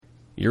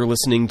You're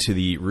listening to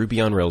the Ruby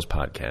on Rails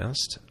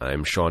podcast.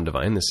 I'm Sean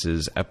Devine. This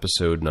is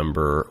episode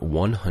number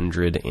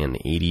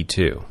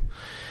 182.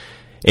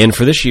 And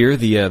for this year,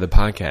 the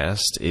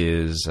podcast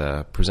is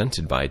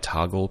presented by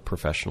Toggle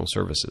Professional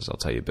Services. I'll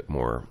tell you a bit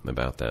more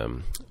about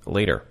them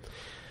later.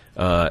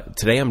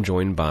 Today I'm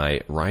joined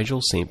by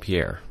Rigel St.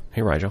 Pierre.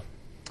 Hey, Rigel.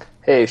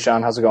 Hey,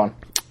 Sean. How's it going?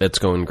 It's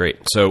going great.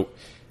 So,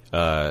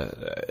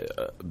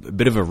 a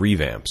bit of a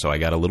revamp. So I was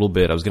getting a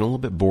little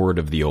bit bored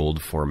of the old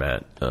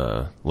format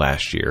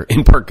last year,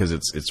 in part because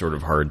it's sort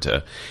of hard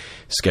to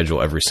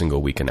schedule every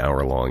single week an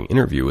hour-long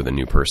interview with a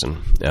new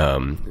person.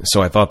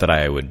 So I thought that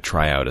I would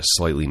try out a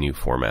slightly new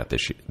format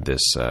this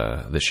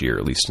year,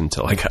 at least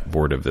until I got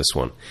bored of this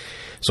one.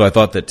 So I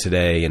thought that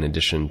today, in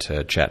addition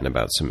to chatting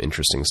about some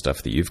interesting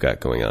stuff that you've got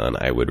going on,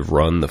 I would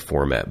run the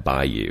format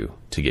by you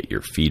to get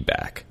your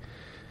feedback.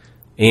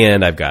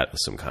 And I've got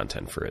some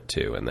content for it,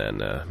 too. And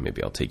then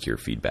maybe I'll take your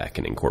feedback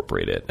and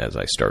incorporate it as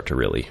I start to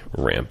really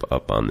ramp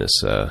up on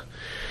this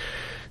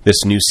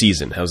new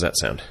season. How's that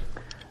sound?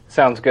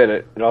 Sounds good.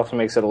 It also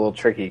makes it a little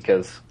tricky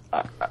because,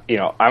 I'm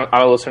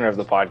a listener of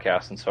the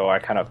podcast, and so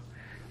I've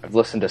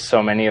listened to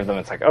so many of them.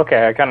 It's like,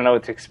 okay, I kind of know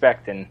what to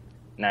expect, and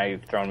now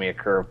you've thrown me a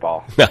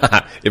curveball.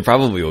 It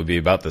probably will be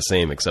about the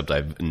same, except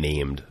I've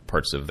named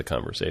parts of the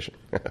conversation.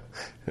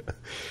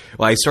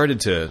 Well,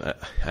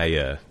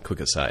 quick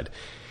aside.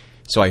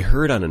 So I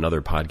heard on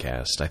another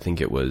podcast, I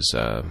think it was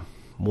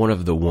one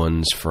of the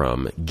ones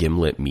from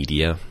Gimlet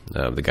Media,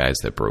 the guys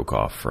that broke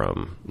off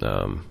from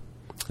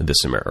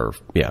This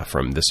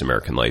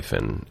American Life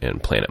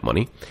and Planet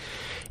Money,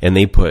 and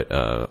they put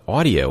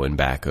audio in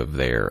back of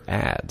their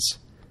ads,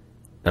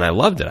 and I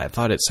loved it. I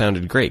thought it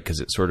sounded great because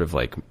it's sort of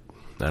like,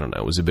 I don't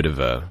know, it was a bit of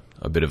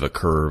a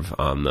curve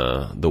on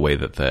the way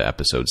that the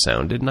episode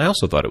sounded, and I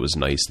also thought it was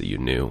nice that you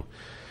knew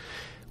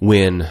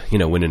when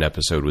an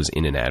episode was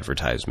in an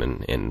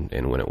advertisement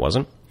and when it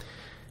wasn't.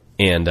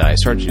 And I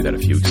started to do that a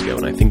few weeks ago,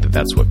 and I think that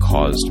that's what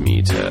caused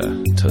me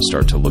to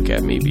start to look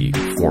at maybe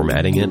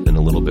formatting it in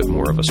a little bit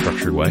more of a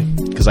structured way.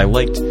 Because I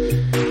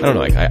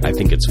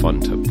think it's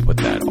fun to put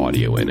that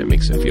audio in. It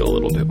makes it feel a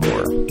little bit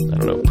more,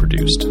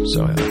 produced.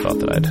 So I thought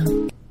that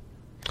I'd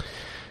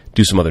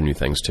do some other new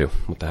things too.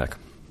 What the heck?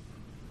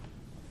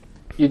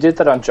 You did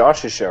that on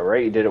Josh's show,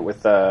 right? You did it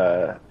with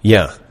the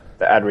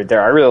ad read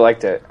there. I really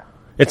liked it.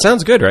 It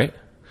sounds good, right?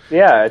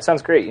 Yeah, it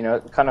sounds great.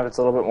 It's a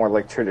little bit more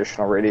like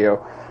traditional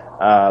radio.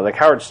 Like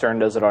Howard Stern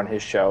does it on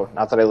his show.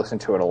 Not that I listen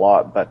to it a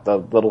lot, but the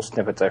little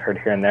snippets I heard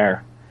here and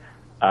there,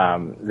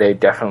 it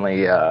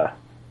definitely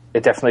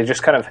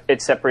just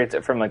it separates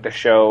it from like the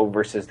show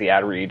versus the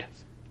ad read.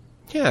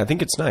 Yeah, I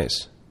think it's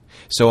nice.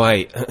 So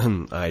I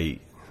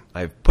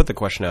put the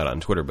question out on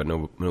Twitter, but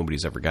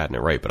nobody's ever gotten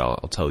it right. But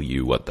I'll tell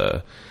you what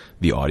the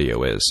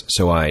audio is.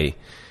 So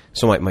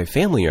my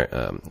family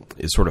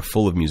is sort of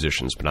full of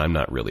musicians, but I'm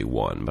not really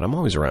one. But I'm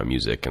always around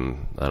music,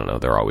 and I don't know,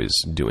 they're always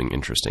doing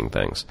interesting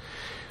things.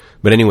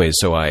 But anyways,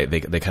 so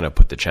they kind of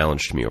put the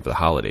challenge to me over the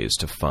holidays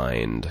to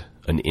find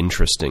an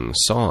interesting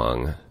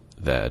song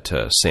that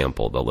to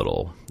sample the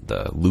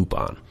loop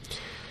on.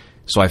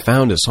 So I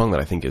found a song that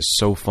I think is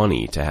so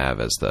funny to have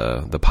as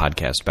the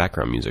podcast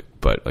background music,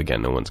 but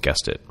again, no one's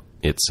guessed it.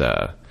 It's Keep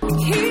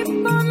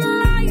on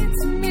Lying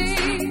to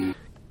Me.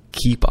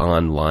 Keep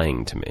on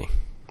Lying to Me.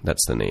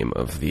 That's the name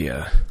of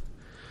the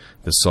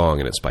song,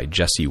 and it's by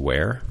Jesse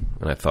Ware.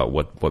 And I thought,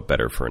 what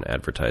better for an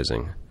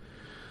advertising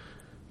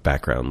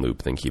background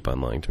loop than Keep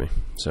on Lying to Me?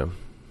 So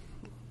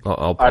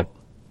I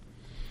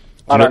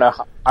don't know.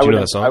 I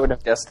wouldn't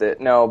have guessed it.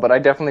 No, but I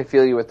definitely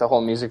feel you with the whole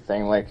music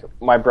thing. Like,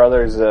 my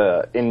brother's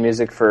in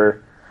music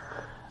for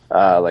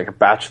like a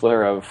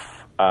bachelor of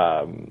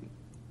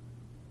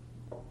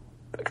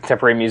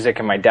contemporary music,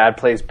 and my dad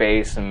plays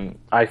bass and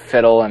I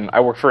fiddle, and I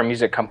work for a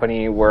music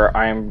company where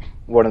I'm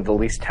one of the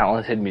least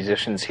talented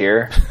musicians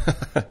here.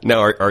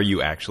 Now, are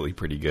you actually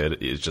pretty good?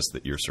 It's just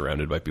that you're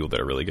surrounded by people that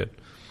are really good?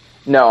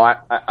 No,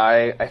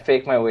 I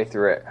fake my way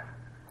through it.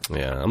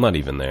 Yeah, I'm not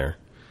even there.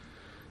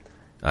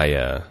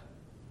 I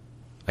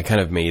kind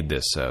of made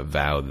this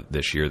vow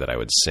this year that I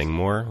would sing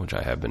more, which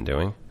I have been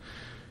doing,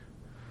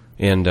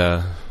 and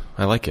I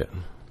like it.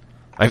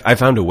 I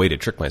found a way to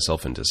trick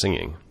myself into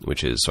singing,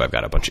 which is, so I've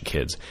got a bunch of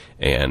kids,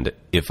 and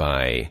if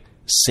I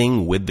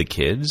sing with the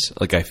kids,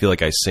 like, I feel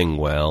like I sing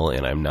well,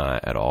 and I'm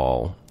not at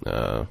all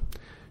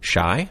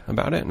shy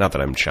about it. Not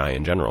that I'm shy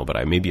in general, but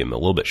I maybe am a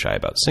little bit shy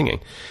about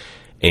singing.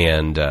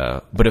 And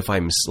but if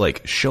I'm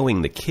like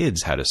showing the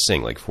kids how to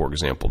sing, like, for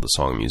example, the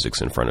song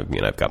music's in front of me,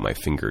 and I've got my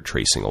finger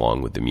tracing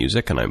along with the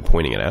music, and I'm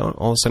pointing it out,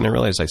 all of a sudden I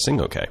realize I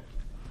sing okay.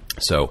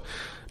 So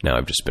now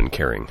I've just been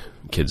carrying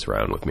kids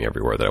around with me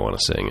everywhere that I want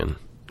to sing, and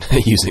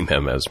using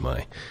them as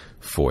my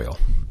foil.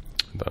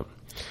 But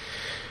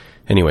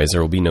anyways,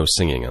 there will be no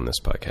singing on this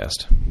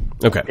podcast.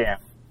 Okay. Yeah.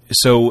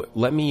 So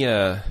let me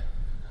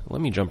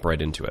jump right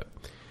into it.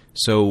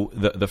 So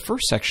the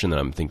first section that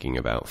I'm thinking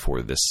about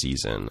for this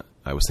season,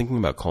 I was thinking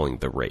about calling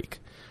The Rake.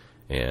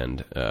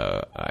 And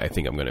I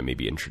think I'm going to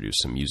maybe introduce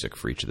some music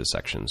for each of the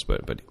sections,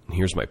 but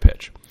here's my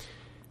pitch.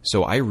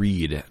 So I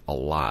read a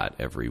lot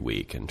every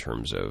week in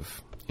terms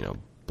of,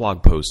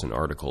 blog posts and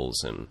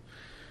articles and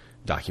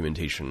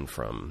documentation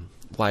from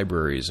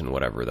libraries and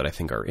whatever that I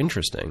think are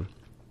interesting.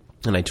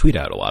 And I tweet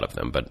out a lot of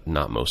them, but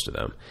not most of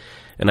them.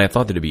 And I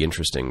thought that it'd be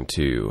interesting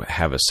to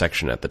have a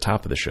section at the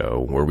top of the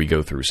show where we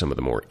go through some of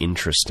the more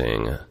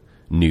interesting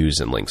news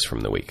and links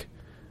from the week.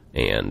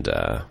 And,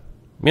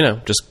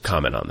 just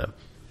comment on them.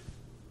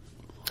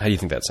 How do you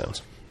think that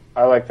sounds?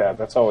 I like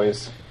that. It's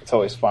always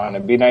fun.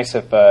 It'd be nice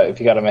if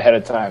you got them ahead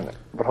of time.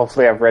 But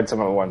hopefully I've read some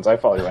of the ones. I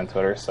follow you on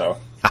Twitter, so...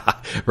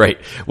 Right.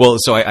 Well,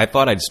 so I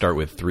thought I'd start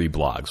with 3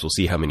 blogs. We'll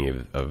see how many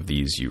of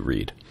these you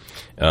read.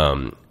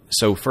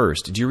 So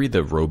first, did you read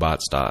the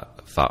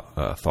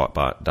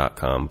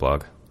robots.thoughtbot.com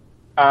blog?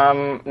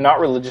 Not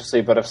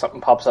religiously, but if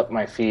something pops up in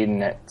my feed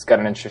and it's got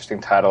an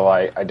interesting title,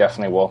 I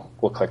definitely will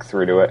click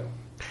through to it.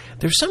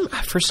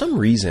 For some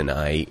reason,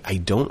 I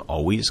don't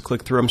always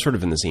click through. I'm sort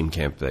of in the same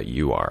camp that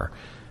you are.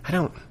 I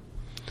don't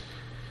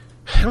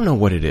know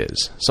what it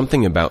is.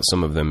 Something about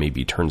some of them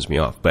maybe turns me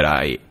off, but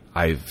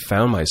I've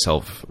found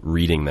myself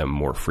reading them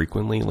more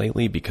frequently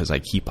lately because I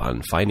keep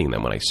on finding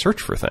them when I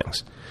search for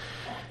things.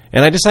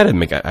 And I decided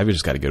I've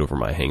just got to get over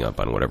my hang up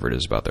on whatever it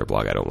is about their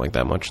blog I don't like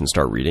that much and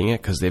start reading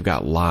it because they've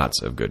got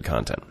lots of good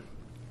content.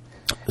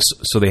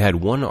 So they had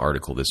one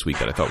article this week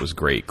that I thought was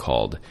great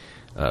called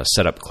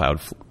Set Up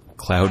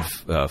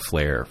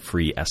Cloudflare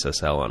Free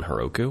SSL on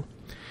Heroku,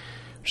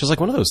 which is like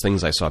one of those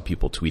things I saw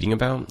people tweeting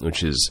about,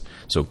 which is,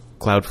 so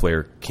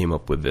Cloudflare came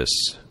up with this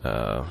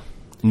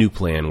new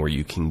plan where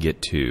you can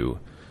get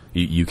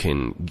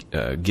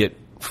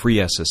free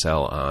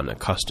SSL on a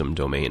custom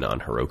domain on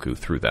Heroku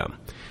through them,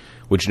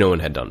 which no one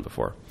had done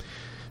before,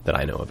 that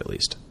I know of at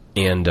least.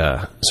 And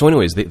so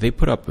anyways, they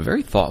put up a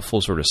very thoughtful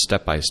sort of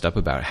step-by-step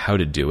about how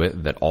to do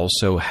it that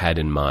also had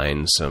in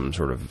mind some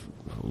sort of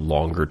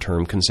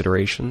longer-term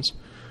considerations.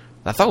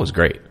 I thought it was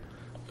great.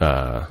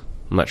 I'm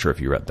not sure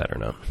if you read that or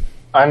not.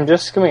 I'm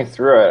just skimming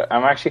through it.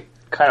 I'm actually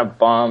kind of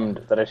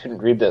bummed that I didn't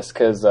read this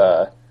because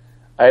I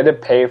had to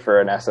pay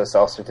for an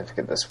SSL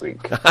certificate this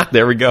week.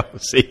 There we go.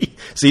 See,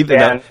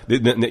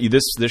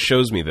 this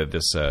shows me that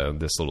this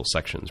little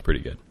section is pretty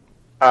good.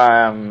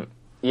 So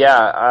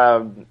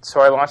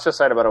I launched the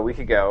site about a week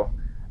ago,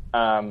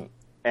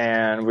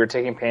 and we were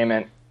taking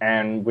payment,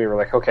 and we were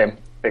like, okay,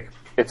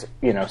 it's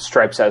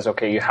Stripe says,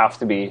 okay, you have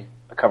to be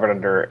covered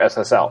under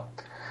SSL.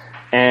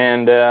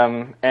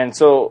 And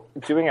so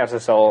doing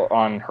SSL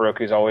on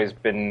Heroku has always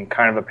been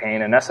kind of a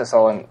pain, and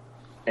SSL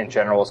in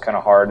general is kind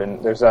of hard.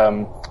 And there's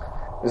a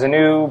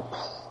new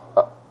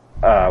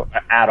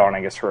add-on,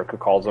 I guess Heroku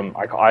calls them.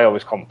 I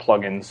always call them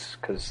plugins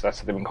because that's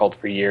what they've been called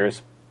for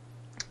years,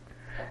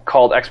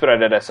 called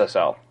Expedited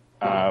SSL.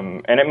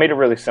 And it made it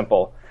really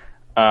simple.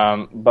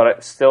 But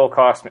it still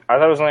cost me, I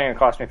thought it was only going to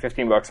cost me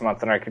 $15 a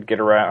month and I could get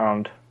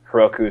around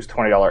Heroku's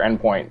 $20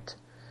 endpoint.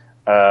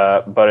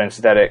 But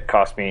instead it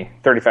cost me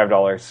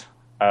 $35.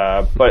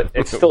 But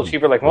it's still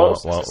cheaper. Like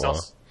most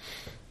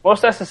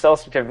SSL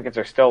certificates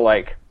are still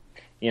like,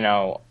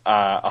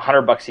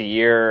 $100 a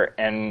year,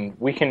 and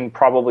we can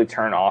probably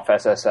turn off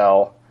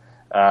SSL,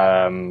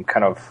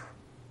 kind of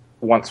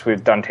once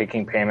we've done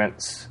taking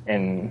payments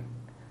in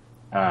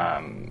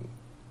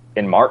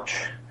March,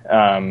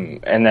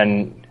 and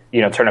then,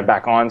 turn it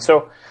back on.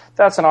 So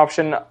that's an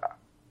option.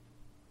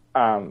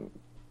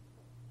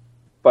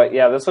 But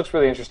yeah, this looks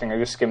really interesting. I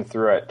just skimmed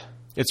through it.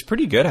 It's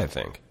pretty good, I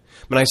think.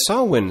 But I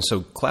saw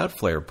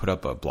Cloudflare put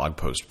up a blog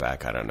post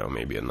back, I don't know,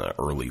 maybe in the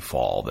early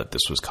fall that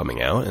this was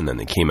coming out, and then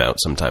they came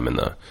out sometime in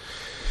the,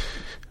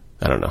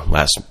 I don't know,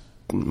 last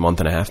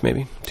month and a half,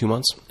 maybe 2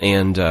 months.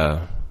 And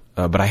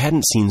but I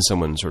hadn't seen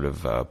someone sort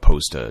of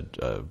post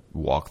a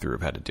walkthrough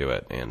of how to do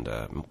it. And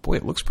boy,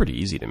 it looks pretty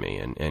easy to me.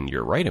 And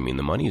you're right. I mean,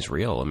 the money's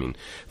real. I mean,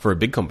 for a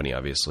big company,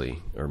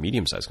 obviously, or a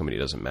medium-sized company,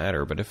 it doesn't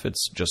matter. But if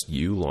it's just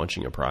you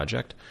launching a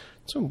project,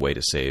 it's a way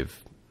to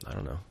save, I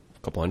don't know, a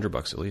couple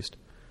 $100 at least.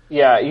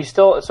 Yeah,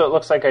 so it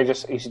looks like you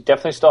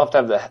definitely still have to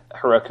have the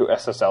Heroku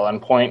SSL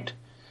endpoint.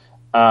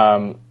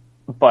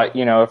 But,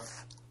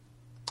 if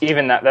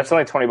even that's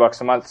only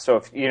 $20 a month. So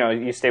if, you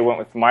went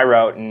with my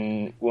route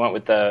and went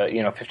with the,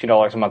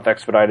 $50 a month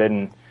expedited,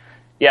 and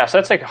yeah, so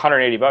that's like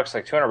 $180,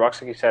 like $200,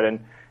 like you said.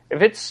 And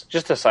if it's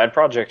just a side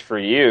project for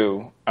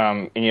you,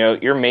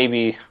 you're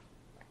maybe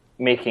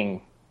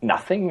making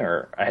nothing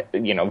or,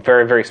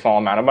 very, very small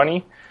amount of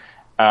money.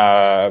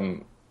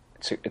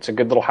 It's a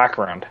good little hack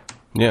around.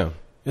 Yeah.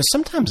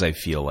 Sometimes I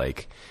feel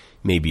like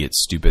maybe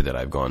it's stupid that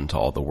I've gone to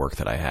all the work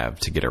that I have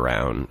to get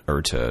around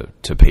or to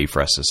pay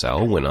for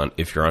SSL when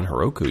if you're on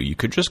Heroku, you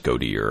could just go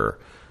to your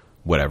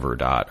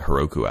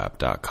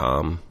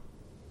whatever.herokuapp.com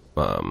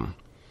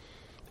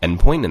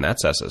endpoint, and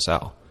that's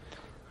SSL.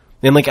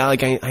 And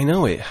I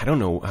know it. I don't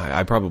know.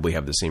 I probably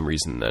have the same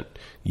reason that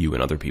you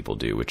and other people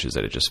do, which is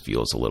that it just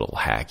feels a little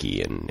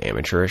hacky and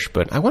amateurish.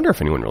 But I wonder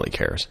if anyone really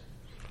cares.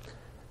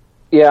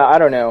 Yeah, I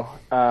don't know.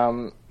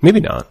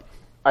 Maybe not.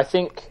 I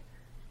think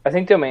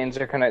domains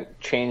are going to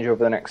change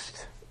over the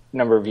next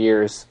number of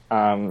years.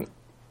 On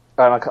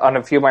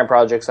a few of my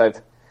projects, I've,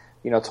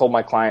 told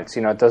my clients,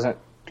 it doesn't,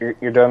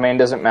 your domain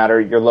doesn't matter,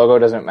 your logo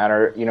doesn't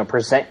matter.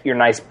 Present your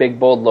nice big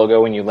bold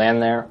logo when you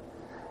land there,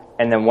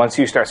 and then once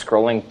you start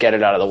scrolling, get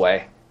it out of the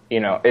way.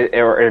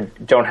 Or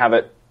don't have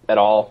it at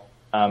all.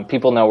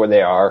 People know where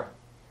they are,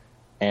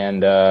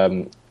 and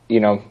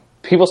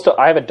people still.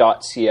 I have a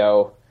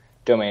 .co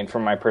domain for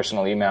my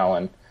personal email,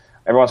 and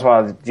every once in a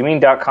while, do you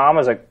mean .com? I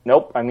was like,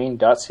 nope, I mean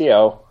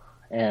 .co,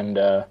 and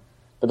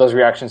but those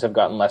reactions have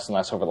gotten less and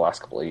less over the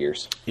last couple of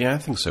years. Yeah, I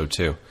think so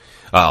too.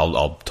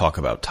 I'll talk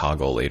about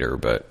Toggle later,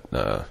 but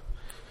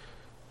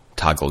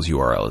Toggle's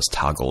URL is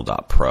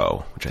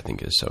toggle.pro, which I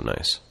think is so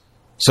nice.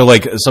 So,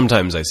 like,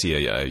 sometimes I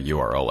see a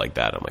URL like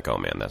that, I'm like, oh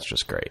man, that's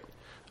just great.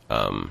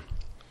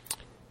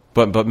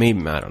 But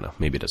maybe, I don't know,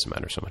 maybe it doesn't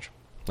matter so much.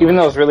 Even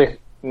those really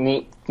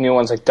neat new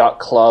ones like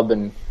 .club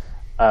and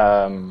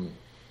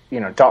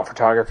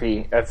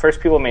 .photography. At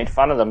first, people made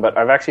fun of them, but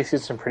I've actually seen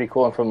some pretty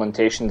cool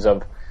implementations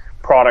of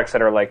products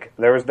that are like,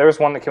 there was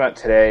one that came out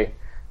today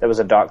that was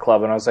a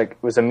 .club, and I was like,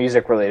 it was a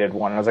music related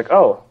one, and I was like,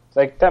 oh,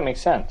 like that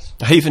makes sense.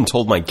 I even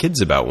told my kids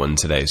about one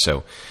today.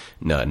 So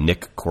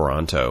Nick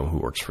Coranto, who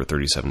works for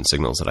 37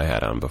 Signals that I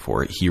had on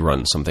before, he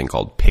runs something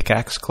called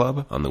Pickaxe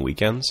Club on the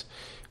weekends,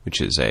 which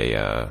is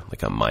a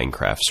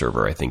Minecraft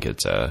server. I think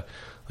it's a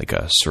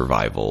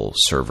survival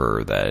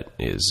server that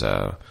is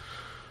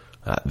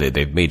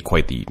they've made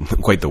quite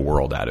the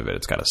world out of it.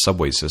 It's got a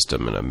subway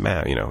system and a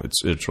map.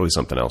 It's really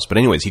something else. But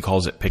anyways, he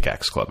calls it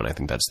Pickaxe Club, and I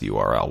think that's the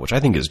URL, which I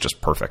think is just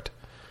perfect.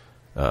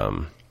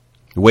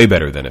 Way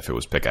better than if it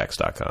was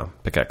pickaxe.com.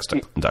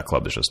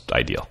 Pickaxe.club is just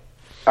ideal.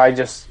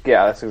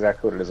 That's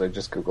exactly what it is. I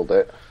just Googled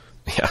it.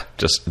 Yeah,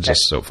 just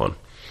so fun.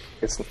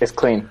 It's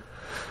clean.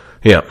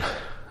 Yeah.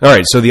 All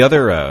right. So the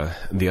other,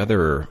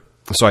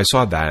 so I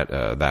saw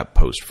that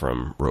post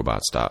from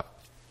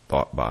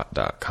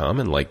robots.thoughtbot.com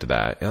and liked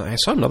that. I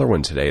saw another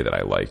one today that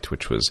I liked,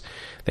 which was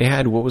they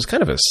had what was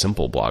kind of a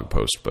simple blog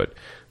post, but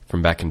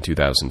from back in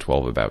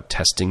 2012 about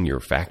testing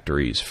your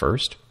factories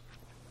first,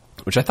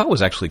 which I thought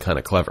was actually kind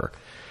of clever.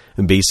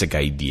 The basic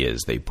idea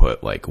is they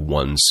put like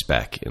one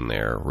spec in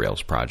their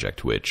Rails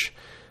project, which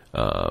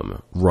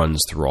runs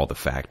through all the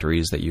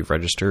factories that you've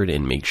registered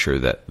and make sure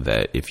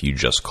that if you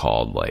just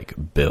called like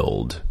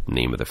build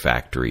name of the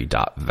factory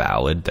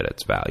 .valid, that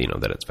it's valid,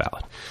 that it's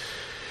valid.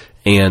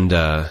 And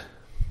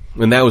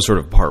that was sort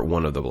of part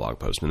one of the blog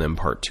post. And then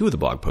part two of the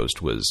blog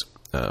post was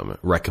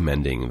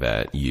recommending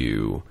that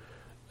you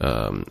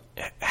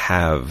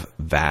have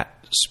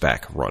that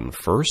spec run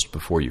first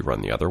before you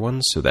run the other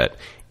ones so that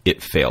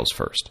it fails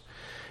first.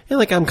 And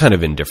like, I'm kind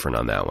of indifferent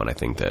on that one. I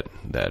think that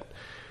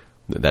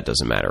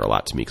doesn't matter a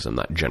lot to me because I'm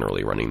not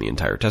generally running the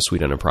entire test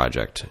suite on a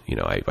project.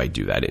 I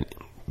do that in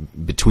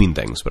between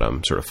things, but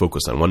I'm sort of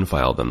focused on one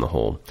file than the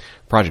whole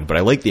project. But I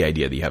like the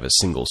idea that you have a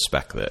single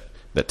spec that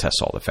tests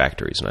all the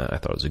factories, and I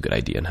thought it was a good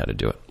idea on how to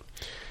do it.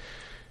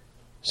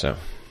 So,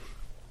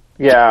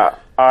 yeah,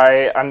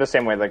 I'm the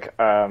same way. Like,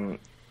 I'm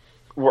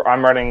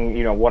running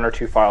one or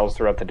two files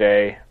throughout the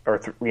day,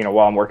 or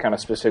while I'm working on a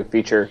specific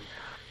feature.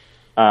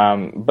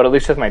 But at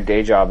least with my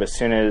day job, as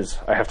soon as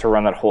I have to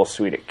run that whole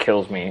suite, it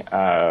kills me.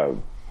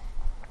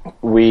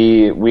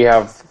 We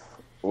have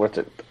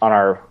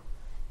on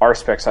our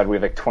spec side, we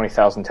have like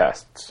 20,000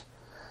 tests.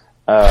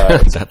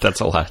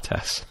 That's a lot of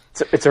tests.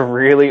 It's a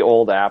really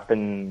old app,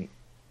 and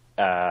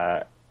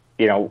we're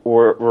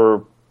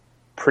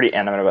pretty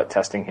animate about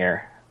testing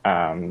here.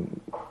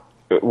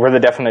 We're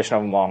the definition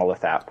of a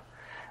monolith app.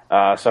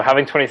 So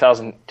having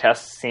 20,000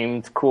 tests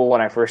seemed cool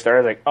when I first started.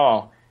 I was like,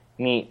 oh,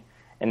 neat.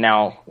 And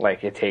now,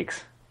 like, it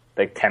takes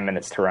like 10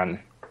 minutes to run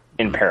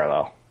in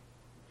parallel.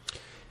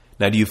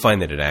 Now, do you find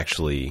that it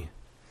actually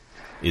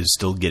is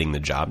still getting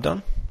the job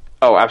done?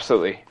 Oh,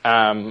 absolutely.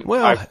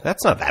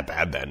 That's not that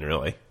bad then,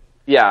 really.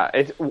 Yeah.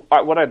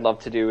 What I'd love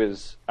to do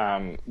is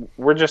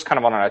we're just kind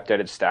of on an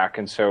outdated stack,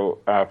 and so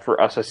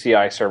for us, a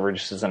CI server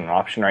just isn't an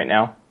option right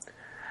now.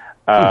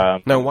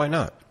 No, why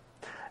not?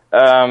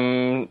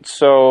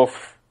 So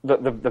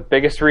the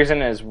biggest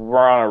reason is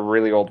we're on a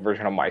really old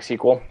version of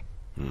MySQL.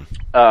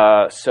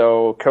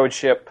 So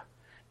CodeShip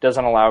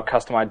doesn't allow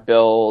customized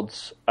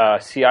builds.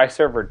 CI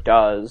server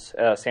does.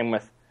 Same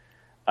with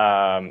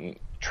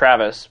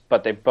Travis,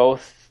 but they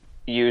both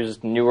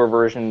use newer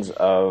versions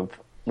of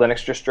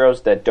Linux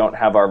distros that don't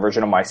have our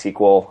version of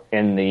MySQL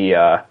in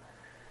the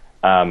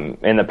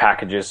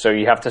packages. So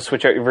you have to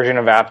switch out your version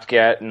of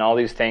apt-get and all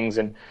these things,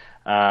 and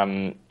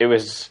it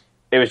was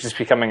just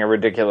becoming a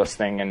ridiculous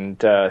thing.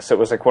 And so it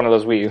was like one of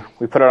those we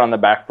put it on the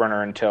back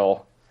burner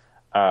until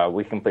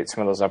we complete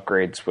some of those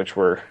upgrades, which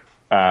we're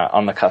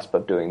on the cusp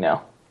of doing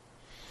now.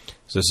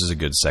 So this is a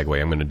good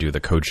segue. I'm going to do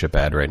the CodeShip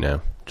ad right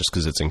now, just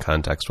because it's in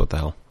context. What the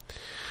hell?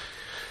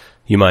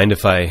 You mind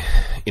if I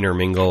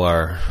intermingle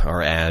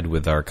our ad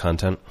with our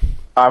content?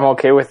 I'm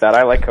okay with that.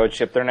 I like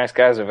CodeShip. They're nice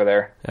guys over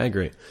there. I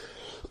agree.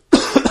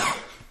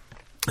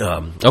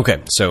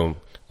 Okay, so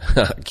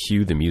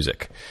cue the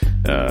music.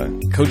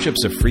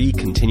 CodeShip's a free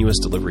continuous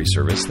delivery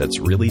service that's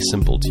really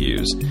simple to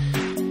use.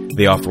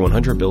 They offer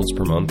 100 builds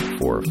per month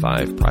for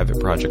 5 private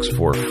projects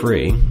for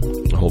free.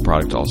 The whole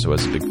product also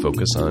has a big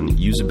focus on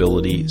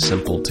usability,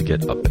 simple to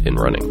get up and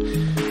running.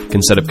 You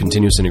can set up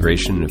continuous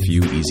integration in a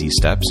few easy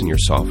steps, and your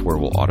software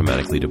will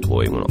automatically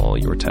deploy when all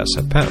your tests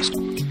have passed.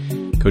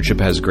 CodeShip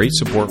has great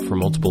support for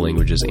multiple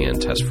languages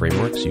and test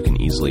frameworks. You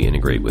can easily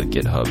integrate with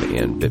GitHub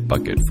and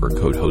Bitbucket for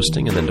code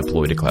hosting and then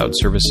deploy to cloud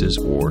services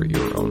or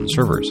your own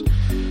servers.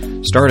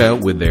 Start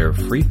out with their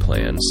free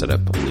plan.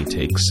 Setup only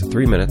takes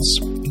 3 minutes.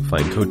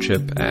 Find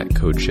CodeShip at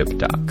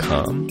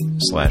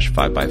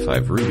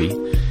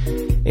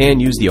codeship.com/5x5Ruby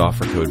and use the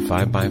offer code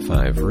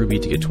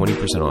 5x5Ruby to get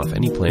 20% off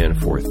any plan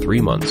for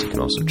 3 months. You can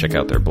also check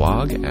out their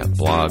blog at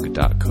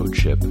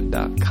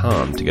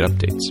blog.codeship.com to get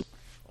updates.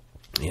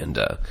 And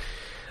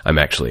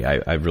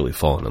I've really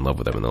fallen in love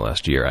with them in the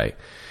last year.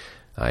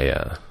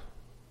 I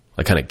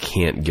kind of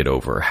can't get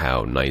over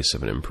how nice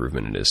of an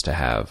improvement it is to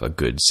have a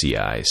good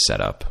CI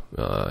setup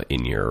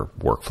in your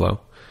workflow.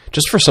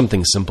 Just for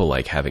something simple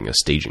like having a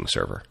staging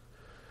server,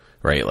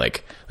 right?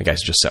 Like I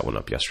just set one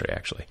up yesterday,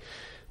 actually,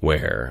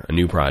 where a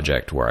new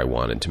project where I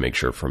wanted to make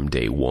sure from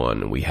day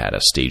one we had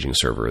a staging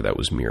server that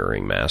was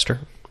mirroring master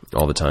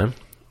all the time.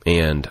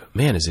 And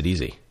man, is it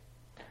easy.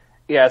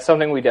 Yeah, it's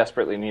something we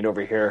desperately need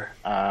over here.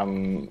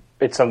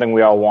 It's something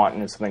we all want,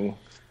 and it's something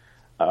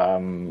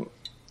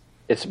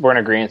we're in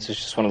agreement. It's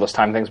just one of those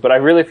time things. But I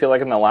really feel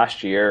like in the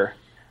last year,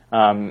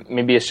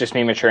 maybe it's just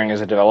me maturing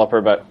as a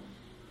developer, but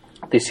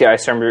the CI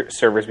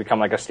servers become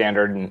like a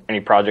standard in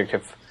any project.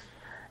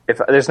 If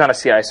there's not a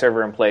CI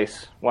server in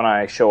place when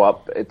I show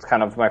up, it's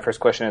kind of my first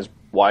question is,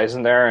 why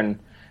isn't there? And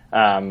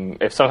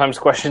if sometimes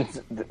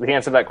the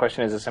answer to that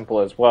question is as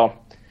simple as, well,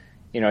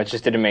 it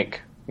just didn't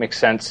make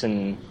sense,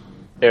 and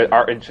it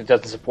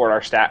doesn't support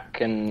our stack.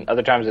 And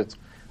other times it's,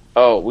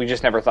 we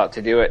just never thought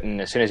to do it,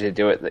 and as soon as you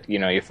do it,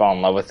 you fall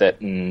in love with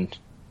it, and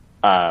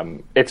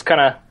it's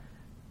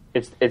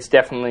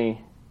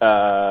definitely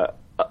a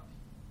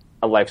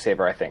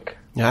lifesaver, I think.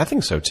 Yeah, I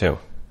think so too.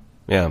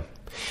 Yeah,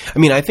 I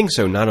mean, I think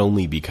so not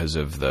only because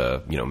of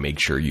the make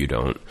sure you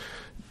don't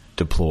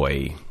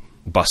deploy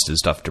busted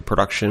stuff to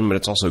production, but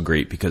it's also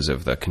great because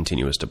of the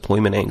continuous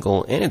deployment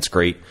angle, and it's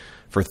great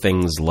for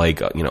things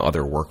like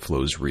other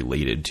workflows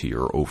related to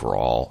your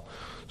overall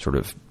sort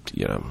of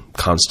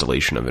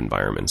constellation of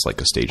environments, like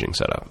a staging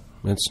setup.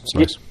 It's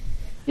nice.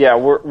 Yeah,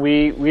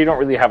 we don't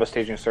really have a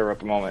staging server at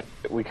the moment.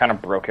 We kind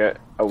of broke it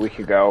a week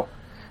ago.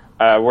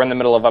 We're in the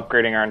middle of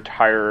upgrading our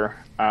entire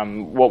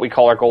what we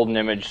call our golden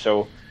image.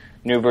 So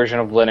new version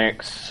of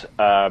Linux,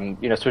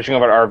 switching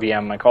over to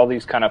RVM, like all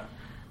these kind of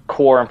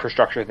core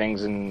infrastructure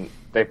things, and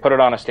they put it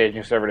on a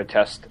staging server to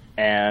test,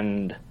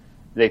 and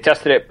they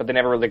tested it, but they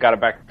never really got it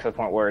back to the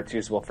point where it's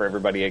usable for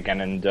everybody again.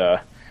 And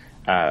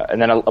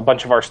then a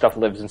bunch of our stuff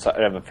lives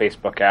inside of a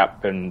Facebook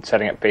app, and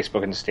setting up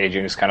Facebook into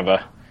staging is kind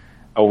of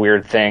a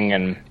weird thing.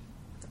 And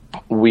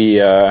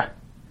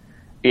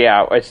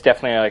it's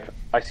definitely like,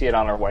 I see it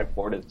on our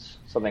whiteboard. It's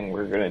something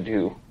we're going to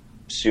do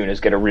soon,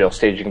 is get a real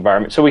staging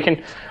environment, so we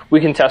can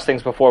test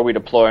things before we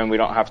deploy, and we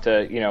don't have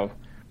to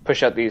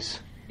push out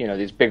these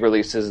big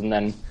releases and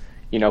then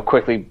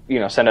quickly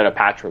send out a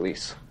patch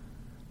release,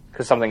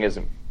 because something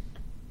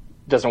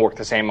doesn't work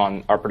the same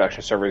on our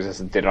production servers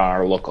as it did on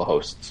our local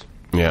hosts.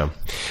 Yeah,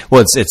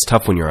 well, it's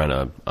tough when you're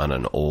on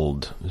an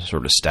old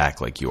sort of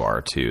stack like you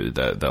are too.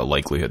 The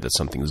likelihood that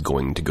something's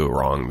going to go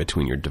wrong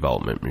between your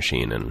development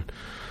machine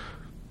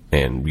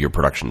and your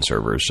production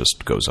servers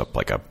just goes up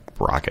like a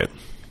rocket.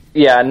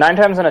 Yeah, 9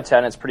 times out of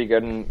 10, it's pretty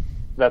good, and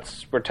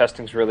that's where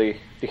testing's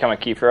really become a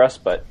key for us.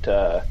 But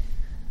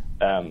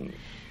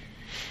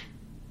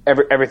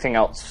everything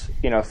else,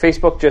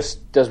 Facebook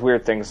just does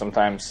weird things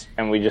sometimes,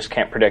 and we just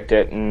can't predict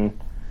it.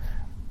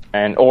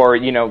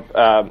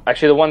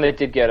 Actually, the one that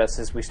did get us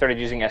is we started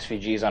using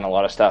SVGs on a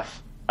lot of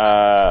stuff,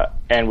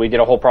 and we did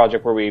a whole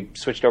project where we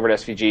switched over to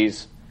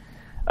SVGs,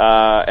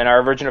 and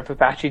our version of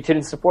Apache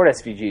didn't support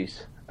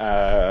SVGs.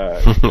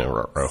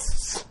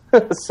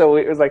 So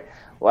it was like,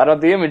 why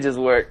don't the images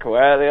work?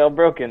 Why are they all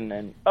broken?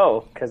 And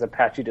because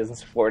Apache doesn't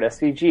support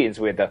SVG, and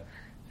so we had to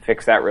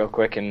fix that real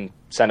quick and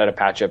send out a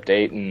patch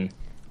update, and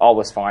all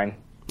was fine.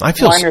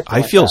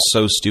 I feel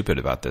so stupid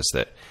about this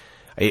that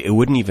it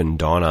wouldn't even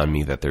dawn on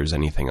me that there's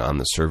anything on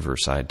the server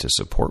side to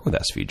support with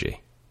SVG.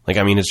 Like,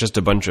 I mean, it's just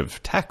a bunch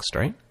of text,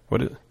 right?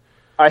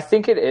 I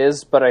think it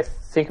is, but I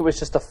think it was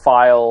just a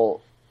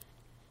file,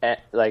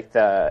 like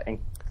the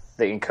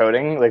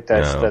encoding, like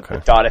the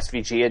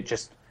 .svg. It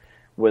just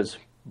was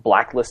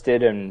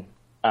blacklisted, and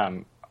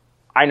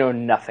I know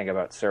nothing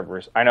about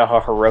servers. I know how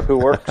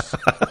Heroku works,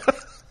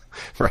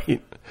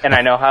 right? And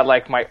I know how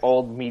my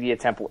old Media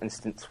Temple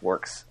instance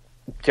works.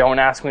 Don't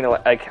ask me to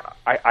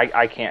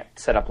I can't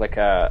set up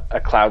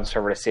a cloud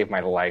server to save my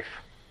life.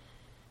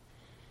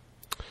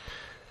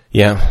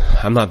 Yeah,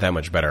 I'm not that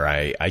much better.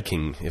 I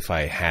can, if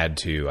I had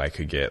to, I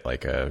could get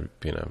a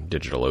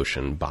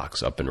DigitalOcean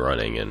box up and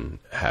running and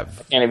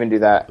have. Can't even do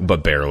that,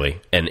 but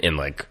barely. And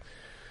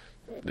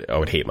I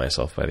would hate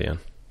myself by the end.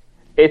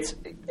 It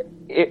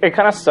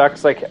kind of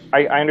sucks. I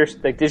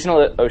understand.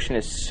 DigitalOcean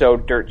is so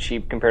dirt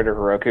cheap compared to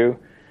Heroku.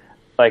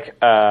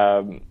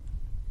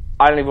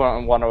 I don't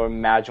even want to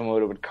imagine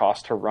what it would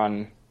cost to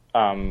run.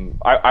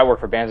 I work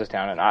for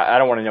Bandsintown, and I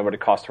don't want to know what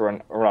it costs to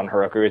run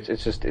Heroku.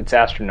 It's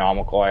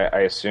astronomical, I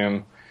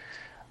assume.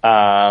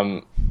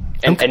 I'm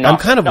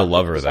kind of a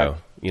lover though.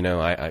 You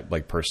know, I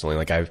like personally,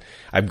 like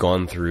I've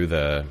gone through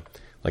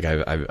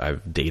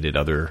I've dated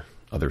other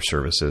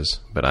services,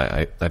 but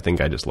I think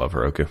I just love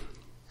Heroku.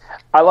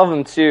 I love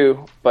them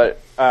too, but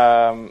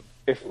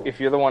if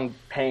you're the one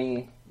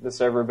paying the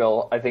server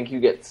bill, I think you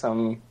get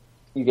some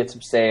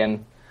say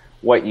in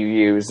what you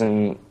use,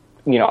 and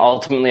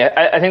ultimately,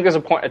 I think there's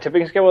a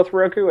tipping scale with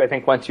Heroku. I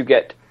think once you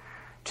get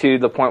to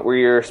the point where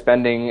you're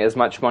spending as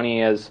much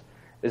money as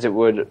it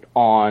would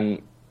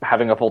on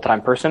having a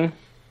full-time person,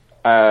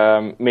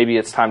 maybe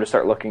it's time to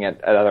start looking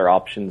at other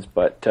options.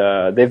 But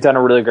they've done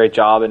a really great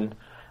job, and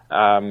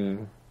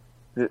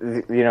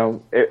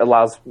it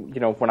allows,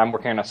 when I'm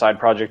working on a side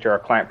project or a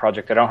client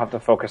project, I don't have to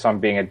focus on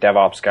being a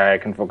DevOps guy. I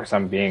can focus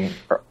on being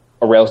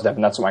a Rails dev,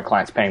 and that's what my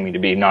client's paying me to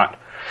be, not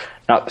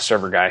the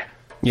server guy.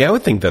 Yeah, I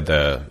would think that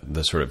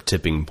the sort of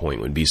tipping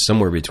point would be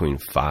somewhere between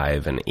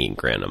 $5,000 and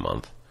 $8,000 a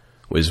month,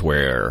 was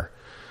where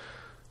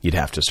you'd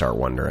have to start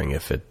wondering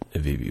if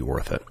it'd be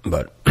worth it.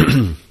 But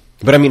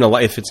but I mean,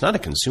 if it's not a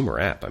consumer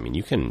app, I mean,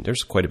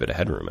 there's quite a bit of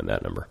headroom in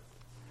that number.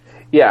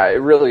 Yeah,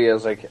 it really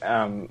is.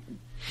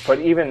 But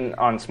even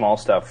on small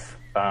stuff,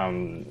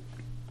 I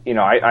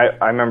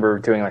remember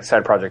doing like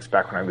side projects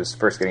back when I was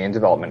first getting into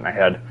development. And I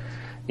had,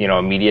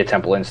 a media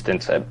temple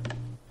instance at,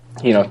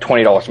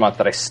 $20 a month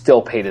that I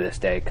still pay to this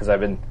day because I've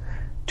been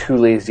too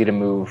lazy to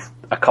move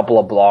a couple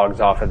of blogs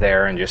off of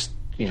there and just,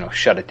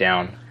 shut it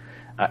down.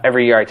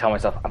 Every year I tell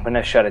myself, I'm going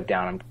to shut it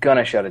down.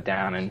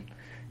 And,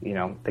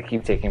 they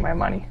keep taking my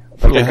money.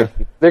 But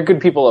they're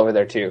good people over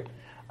there too.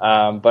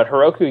 But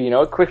Heroku,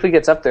 it quickly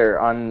gets up there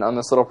on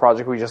this little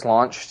project we just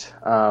launched.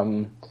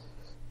 We're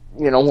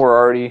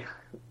already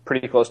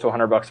pretty close to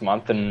 $100 a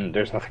month, and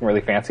there's nothing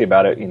really fancy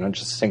about it.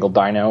 Just a single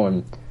dyno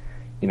and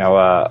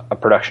a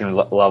production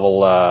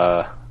level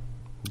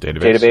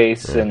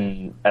database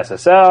and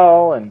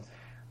SSL, and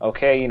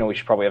we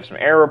should probably have some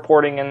error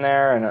reporting in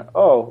there. And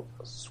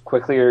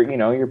quickly,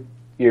 you're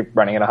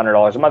running at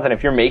 $100 a month, and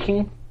if you're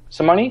making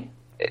some money,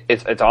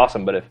 it's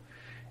awesome. But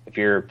if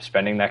you're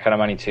spending that kind of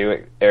money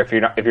too, or if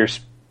you're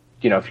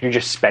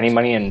just spending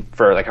money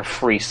for like a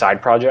free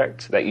side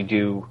project that you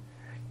do,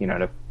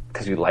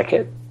 because you like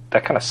it,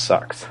 that kind of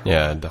sucks.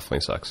 Yeah, it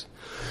definitely sucks.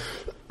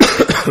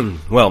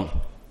 Well,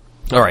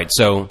 all right.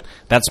 So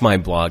that's my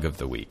blog of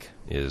the week,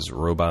 is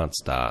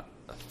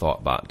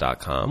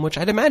robots.thoughtbot.com, which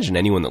I'd imagine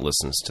anyone that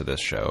listens to this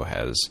show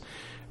has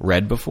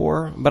read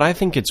before, but I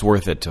think it's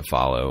worth it to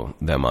follow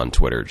them on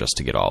Twitter just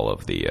to get all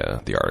of the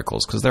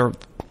articles, because a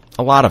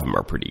lot of them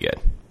are pretty good.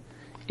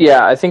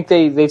 Yeah, I think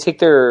they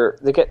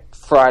get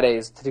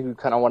Fridays to do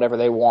kind of whatever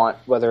they want,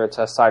 whether it's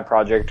a side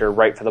project or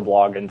write for the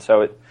blog, and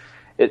so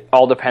it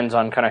all depends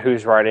on kind of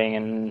who's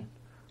writing,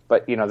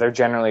 but they're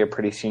generally a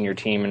pretty senior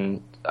team,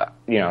 and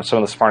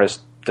some of the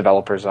smartest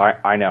developers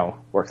I know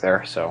work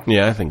there. So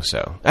yeah, I think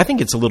so. I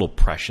think it's a little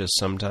precious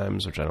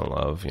sometimes, which I don't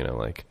love.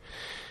 Like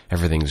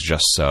everything's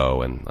just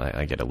so, and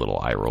I get a little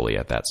eye rolly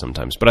at that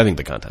sometimes. But I think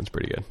the content's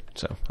pretty good,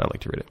 so I like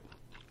to read it.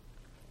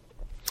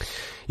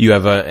 You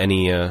have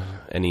any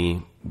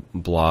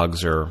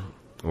blogs or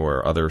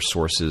other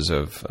sources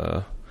of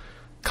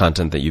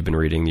content that you've been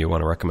reading you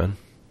want to recommend?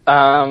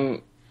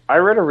 I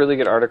read a really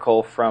good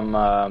article from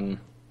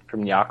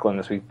Yaklin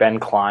this week, Ben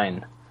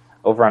Klein,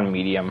 over on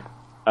Medium,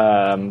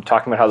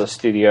 talking about how the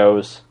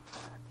studio's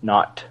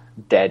not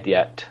dead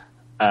yet,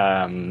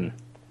 and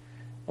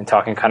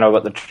talking kind of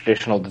about the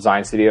traditional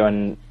design studio.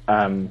 And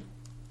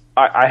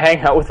I hang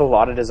out with a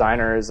lot of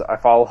designers. I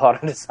follow a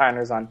lot of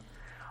designers on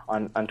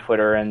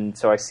Twitter, and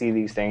so I see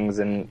these things,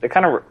 and they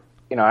kind of,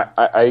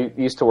 I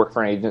used to work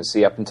for an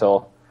agency up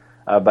until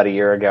about a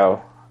year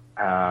ago,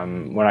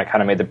 when I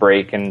kind of made the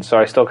break, and so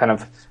I still kind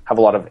of have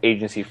a lot of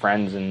agency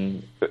friends,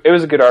 and it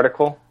was a good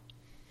article,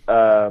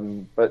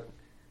 but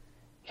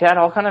yeah, it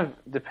all kind of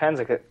depends.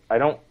 Like, I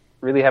don't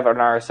really have an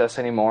RSS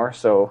anymore,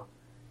 so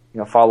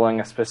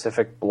following a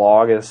specific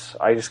blog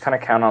I just kind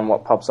of count on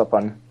what pops up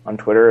on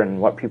Twitter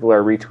and what people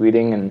are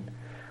retweeting and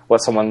what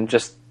someone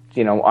just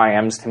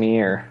IMs to me.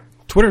 Or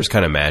Twitter's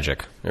kind of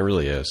magic. It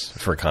really is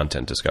for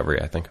content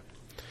discovery, I think.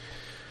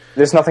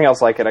 There's nothing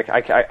else like it.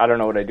 I don't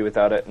know what I'd do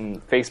without it.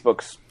 And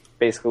Facebook's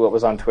basically what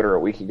was on Twitter a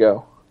week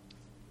ago.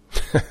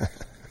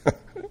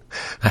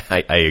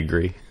 I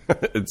agree.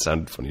 It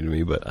sounded funny to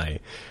me, but I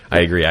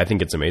agree. I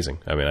think it's amazing.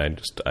 I mean,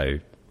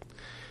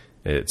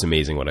 it's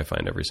amazing what I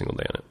find every single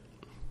day on it.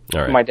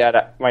 All right. My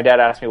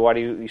dad asked me, why do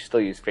you still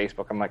use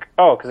Facebook? I'm like,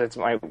 because it's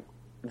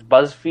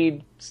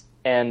BuzzFeed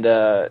and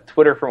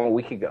Twitter from a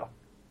week ago.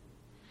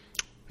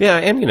 Yeah,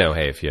 and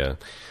hey, if you,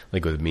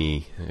 like with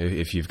me,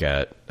 if you've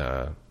got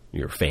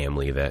your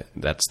family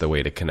that's the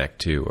way to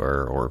connect to,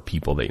 or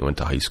people that you went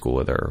to high school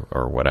with,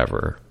 or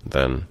whatever,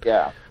 then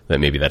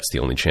maybe that's the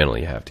only channel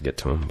you have to get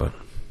to them. But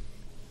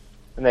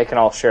and they can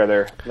all share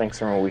their links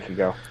from a week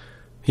ago.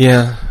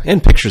 Yeah,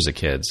 and pictures of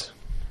kids.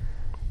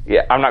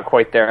 Yeah, I'm not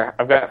quite there.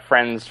 I've got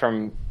friends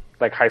from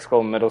like high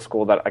school and middle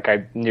school that like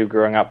I knew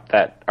growing up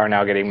that are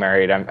now getting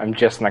married. I'm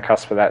just on the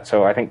cusp of that,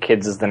 so I think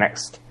kids is the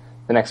next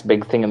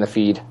big thing in the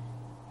feed.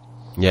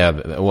 Yeah,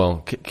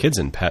 well, kids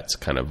and pets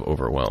kind of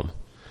overwhelm.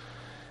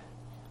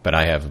 But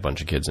I have a bunch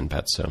of kids and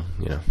pets, so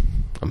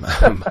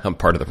I'm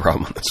part of the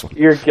problem on this one.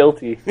 You're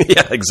guilty.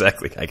 Yeah,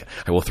 exactly.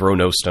 I will throw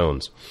no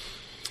stones.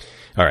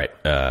 All right.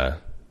 So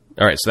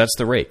that's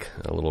the rake.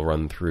 A little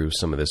run through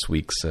some of this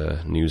week's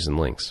news and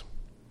links.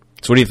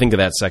 So what do you think of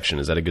that section?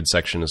 Is that a good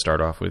section to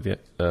start off with?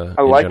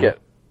 I like it.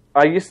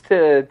 I used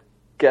to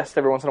guest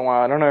every once in a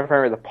while. I don't know if you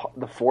remember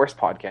the Force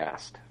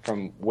podcast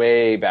from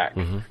way back,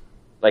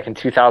 like in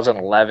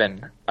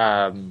 2011.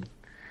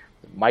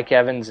 Mike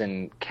Evans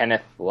and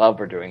Kenneth Love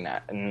were doing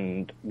that,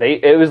 and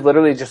it was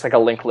literally just like a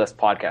link list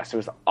podcast. It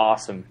was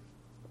awesome.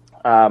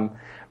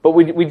 But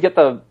we'd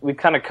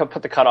kind of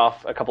put the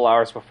cutoff a couple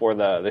hours before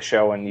the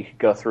show, and you could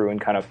go through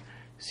and kind of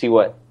see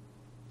what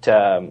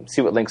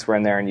links were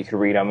in there, and you could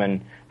read them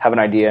and have an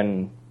idea.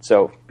 And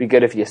so it'd be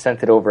good if you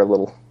sent it over a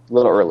little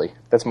early.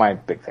 That's my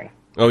big thing.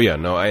 Oh yeah,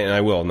 no,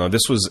 I will. No,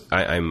 this was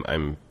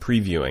I'm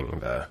previewing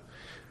the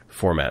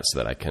formats so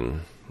that I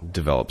can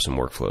develop some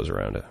workflows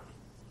around it.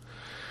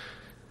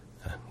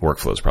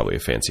 Workflow is probably a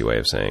fancy way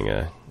of saying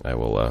I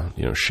will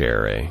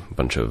share a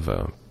bunch of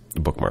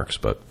bookmarks,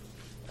 but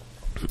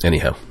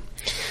anyhow.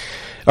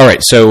 All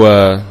right,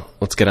 so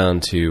let's get on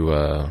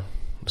to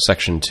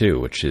section 2,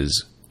 which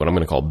is what I'm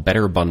going to call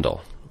Better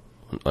Bundle,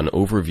 an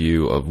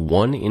overview of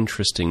one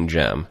interesting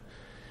gem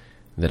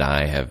that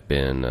I have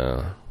been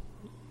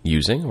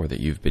using, or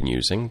that you've been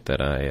using,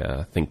 that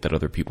I think that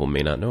other people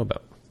may not know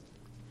about.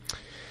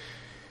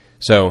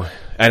 So,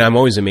 and I'm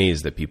always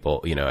amazed that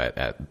people,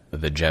 at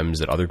the gems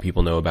that other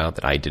people know about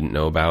that I didn't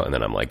know about, and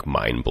then I'm like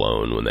mind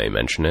blown when they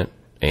mention it.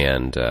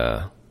 And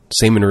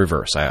same in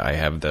reverse. I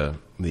have the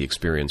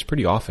experience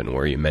pretty often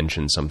where you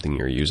mention something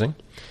you're using,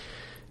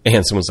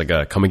 and someone's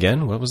like, "Come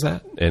again? What was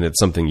that?" And it's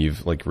something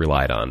you've like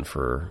relied on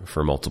for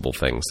multiple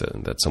things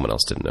that someone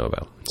else didn't know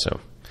about. So,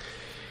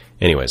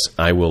 anyways,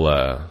 I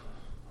will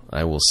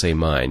say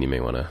mine. You may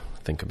want to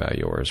think about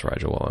yours,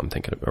 Rigel, while I'm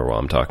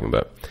talking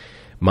about.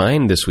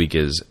 Mine this week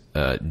is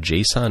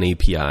JSON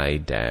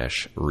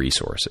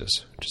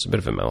API-resources, which is a bit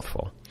of a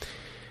mouthful.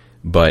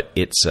 But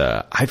it's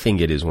I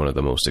think it is one of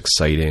the most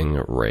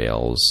exciting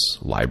Rails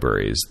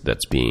libraries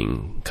that's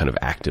being kind of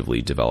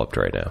actively developed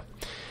right now.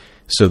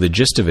 So the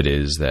gist of it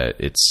is that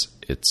it's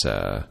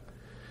a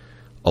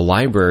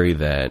library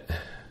that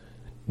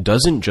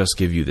doesn't just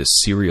give you the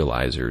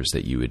serializers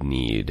that you would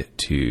need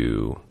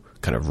to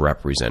kind of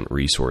represent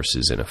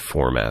resources in a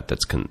format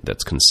that's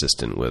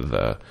consistent with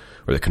or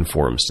that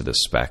conforms to the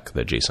spec,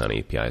 the JSON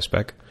API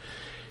spec.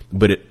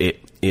 But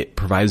it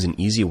provides an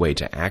easy way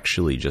to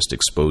actually just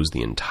expose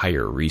the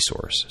entire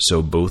resource.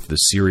 So both the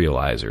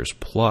serializers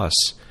plus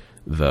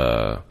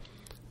the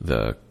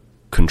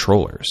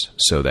controllers,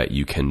 so that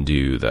you can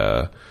do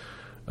the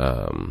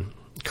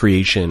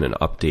creation and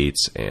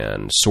updates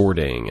and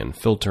sorting and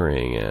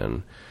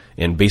filtering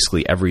and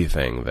basically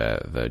everything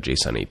that the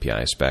JSON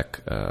API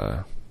spec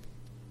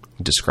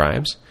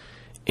describes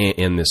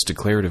in this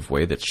declarative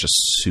way that's just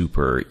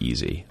super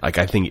easy. Like,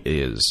 I think it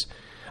is.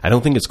 I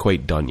don't think it's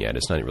quite done yet.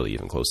 It's not really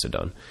even close to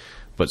done.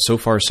 But so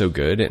far, so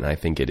good, and I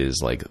think it is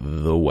like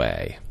the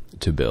way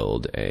to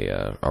build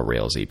a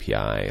Rails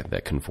API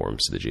that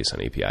conforms to the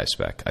JSON API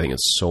spec. I think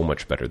it's so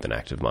much better than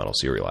active model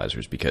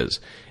serializers because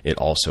it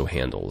also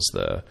handles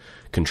the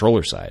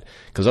controller side.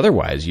 Because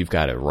otherwise, you've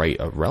got to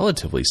write a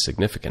relatively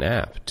significant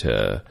app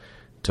to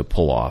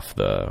pull off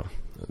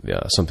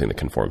something that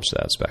conforms to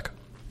that spec.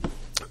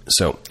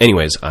 So,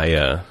 anyways,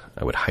 I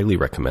would highly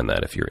recommend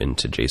that if you're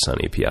into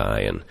JSON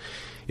API and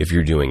if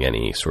you're doing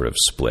any sort of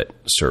split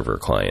server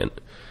client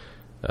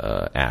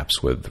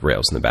apps with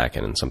Rails in the back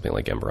end and something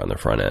like Ember on the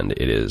front end,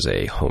 it is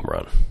a home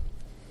run.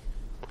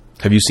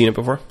 Have you seen it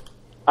before?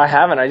 I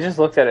haven't. I just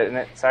looked at it, and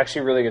it's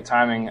actually really good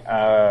timing.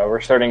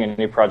 We're starting a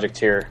new project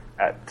here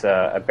at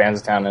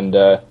Bandsintown, and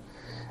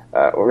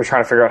we're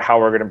trying to figure out how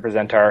we're going to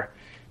present our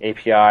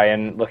API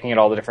and looking at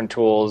all the different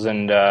tools,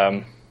 and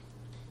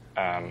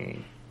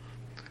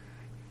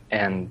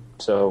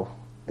so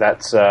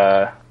that's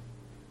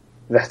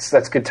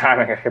good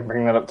timing. I could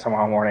bring that up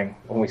tomorrow morning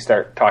when we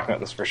start talking about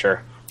this for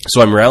sure.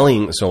 So I'm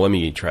rallying. So let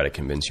me try to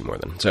convince you more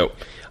then. So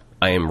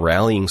I am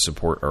rallying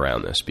support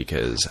around this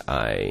because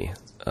I'm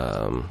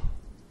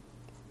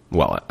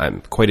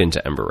quite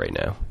into Ember right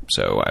now.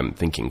 So I'm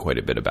thinking quite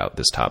a bit about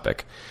this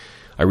topic.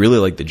 I really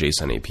like the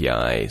JSON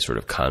API sort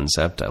of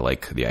concept. I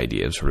like the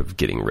idea of sort of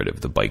getting rid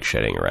of the bike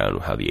shedding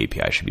around how the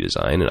API should be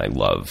designed. And I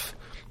love,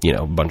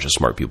 a bunch of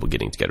smart people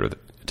getting together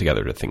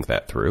to think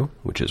that through,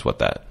 which is what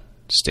that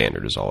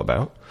standard is all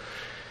about.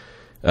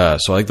 So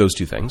I like those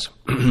two things.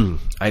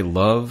 I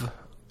love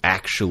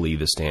actually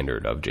the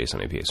standard of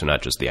JSON API. So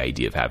not just the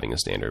idea of having a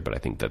standard, but I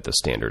think that the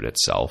standard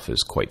itself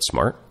is quite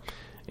smart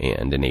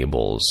and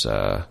enables,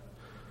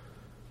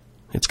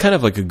 it's kind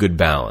of like a good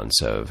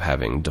balance of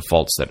having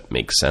defaults that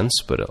make sense,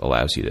 but it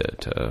allows you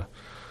to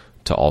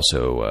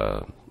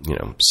also,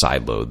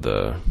 sideload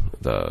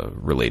the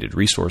related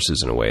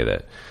resources in a way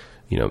that,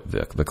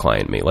 the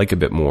client may like a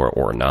bit more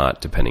or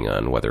not, depending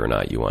on whether or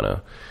not you want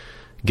to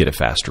get a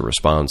faster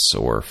response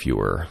or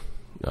fewer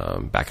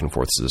back and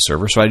forths to the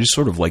server. So I just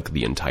sort of like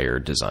the entire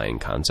design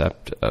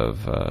concept of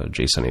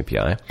JSON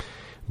API.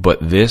 But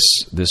this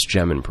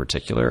gem in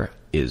particular,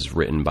 is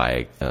written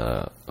by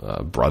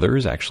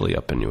brothers, actually,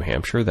 up in New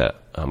Hampshire, that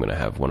I'm going to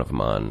have one of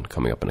them on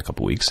coming up in a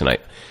couple weeks. And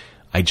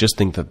I just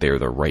think that they're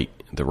the right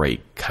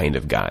kind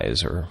of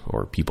guys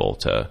or people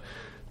to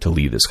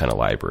lead this kind of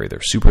library.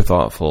 They're super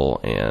thoughtful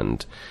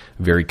and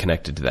very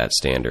connected to that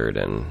standard,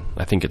 and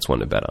I think it's one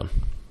to bet on.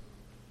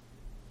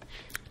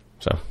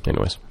 So,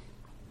 anyways.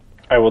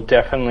 I will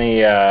definitely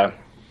have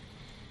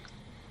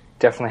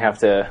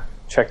to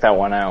check that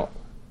one out.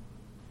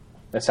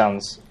 It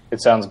sounds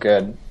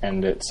good,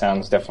 and it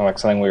sounds definitely like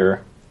something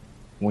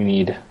we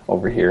need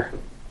over here.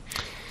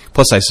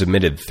 Plus, I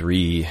submitted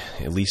three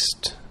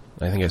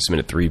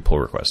pull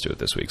requests to it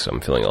this week, so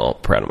I'm feeling all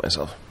proud of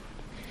myself.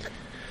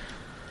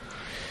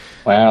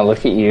 Wow,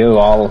 look at you,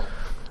 all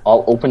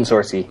open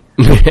sourcey.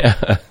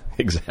 Yeah,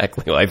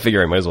 exactly. Well, I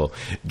figure I might as well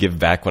give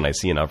back when I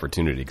see an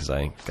opportunity, because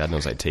God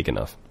knows I take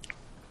enough.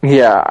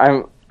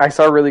 Yeah, I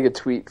saw a really good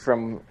tweet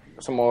from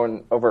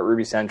someone over at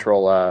Ruby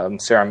Central,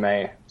 Sarah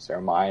Mai,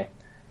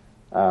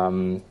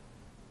 and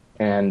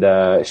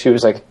she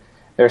was like,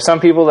 there are some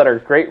people that are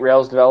great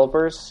Rails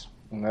developers,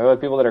 and there are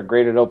other people that are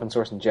great at open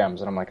source and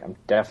gems. And I'm like, I'm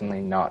definitely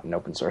not an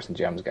open source and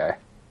gems guy.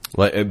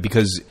 Well,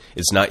 because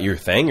it's not your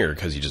thing, or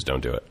because you just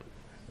don't do it?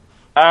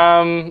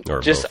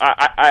 Just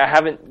I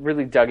haven't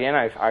really dug in.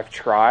 I've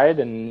tried,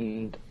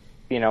 and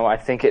I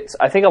think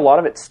a lot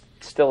of it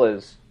still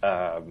is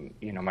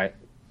my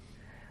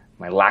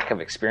lack of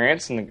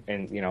experience, and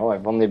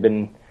I've only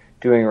been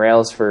doing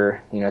Rails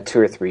for 2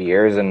 or 3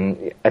 years,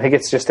 and I think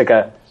it's just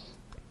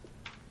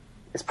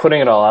it's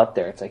putting it all out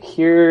there. It's like,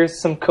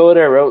 here's some code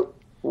I wrote.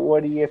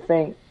 What do you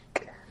think?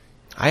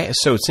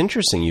 So it's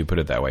interesting you put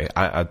it that way.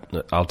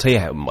 I'll tell you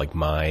how,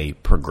 my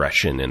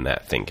progression in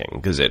that thinking,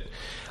 because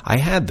I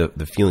had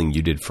the feeling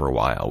you did for a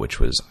while, which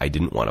was I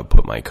didn't want to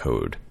put my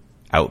code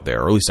out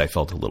there, or at least I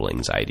felt a little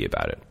anxiety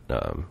about it.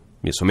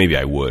 So maybe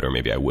I would, or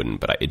maybe I wouldn't,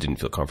 but it didn't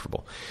feel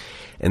comfortable.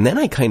 And then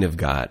I kind of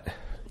got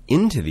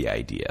into the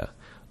idea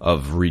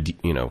of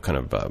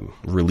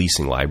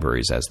releasing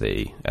libraries as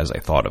I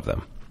thought of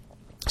them.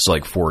 So,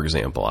 for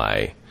example,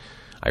 I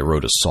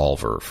wrote a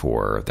solver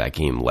for that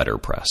game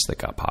Letterpress that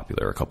got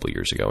popular a couple of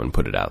years ago and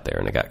put it out there,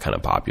 and it got kind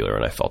of popular,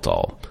 and I felt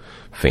all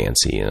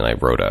fancy. And I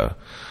wrote a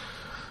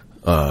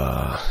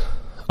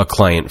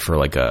client for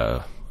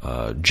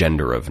a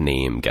gender of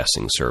name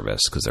guessing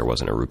service, because there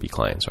wasn't a Ruby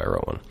client, so I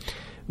wrote one.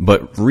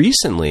 But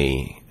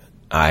recently,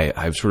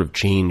 I've sort of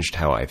changed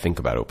how I think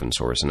about open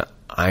source, and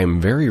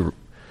I'm very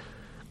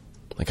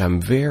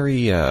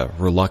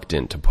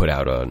reluctant to put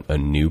out a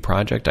new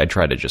project. I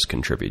try to just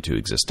contribute to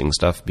existing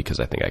stuff because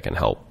I think I can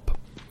help.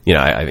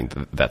 I think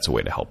that's a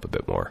way to help a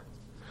bit more.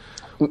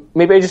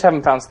 Maybe I just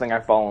haven't found something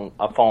I've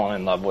fallen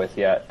in love with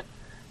yet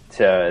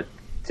to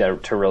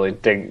really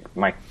dig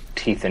my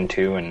teeth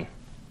into and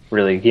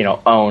really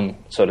own,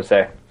 so to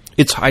say.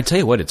 I tell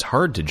you what, it's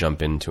hard to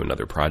jump into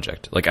another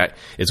project.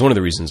 It's one of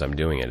the reasons I'm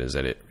doing it is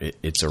that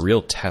it's a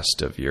real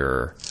test of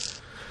your.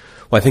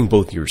 Well, I think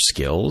both your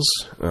skills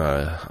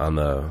on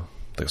the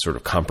sort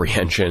of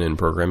comprehension and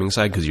programming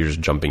side, because you're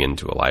just jumping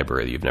into a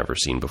library that you've never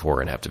seen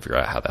before and have to figure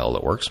out how the hell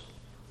it works.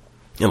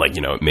 And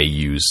it may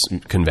use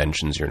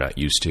conventions you're not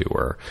used to,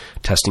 or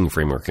testing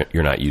framework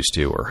you're not used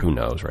to, or who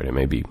knows, right? It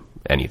may be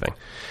anything.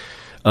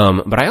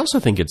 But I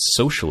also think it's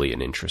socially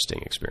an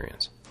interesting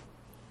experience,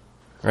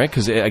 right?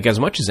 Because as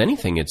much as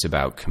anything, it's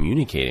about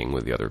communicating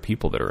with the other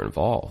people that are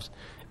involved.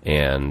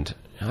 And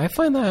I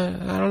find that,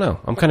 I don't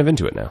know, I'm kind of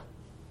into it now.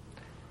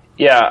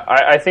 Yeah,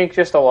 I think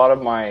just a lot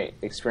of my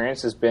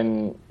experience has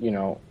been,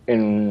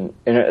 in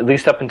at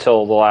least up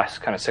until the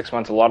last kind of 6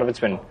 months, a lot of it's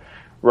been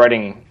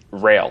writing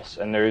Rails.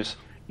 And there's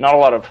not a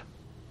lot of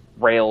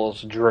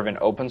Rails-driven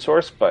open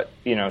source, but,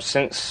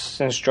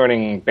 since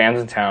joining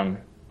Bandsintown,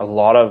 a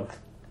lot of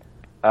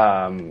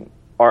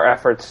our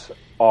efforts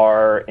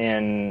are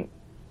in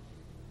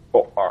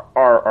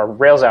our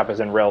Rails app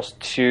is in Rails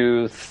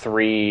 2,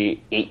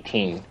 3,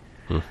 18.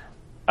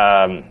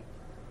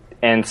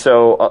 And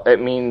so it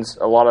means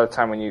a lot of the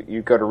time when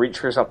you go to reach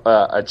for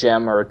a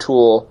gem or a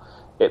tool,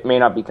 it may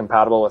not be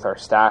compatible with our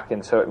stack.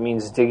 And so it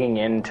means digging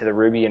into the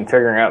Ruby and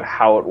figuring out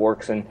how it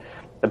works and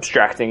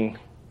abstracting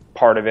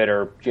part of it,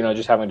 or,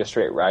 just having to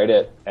straight write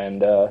it.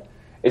 And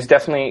it's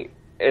definitely,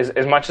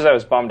 as much as I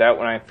was bummed out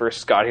when I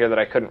first got here that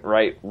I couldn't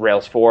write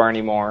Rails 4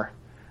 anymore,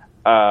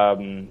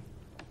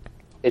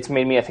 it's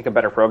made me, I think, a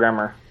better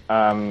programmer.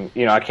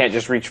 I can't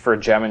just reach for a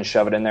gem and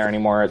shove it in there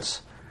anymore.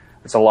 It's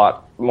a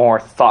lot more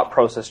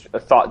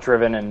thought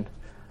driven, and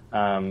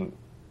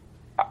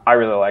I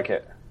really like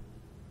it.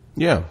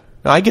 Yeah,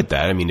 I get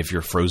that. I mean, if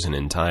you're frozen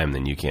in time,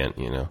 then you can't,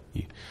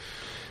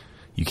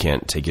 you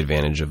can't take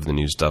advantage of the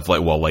new stuff.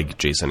 Like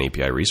JSON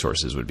API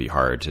resources would be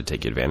hard to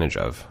take advantage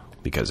of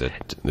because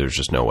there's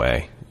just no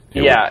way.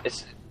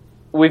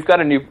 We've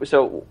got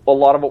so a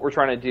lot of what we're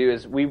trying to do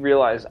is we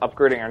realize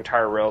upgrading our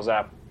entire Rails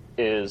app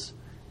is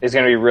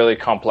going to be really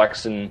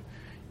complex, and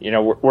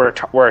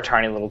we're a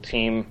tiny little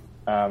team.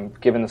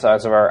 Given the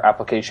size of our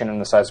application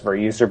and the size of our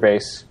user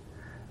base.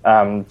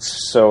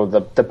 So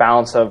the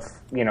balance of,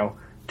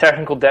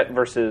 technical debt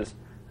versus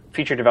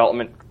feature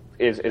development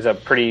is a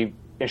pretty,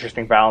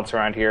 interesting balance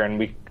around here,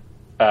 and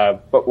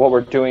but what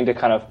we're doing to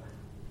kind of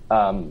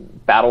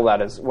battle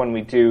that is when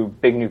we do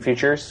big new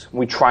features,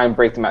 we try and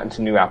break them out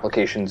into new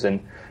applications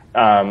and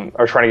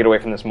are trying to get away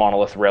from this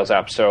monolith Rails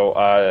app.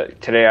 So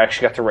today I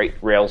actually got to write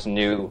Rails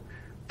new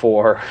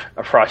for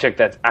a project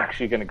that's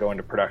actually going to go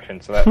into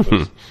production. So that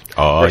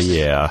was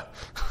yeah.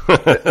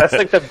 That's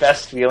like the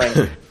best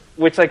feeling.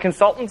 Which like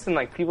consultants and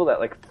like people that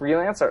like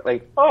freelance are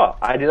like, oh,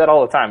 I do that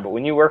all the time. But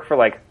when you work for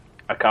like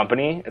a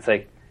company, it's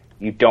like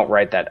you don't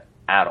write that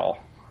at all.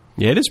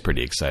 Yeah, it is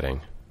pretty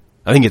exciting.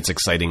 I think it's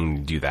exciting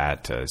to do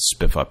that, to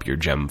spiff up your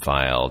gem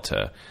file.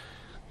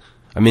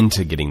 I'm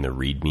into getting the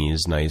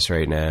READMEs nice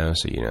right now.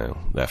 So,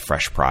 that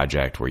fresh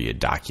project where you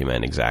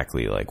document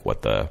exactly like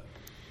what the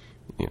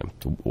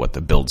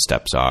build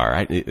steps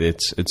are.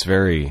 It's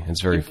very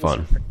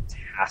fun.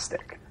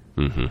 Fantastic.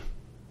 Mm-hmm.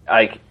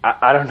 Like,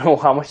 I don't know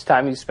how much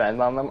time you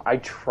spend on them. I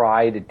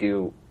try to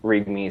do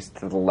READMEs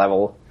to the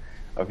level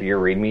of your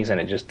READMEs, and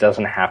it just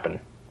doesn't happen.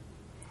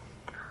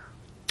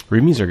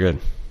 READMEs are good.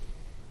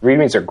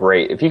 READMEs are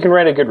great. If you can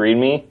write a good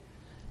README,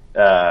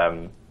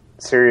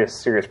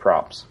 serious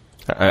props.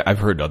 I've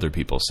heard other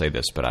people say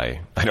this, but I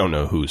don't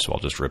know who, so I'll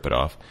just rip it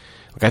off.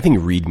 Like, I think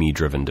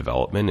README-driven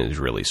development is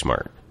really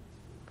smart,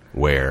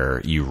 where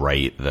you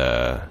write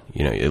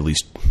at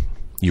least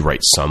you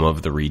write some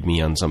of the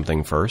README on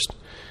something first,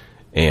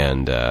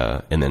 and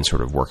then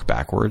sort of work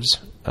backwards,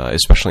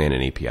 especially in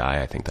an API.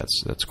 I think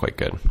that's quite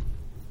good.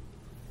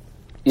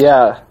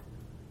 Yeah,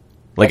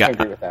 like I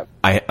can agree with that.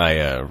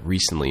 I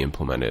recently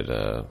implemented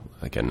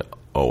an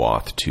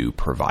OAuth 2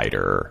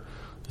 provider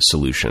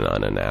solution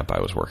on an app I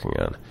was working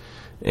on,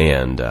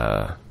 and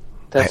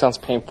that sounds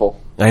painful.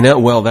 I know.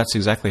 Well, that's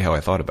exactly how I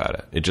thought about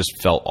it. It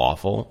just felt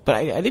awful, but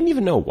I didn't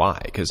even know why.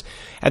 Because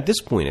at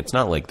this point, it's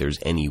not like there's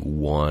any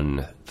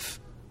one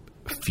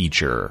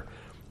feature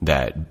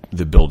that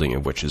the building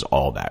of which is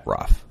all that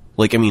rough.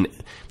 Like, I mean,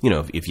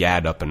 if you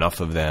add up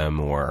enough of them,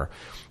 or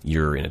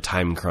you're in a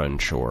time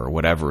crunch or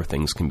whatever,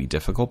 things can be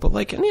difficult. But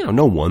like,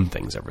 no one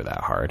thing's ever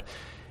that hard.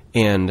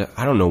 And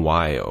I don't know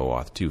why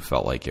OAuth 2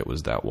 felt like it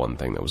was that one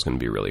thing that was going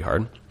to be really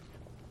hard.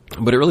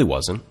 But it really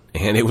wasn't.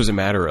 And it was a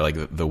matter of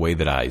like the way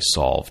that I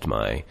solved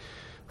my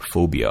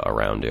phobia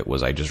around it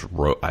was I just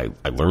wrote, I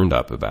learned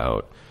up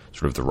about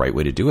sort of the right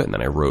way to do it. And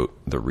then I wrote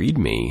the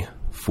README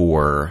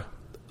for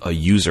a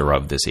user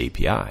of this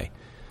API.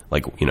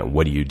 Like,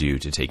 what do you do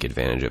to take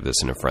advantage of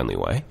this in a friendly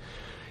way?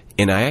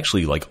 And I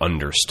actually like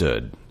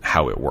understood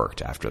how it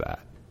worked after that.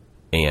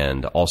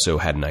 And also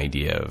had an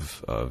idea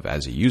of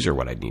as a user,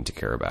 what I'd need to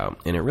care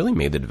about. And it really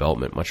made the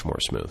development much more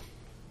smooth.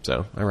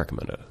 So I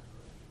recommend it.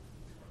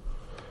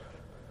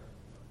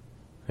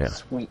 Yeah.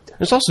 Sweet.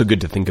 It's also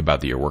good to think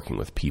about that you're working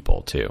with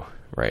people too,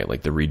 right?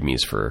 Like the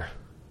READMEs for,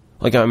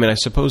 like, I mean, I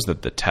suppose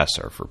that the tests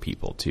are for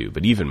people too,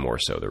 but even more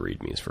so the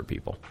READMEs for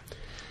people.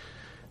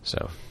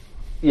 So.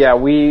 Yeah,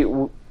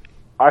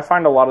 I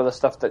find a lot of the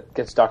stuff that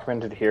gets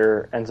documented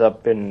here ends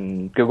up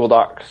in Google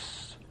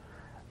Docs,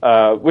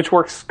 which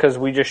works because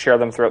we just share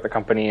them throughout the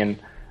company. And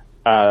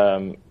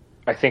I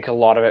think a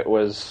lot of it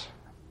was,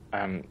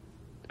 we're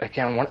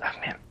never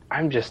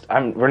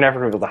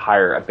going to be able to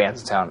hire at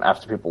Bandsintown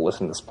after people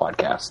listen to this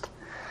podcast.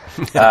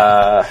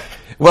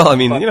 Well, I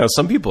mean,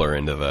 some people are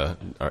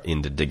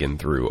into digging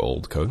through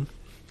old code.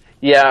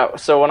 Yeah.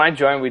 So when I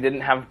joined, we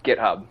didn't have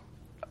GitHub.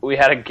 We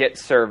had a Git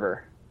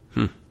server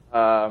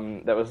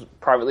that was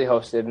privately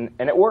hosted,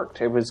 and it worked.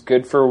 It was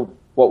good for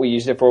what we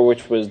used it for,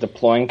 which was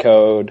deploying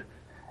code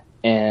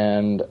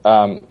and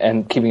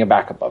keeping a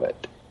backup of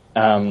it.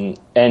 And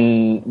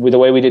the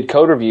way we did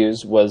code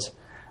reviews was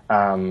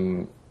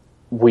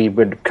we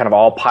would kind of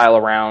all pile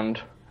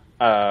around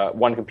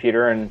one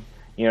computer, and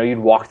you'd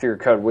walk through your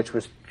code, which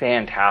was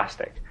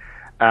fantastic.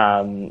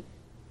 And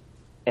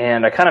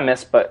I kind of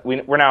miss, but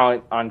we're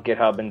now on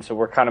GitHub, and so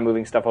we're kind of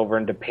moving stuff over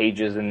into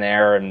pages in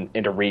there and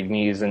into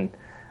READMEs, and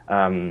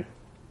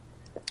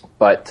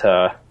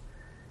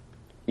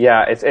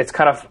it's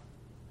kind of,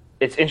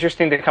 it's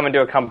interesting to come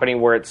into a company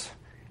where it's,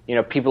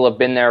 people have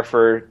been there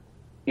for,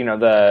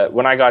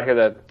 when I got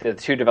here, the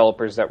two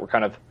developers that were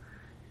kind of,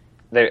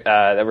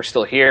 that were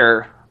still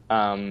here,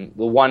 the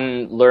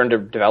one learned to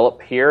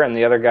develop here, and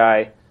the other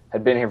guy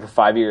had been here for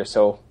 5 years,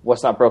 so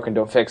what's not broken,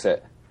 don't fix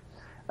it,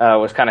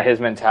 was kind of his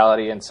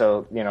mentality. And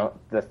so,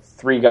 the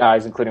three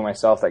guys, including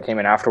myself, that came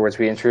in afterwards,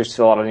 we introduced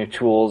a lot of new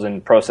tools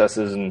and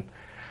processes, and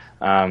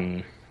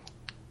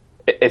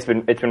it's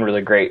been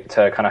really great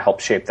to kind of help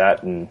shape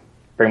that and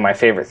bring my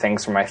favorite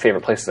things from my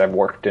favorite places I've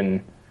worked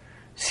and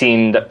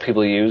seen that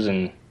people use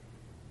and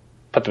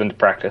put them into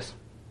practice.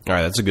 All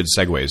right, that's a good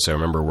segue. So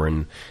remember, we're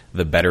in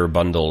the Better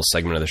Bundle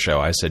segment of the show.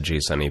 I said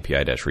JSON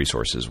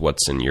API-resources.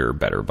 What's in your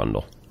Better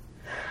Bundle?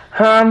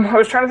 I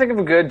was trying to think of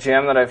a good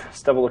gem that I've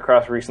stumbled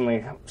across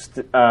recently.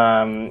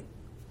 I'm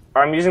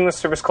using this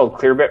service called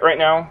Clearbit right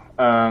now.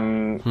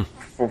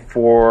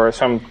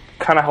 So I'm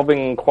kind of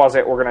helping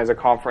quasi-organize a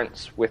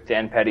conference with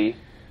Dan Petty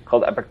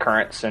called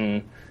Epicurrence,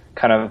 and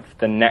kind of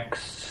the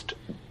next...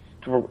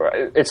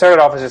 It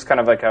started off as just kind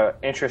of like I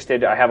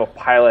have a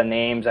pile of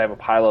names, I have a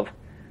pile of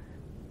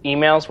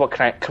emails.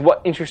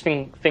 What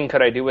interesting thing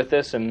could I do with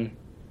this? And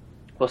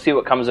we'll see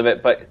what comes of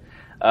it. But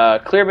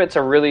Clearbit's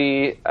are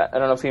really, I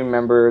don't know if you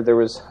remember,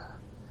 I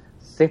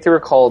think they were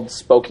called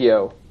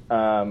Spokio.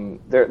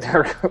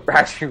 They're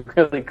actually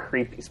really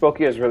creepy.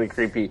 Spokio is really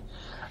creepy.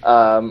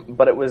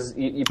 But it was,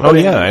 you put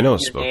in I know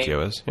what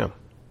Spokio is, yeah.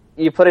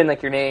 You put in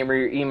like your name or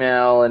your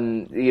email,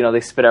 and they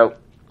spit out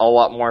a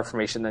lot more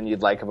information than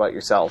you'd like about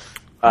yourself.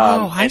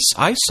 I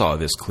saw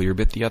this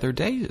Clearbit the other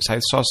day. I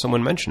saw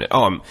someone mention it.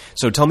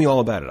 So tell me all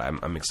about it.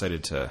 I'm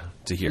excited to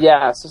hear.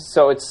 Yeah,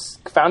 so it's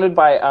founded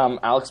by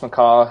Alex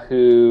McCaw,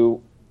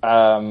 who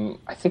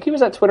I think he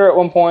was at Twitter at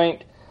one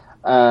point.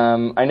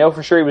 I know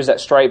for sure he was at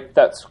Stripe.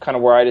 That's kind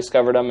of where I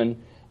discovered him,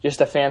 and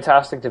just a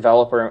fantastic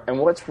developer. And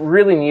what's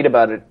really neat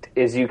about it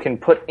is you can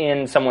put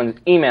in someone's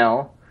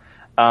email,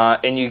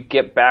 and you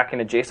get back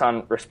in a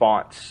JSON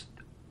response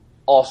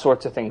all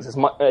sorts of things,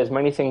 as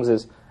many things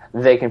as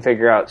they can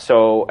figure out.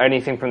 So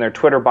anything from their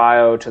Twitter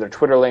bio to their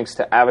Twitter links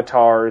to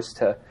avatars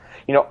to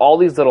all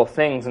these little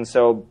things. And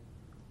so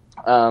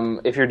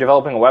if you're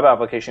developing a web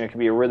application, it can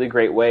be a really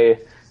great way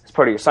as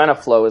part of your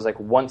sign-up flow is like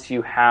once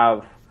you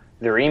have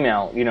their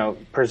email,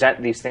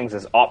 present these things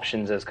as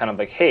options, as kind of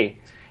like, hey,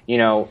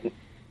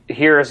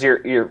 here's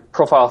your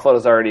profile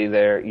photo's already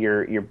there,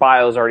 your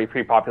bio's already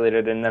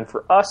pre-populated, and then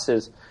for us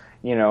is,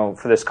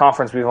 for this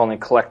conference we've only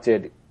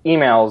collected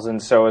emails,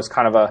 and so it's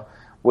kind of a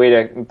way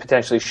to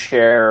potentially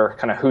share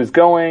kind of who's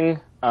going.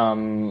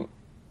 I've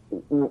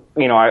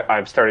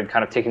started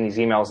kind of taking these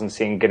emails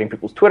and getting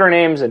people's Twitter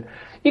names, and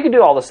you can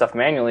do all this stuff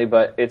manually,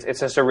 but it's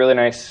just a really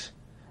nice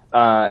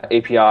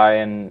API,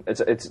 and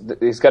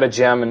it's got a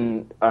gem,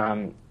 and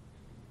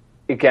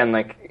again,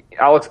 like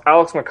Alex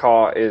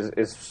McCaw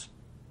is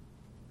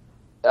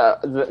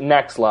the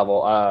next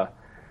level.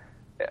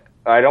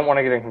 I don't want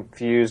to get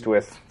confused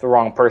with the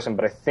wrong person,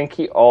 but I think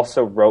he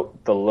also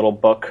wrote the little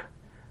book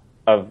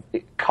of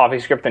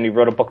CoffeeScript, and he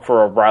wrote a book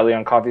for O'Reilly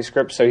on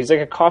CoffeeScript. So he's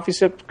like a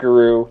CoffeeScript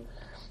guru,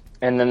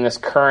 and then this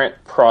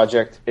current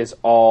project is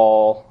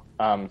all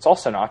it's all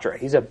Sinatra.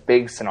 He's a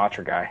big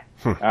Sinatra guy.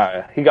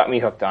 He got me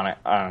hooked on it.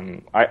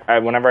 I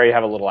whenever I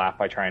have a little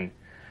app, I try and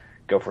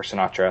go for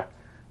Sinatra.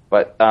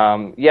 But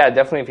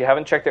definitely, if you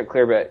haven't checked out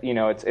Clearbit,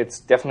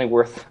 it's definitely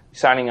worth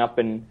signing up,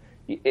 and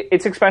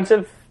it's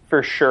expensive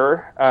for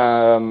sure.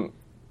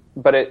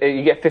 But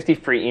you get 50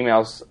 free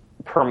emails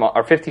per month,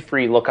 or 50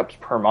 free lookups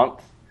per month,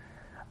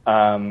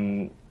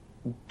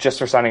 just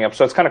for signing up.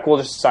 So it's kind of cool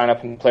just to sign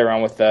up and play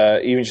around with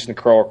even just in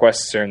curl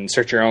requests and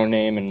search your own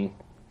name and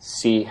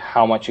see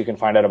how much you can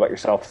find out about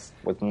yourself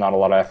with not a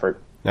lot of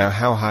effort. Now,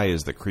 how high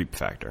is the creep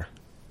factor?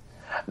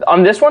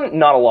 On this one,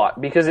 not a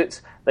lot, because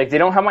it's like they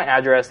don't have my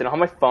address, they don't have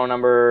my phone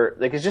number.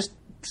 Like it's just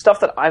stuff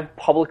that I've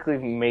publicly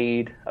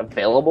made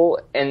available,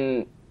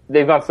 and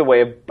they've gone through the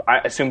way of, I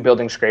assume,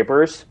 building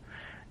scrapers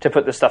to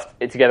put this stuff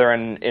together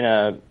in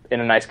a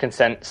nice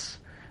consent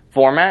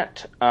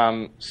format.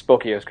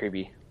 Spokio is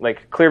creepy.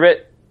 Like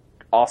Clearbit,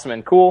 awesome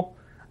and cool.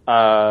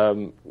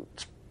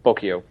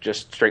 Spokio,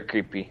 just straight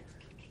creepy.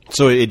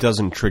 So it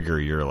doesn't trigger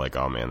your like,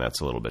 oh man, that's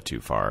a little bit too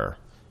far.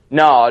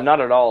 No, not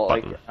at all.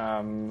 Button.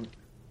 Like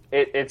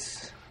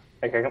it's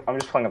like I'm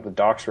just pulling up the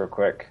docs real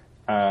quick.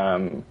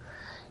 They've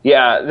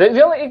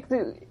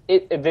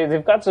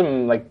got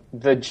some, like,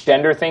 the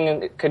gender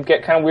thing could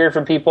get kind of weird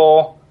for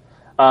people.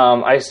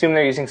 I assume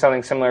they're using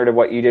something similar to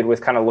what you did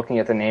with kind of looking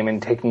at the name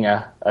and taking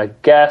a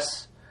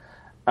guess.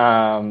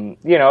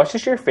 It's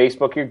just your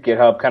Facebook, your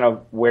GitHub, kind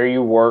of where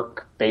you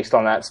work based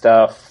on that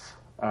stuff.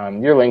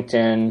 Your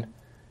LinkedIn,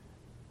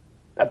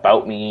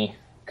 about me,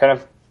 kind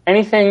of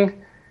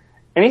anything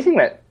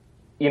that,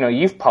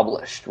 you've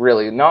published,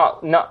 really.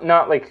 Not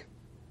like,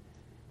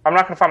 I'm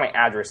not going to find my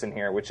address in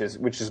here, which is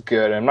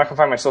good. I'm not going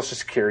to find my social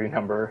security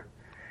number.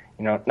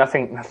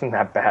 Nothing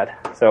that bad.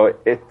 So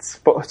it's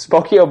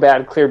Spokio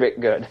bad,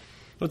 Clearbit good.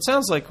 Well, it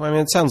sounds like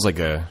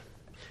a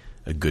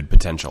good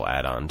potential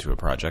add-on to a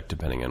project,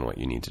 depending on what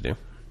you need to do.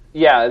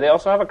 Yeah, they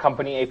also have a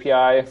company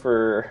API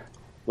for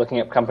looking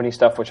up company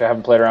stuff, which I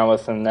haven't played around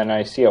with, and then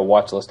I see a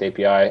watch list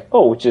API.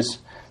 Oh, which is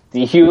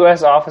the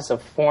U.S. Office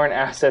of Foreign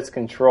Assets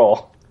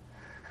Control.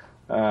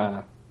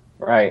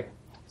 Right.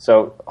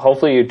 So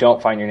hopefully you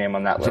don't find your name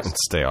on that list.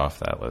 Stay off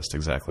that list,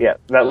 exactly. Yeah,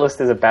 that list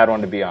is a bad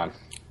one to be on.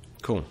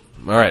 Cool.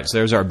 All right, so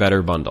there's our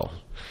better bundle.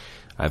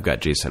 I've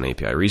got JSON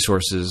API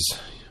resources.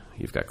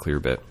 You've got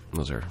Clearbit.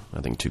 Those are,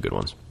 I think, two good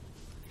ones.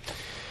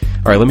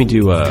 All right, let me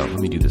do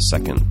the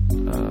second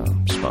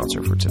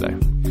sponsor for today.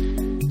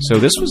 So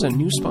this was a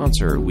new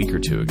sponsor a week or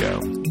two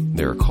ago.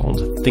 They're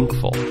called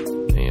Thinkful,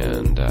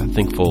 and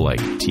Thinkful like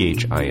ThinkFul.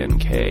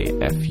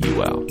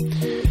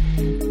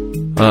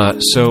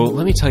 So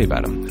let me tell you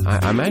about them.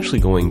 I'm actually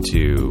going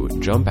to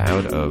jump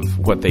out of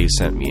what they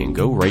sent me and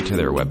go right to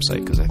their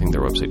website, because I think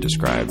their website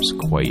describes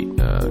quite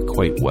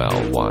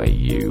well why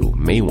you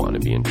may want to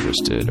be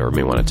interested or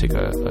may want to take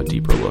a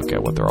deeper look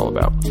at what they're all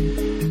about.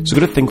 So go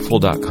to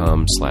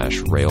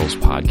thinkful.com/Rails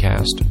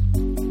podcast.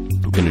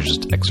 I'm going to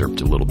just excerpt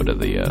a little bit of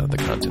the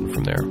content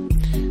from there.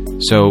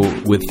 So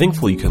with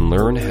Thinkful, you can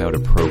learn how to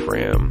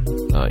program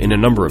in a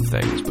number of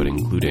things, but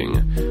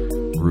including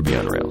Ruby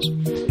on Rails.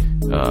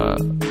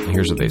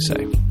 Here's what they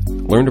say.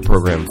 Learn to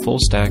program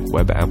full-stack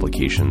web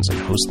applications and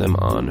host them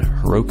on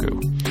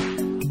Heroku.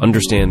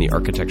 Understand the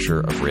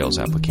architecture of Rails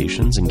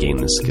applications and gain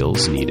the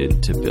skills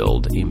needed to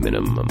build a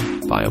minimum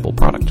viable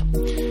product.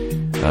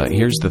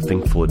 Here's the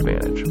Thinkful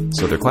advantage.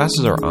 So their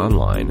classes are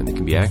online and they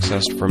can be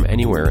accessed from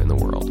anywhere in the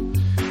world.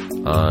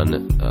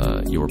 On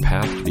your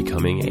path to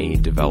becoming a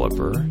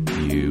developer,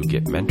 you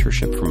get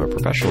mentorship from a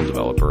professional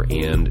developer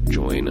and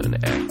join an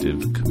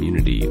active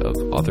community of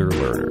other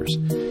learners.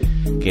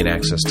 Gain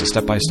access to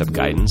step-by-step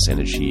guidance and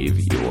achieve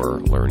your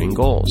learning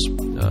goals.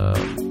 A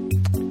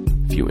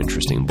few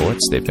interesting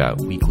bullets. They've got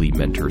weekly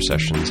mentor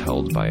sessions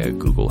held via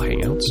Google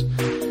Hangouts.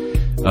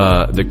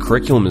 The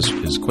curriculum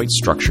is quite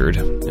structured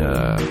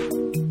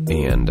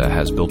and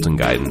has built-in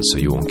guidance, so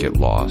you won't get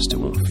lost. It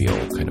won't feel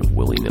kind of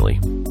willy-nilly.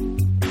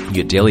 You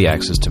get daily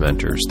access to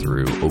mentors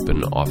through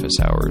open office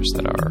hours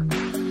that are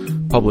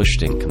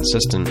published and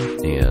consistent,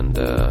 and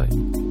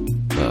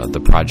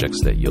the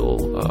projects that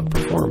you'll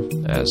perform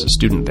as a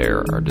student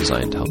there are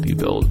designed to help you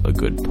build a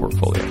good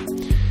portfolio.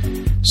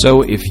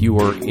 So if you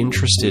are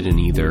interested in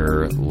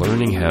either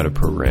learning how to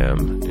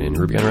program in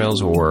Ruby on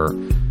Rails or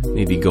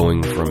maybe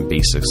going from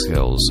basic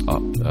skills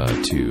up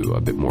to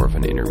a bit more of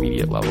an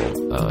intermediate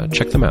level,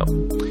 check them out.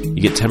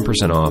 You get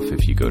 10% off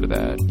if you go to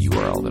that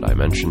URL that I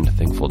mentioned,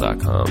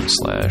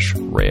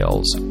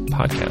 thinkful.com/Rails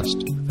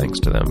podcast. Thanks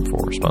to them for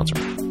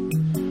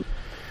sponsoring.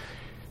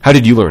 How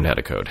did you learn how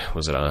to code?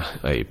 Was it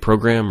a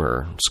program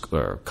or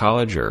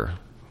college or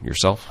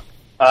yourself?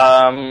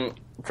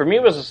 For me,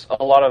 it was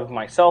a lot of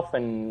myself,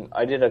 and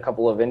I did a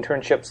couple of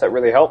internships that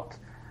really helped.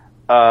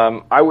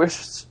 I wish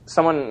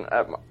someone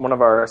at one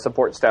of our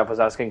support staff was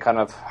asking kind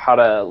of how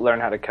to learn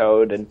how to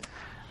code, and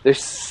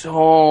there's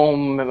so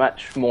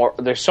much more.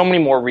 There's so many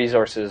more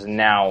resources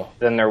now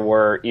than there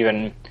were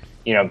even,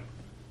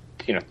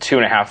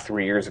 2.5,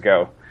 3 years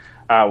ago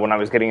when I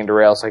was getting into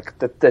Rails. Like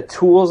the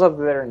tools out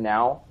there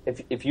now,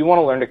 if you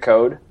want to learn to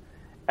code,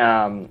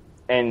 and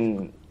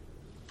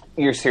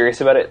you're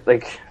serious about it,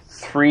 like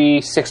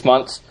 3-6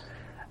 months,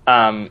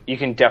 you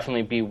can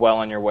definitely be well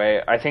on your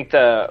way. I think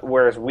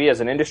whereas we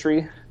as an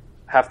industry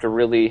have to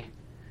really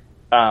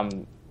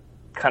kind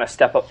of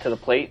step up to the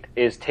plate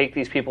is take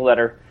these people that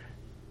are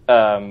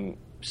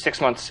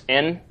 6 months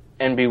in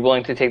and be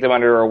willing to take them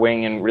under our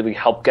wing and really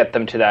help get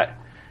them to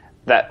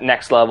that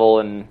next level.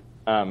 And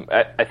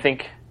I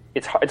think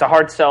it's a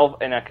hard sell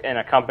in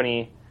a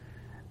company,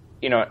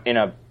 in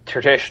a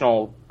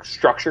traditional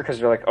structure, because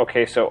they're like,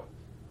 okay, so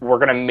we're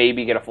going to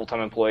maybe get a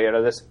full-time employee out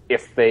of this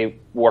if they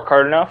work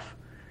hard enough.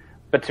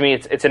 But to me,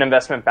 it's an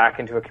investment back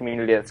into a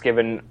community that's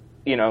given,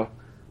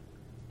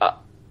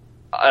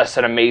 us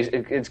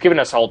it's given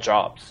us all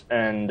jobs.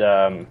 And,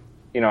 I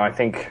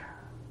think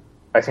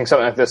something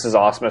like this is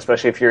awesome,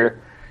 especially if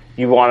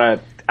you want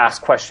to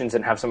ask questions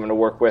and have someone to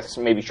work with.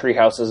 So maybe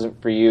Treehouse isn't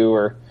for you,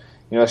 or,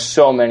 there's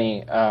so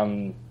many,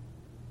 I'm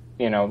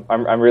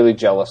really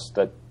jealous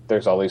that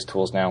there's all these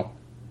tools now.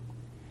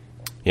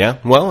 Yeah.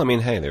 Well, I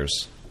mean, hey,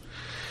 there's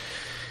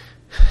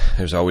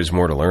always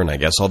more to learn, I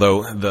guess.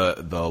 Although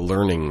the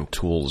learning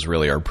tools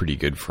really are pretty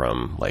good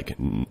from like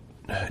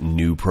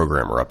new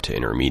programmer up to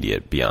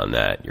intermediate. Beyond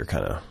that, you're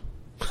kind of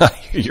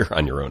you're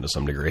on your own to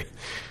some degree.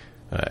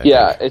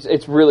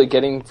 It's really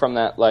getting from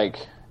that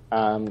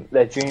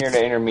that junior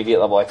to intermediate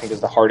level. I think is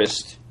the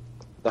hardest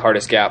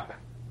gap.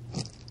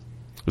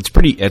 It's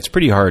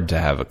pretty hard to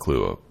have a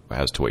clue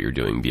as to what you're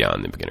doing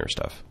beyond the beginner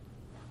stuff.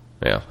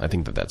 Yeah, I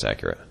think that's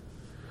accurate.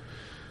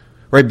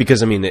 Right,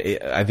 because, I mean,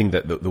 I think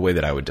that the way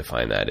that I would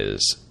define that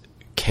is,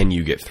 can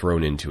you get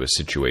thrown into a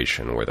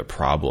situation where the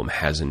problem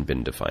hasn't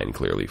been defined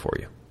clearly for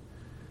you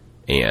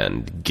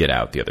and get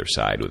out the other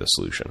side with a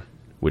solution,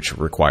 which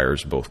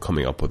requires both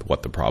coming up with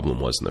what the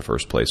problem was in the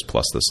first place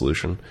plus the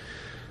solution.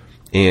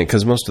 And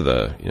because most of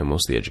the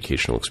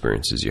educational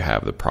experiences you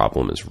have, the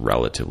problem is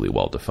relatively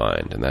well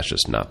defined, and that's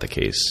just not the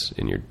case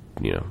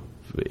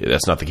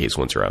that's not the case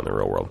once you're out in the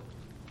real world.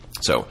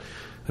 So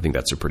I think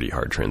that's a pretty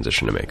hard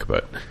transition to make,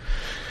 but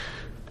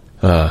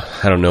I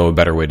don't know a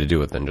better way to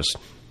do it than just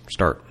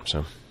start.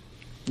 So,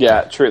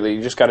 yeah, truly,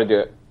 you just got to do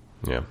it.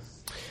 Yeah.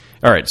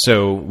 All right,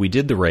 so we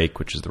did the rake,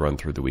 which is the run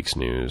through the week's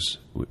news.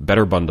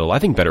 Better bundle. I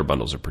think better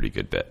bundle's a pretty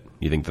good bit.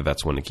 You think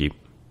that's one to keep?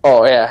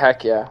 Oh yeah,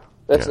 heck yeah.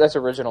 That's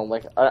original.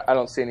 Like I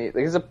don't see any.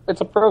 Like,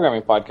 it's a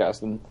programming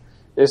podcast, and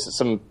there's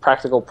some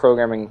practical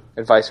programming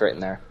advice right in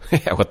there.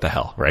 Yeah, what the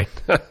hell, right?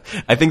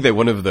 I think that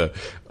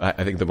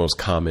the most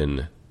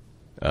common.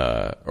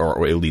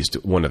 Or at least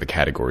one of the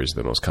categories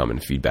of the most common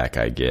feedback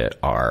I get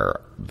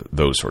are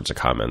those sorts of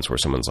comments where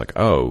someone's like,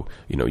 oh,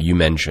 you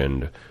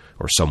mentioned,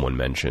 or someone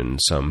mentioned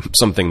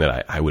something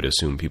that I would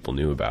assume people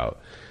knew about,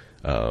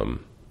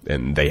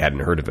 and they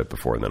hadn't heard of it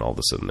before, and then all of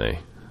a sudden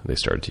they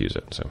started to use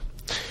it. So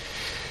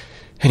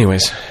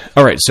anyways,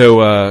 all right, so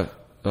a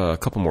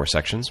couple more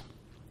sections.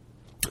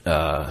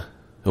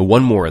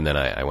 One more, and then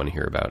I want to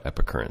hear about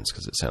Epicurrence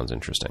because it sounds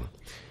interesting.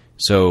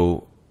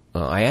 So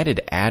I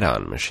added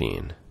add-on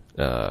machine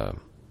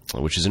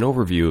which is an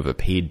overview of a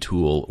paid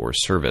tool or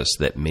service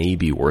that may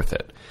be worth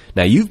it.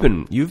 Now, you've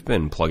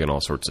been plugging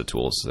all sorts of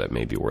tools that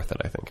may be worth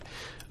it, I think,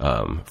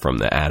 from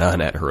the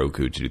add-on at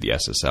Heroku to the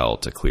SSL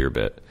to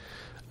Clearbit.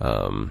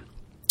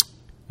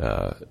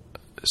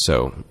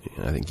 So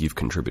I think you've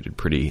contributed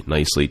pretty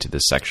nicely to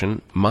this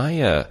section.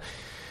 My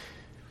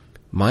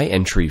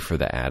entry for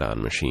the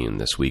add-on machine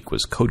this week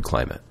was Code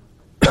Climate,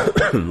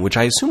 which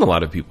I assume a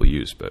lot of people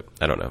use, but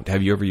I don't know.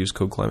 Have you ever used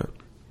Code Climate?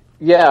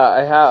 Yeah,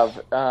 I have.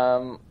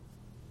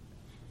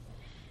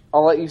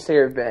 I'll let you say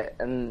your bit,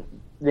 and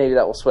maybe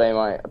that will sway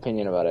my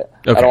opinion about it.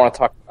 Okay. I don't want to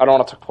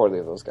talk poorly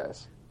of those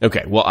guys.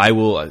 Okay. Well, I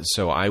will.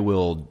 So I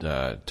will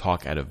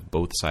talk out of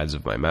both sides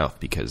of my mouth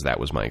because that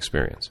was my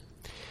experience.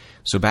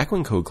 So back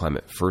when Code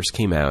Climate first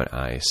came out,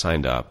 I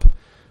signed up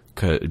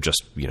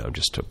just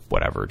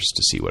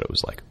to see what it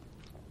was like.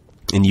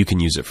 And you can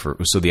use it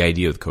so the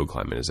idea with Code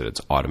Climate is that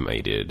it's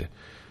automated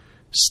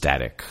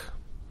static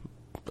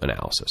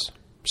analysis.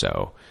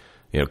 So,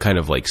 kind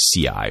of like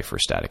CI for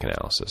static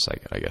analysis,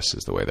 I guess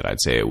is the way that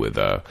I'd say it, with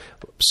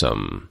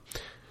some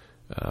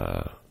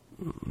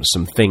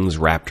things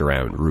wrapped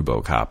around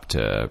Rubocop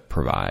to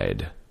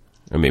provide,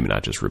 or maybe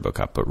not just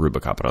Rubocop, but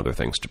Rubocop and other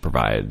things to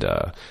provide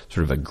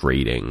sort of a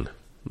grading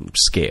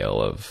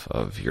scale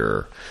of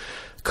your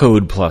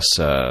code plus,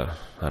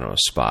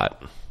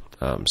 spot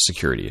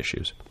security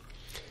issues.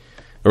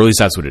 Or at least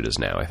that's what it is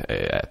now.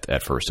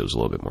 At first, it was a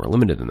little bit more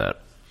limited than that.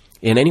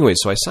 And anyway,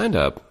 so I signed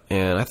up,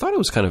 and I thought it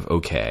was kind of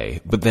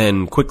okay. But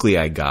then quickly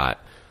I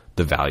got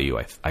the value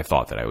I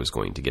thought that I was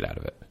going to get out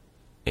of it.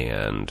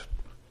 And,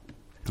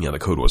 the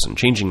code wasn't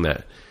changing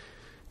that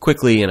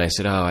quickly. And I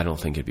said, I don't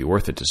think it'd be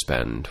worth it to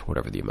spend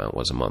whatever the amount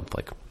was a month,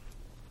 like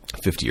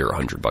 $50 or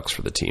 $100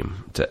 for the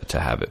team to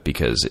have it,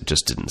 because it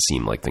just didn't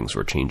seem like things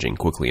were changing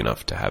quickly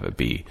enough to have it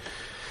be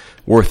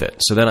worth it.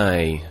 So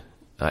then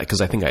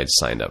because I think I had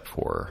signed up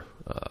for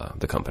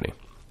the company.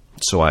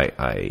 So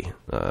I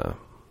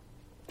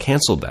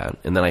canceled that,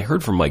 and then I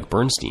heard from Mike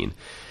Bernstein,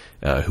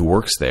 who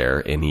works there,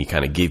 and he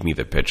kind of gave me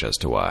the pitch as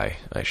to why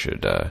I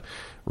should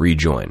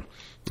rejoin.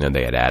 And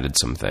they had added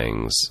some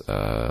things.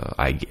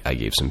 I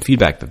gave some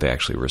feedback that they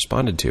actually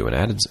responded to, and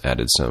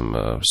added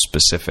some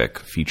specific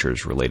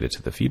features related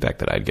to the feedback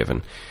that I'd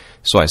given.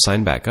 So I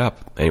signed back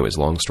up. Anyways,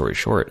 long story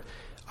short,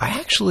 I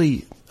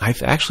actually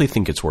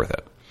think it's worth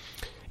it,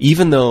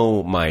 even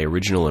though my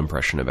original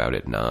impression about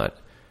it not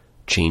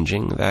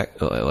changing that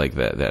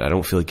I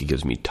don't feel like it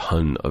gives me a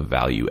ton of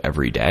value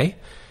every day.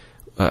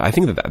 I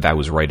think that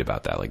was right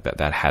about that. Like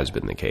that has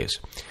been the case.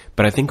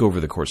 But I think over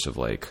the course of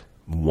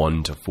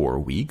 1 to 4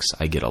 weeks,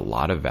 I get a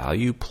lot of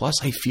value.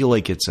 Plus, I feel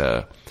like it's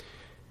and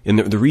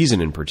the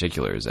reason in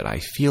particular is that I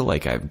feel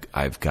like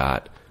I've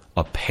got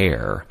a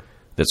pair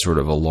that's sort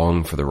of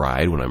along for the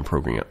ride when I'm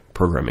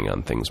programming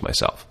on things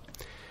myself.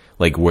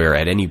 Like where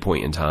at any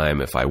point in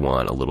time, if I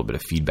want a little bit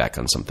of feedback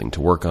on something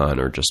to work on,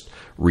 or just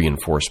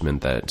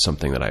reinforcement that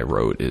something that I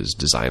wrote is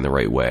designed the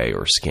right way,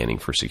 or scanning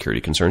for security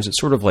concerns,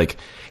 it's sort of like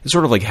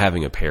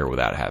having a pair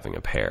without having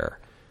a pair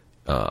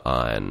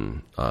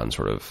on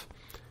sort of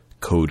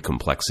code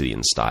complexity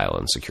and style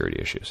and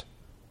security issues.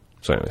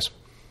 So, anyways,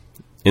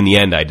 in the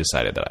end, I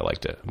decided that I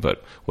liked it.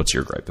 But what's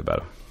your gripe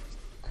about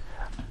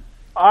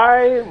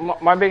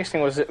it? My biggest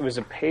thing was it was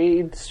a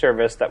paid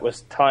service that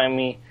was telling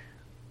me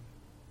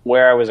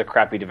where I was a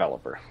crappy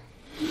developer.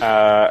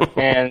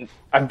 And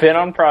I've been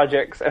on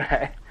projects,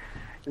 and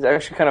it's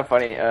actually kind of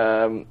funny.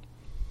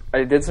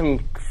 I did some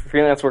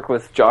freelance work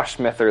with Josh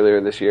Smith earlier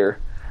this year,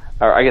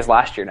 or I guess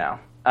last year now.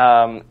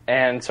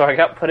 And so I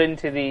got put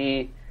into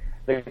the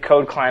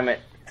Code Climate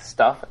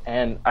stuff,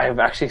 and I've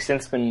actually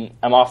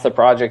I'm off the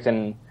project,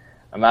 and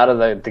I'm out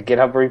of the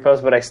GitHub repos,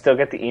 but I still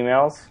get the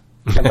emails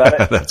about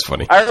it. That's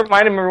funny. I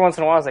remind him every once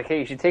in a while. I was like, hey,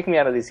 you should take me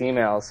out of these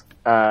emails.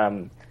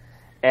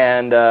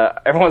 And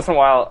every once in a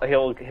while,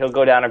 he'll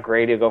go down a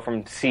grade. He'll go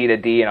from C to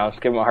D, and I'll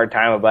give him a hard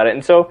time about it.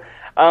 And so,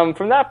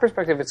 from that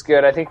perspective, it's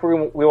good. I think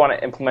we want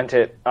to implement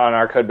it on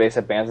our code base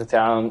at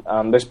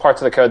Bandsintown. There's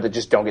parts of the code that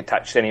just don't get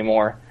touched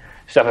anymore.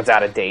 Stuff that's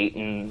out of date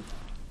and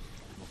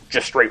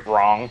just straight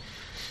wrong.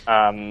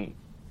 But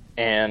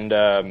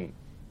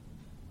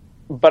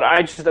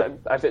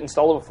I've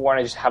installed it before,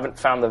 and I just haven't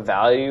found the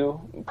value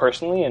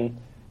personally. And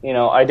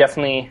I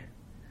definitely.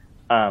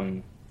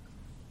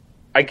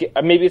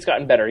 Maybe it's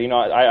gotten better.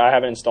 I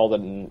haven't installed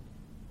it and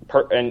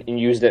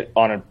used it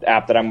on an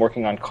app that I'm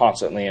working on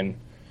constantly in,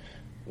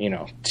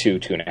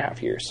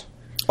 2.5 years.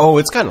 Oh,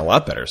 it's gotten a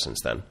lot better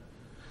since then.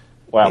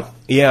 Wow.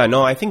 Yeah,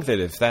 no, I think that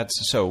if that's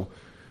so,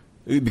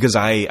 because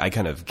I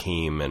kind of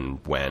came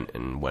and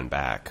went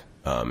back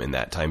in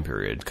that time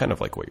period, kind of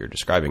like what you're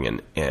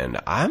describing, and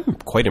I'm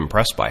quite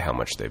impressed by how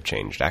much they've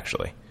changed,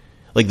 actually.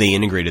 Like, they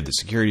integrated the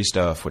security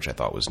stuff, which I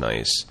thought was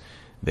nice.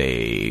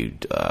 The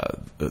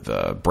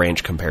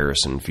branch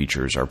comparison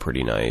features are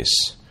pretty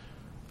nice.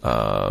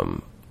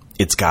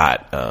 It's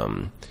got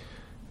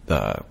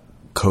the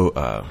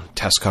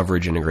test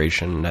coverage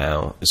integration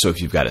now. So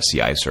if you've got a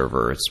CI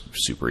server, it's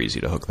super easy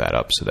to hook that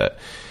up so that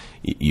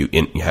you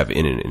have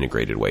in an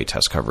integrated way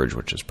test coverage,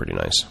 which is pretty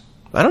nice.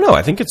 I don't know.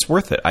 I think it's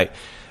worth it.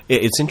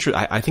 It's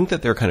interesting. I think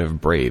that they're kind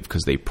of brave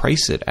because they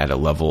price it at a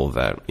level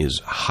that is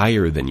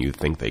higher than you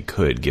think they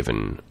could,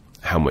 given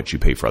how much you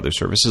pay for other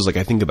services. Like,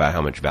 I think about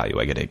how much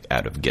value I get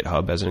out of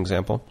GitHub as an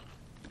example,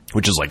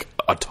 which is like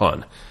a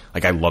ton.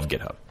 Like, I love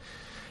GitHub.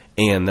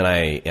 And then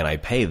I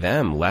pay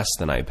them less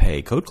than I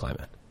pay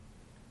CodeClimate,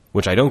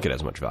 which I don't get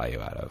as much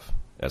value out of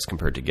as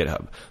compared to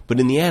GitHub. But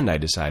in the end, I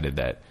decided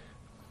that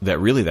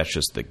really that's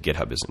just that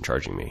GitHub isn't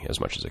charging me as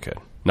much as it could.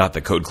 Not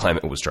that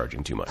CodeClimate was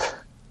charging too much.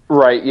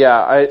 Right, yeah.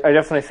 I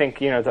definitely think,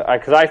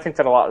 because I think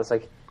that a lot. It's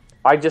like,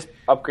 I just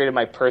upgraded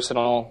my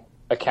personal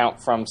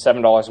account from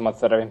 $7 a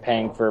month that I've been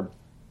paying for,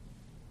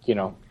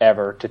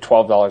 ever, to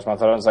 $12 a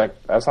month. And I was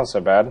like, that's not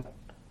so bad.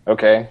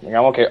 Okay.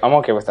 I'm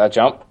okay with that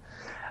jump.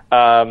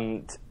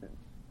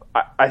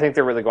 I think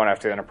they're really going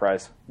after the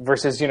enterprise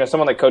versus,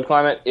 someone like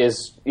CodeClimate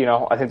is,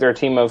 I think they're a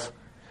team of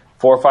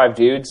 4 or 5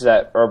 dudes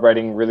that are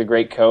writing really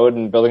great code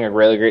and building a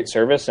really great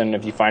service. And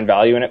if you find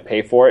value in it,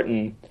 pay for it.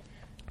 And,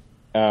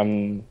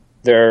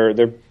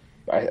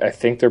 I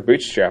think they're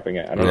bootstrapping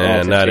it. I don't know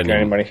if they're taking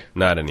any money.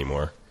 Not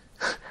anymore.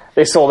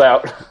 They sold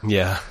out.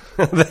 Yeah.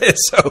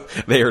 So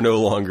they are no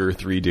longer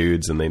 3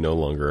 dudes and they no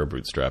longer are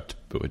bootstrapped,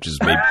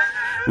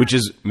 which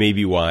is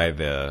maybe why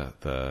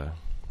the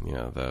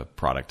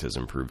product has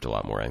improved a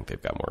lot more. I think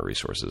they've got more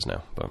resources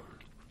now. But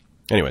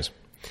anyways.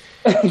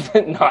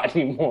 Not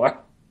anymore.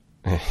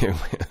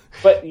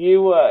 But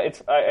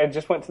I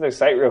just went to their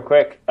site real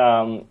quick,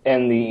 and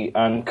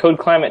on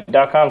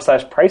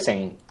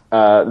codeclimate.com/pricing,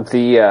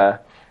 the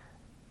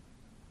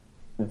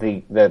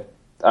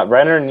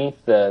right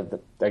underneath the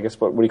I guess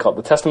what do you call it,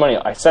 the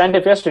testimonial. I signed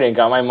up yesterday and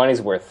got my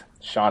money's worth.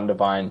 Sean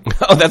Devine.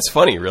 Oh, that's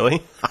funny,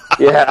 really?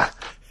 Yeah.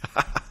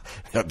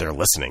 They're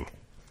listening.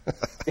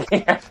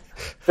 Yeah.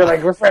 They're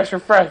like, refresh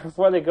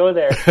before they go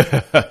there.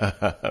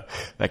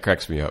 That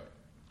cracks me up.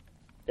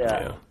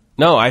 Yeah.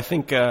 No, I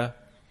think I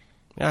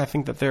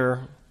think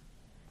they're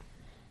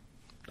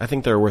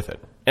worth it.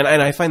 And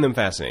I find them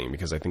fascinating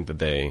because I think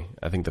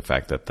the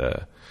fact that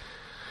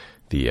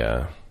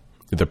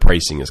the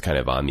pricing is kind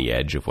of on the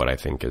edge of what I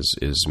think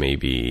is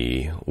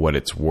maybe what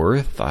it's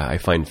worth. I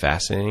find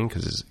fascinating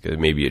because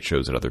maybe it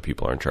shows that other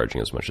people aren't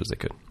charging as much as they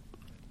could.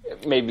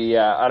 Maybe,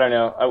 yeah. I don't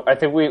know. I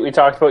think we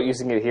talked about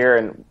using it here,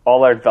 and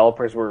all our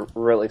developers were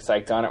really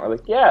psyched on it. We're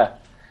like, yeah.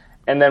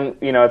 And then,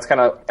 it's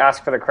kind of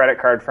ask for the credit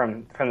card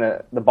from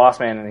the boss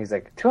man, and he's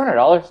like,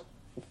 $200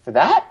 for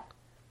that?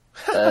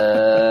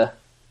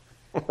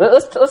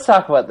 Let's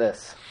talk about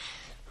this.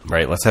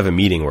 Right. Let's have a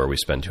meeting where we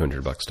spend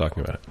 $200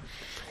 talking about it.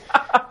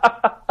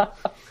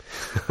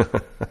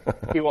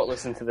 He won't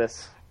listen to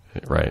this.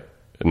 Right.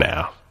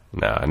 No,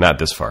 not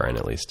this far in,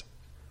 at least.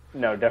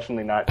 No,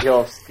 definitely not.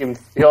 He'll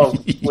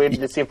wait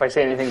to see if I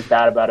say anything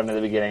bad about him in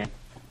the beginning.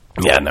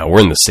 Yeah, no,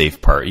 we're in the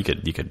safe part. You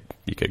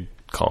could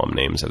call him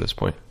names at this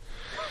point.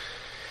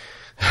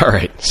 All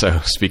right. So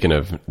speaking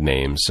of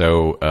names,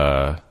 so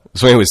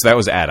anyways, that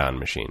was add-on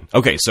machine.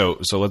 Okay, so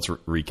let's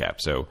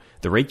recap. So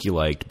the rake you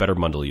liked, better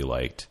bundle you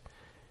liked.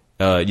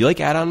 You like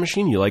add-on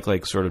machine? You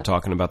like sort of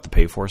talking about the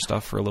pay for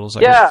stuff for a little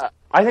second? Yeah,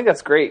 I think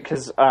that's great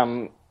because,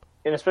 and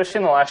especially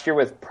in the last year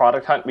with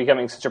Product Hunt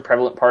becoming such a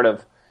prevalent part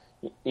of,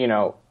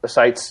 the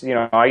sites.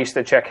 I used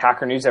to check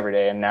Hacker News every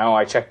day, and now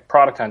I check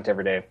Product Hunt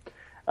every day.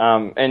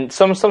 And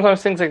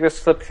sometimes things like this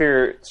slip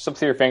through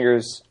your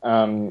fingers,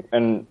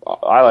 and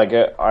I like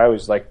it. I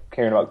always like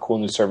hearing about cool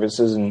new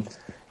services, and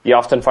you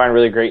often find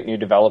really great new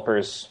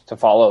developers to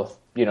follow.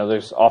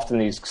 There's often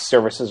these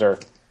services are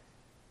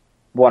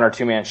 1 or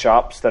 2 man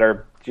shops that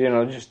are,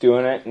 just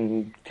doing it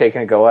and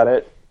taking a go at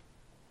it.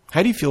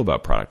 How do you feel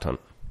about Product Hunt?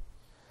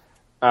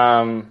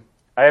 I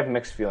have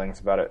mixed feelings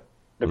about it,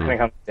 depending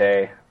on the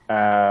day.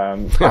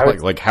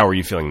 Like how are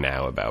you feeling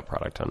now about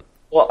Product Hunt?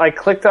 Well, I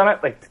clicked on it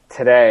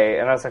today,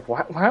 and I was like,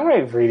 why am I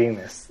reading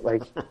this?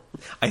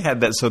 I had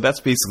that, so that's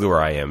basically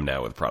where I am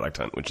now with Product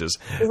Hunt, which is,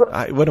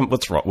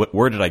 what's wrong?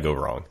 Where did I go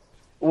wrong?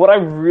 What I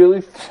really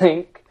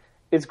think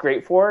it's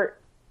great for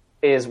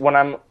is when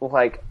I'm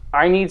like,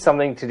 I need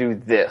something to do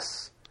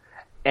this.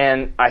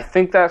 And I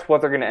think that's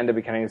what they're going to end up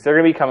becoming. They're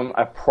going to become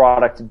a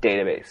product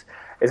database.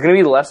 It's going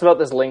to be less about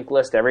this linked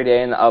list every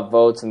day and the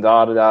upvotes and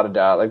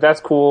da-da-da-da-da. That's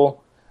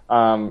cool.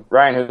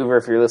 Ryan Hoover,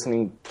 if you're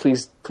listening,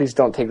 please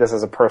don't take this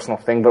as a personal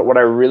thing. But what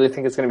I really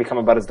think it's going to become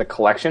about is the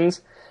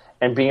collections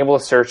and being able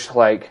to search,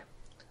 I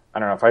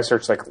don't know, if I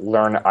search,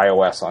 learn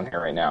iOS on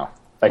here right now.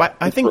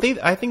 I think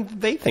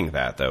they think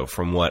that, though,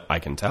 from what I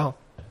can tell.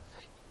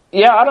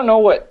 Yeah, I don't know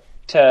what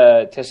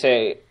to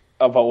say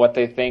about what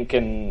they think,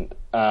 and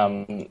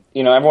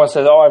everyone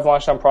says, "Oh, I've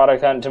launched on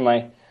Product Hunt to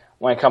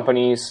my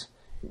companies."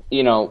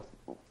 We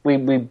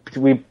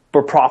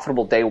were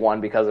profitable day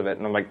one because of it,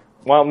 and I'm like,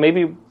 well,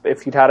 maybe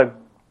if you'd had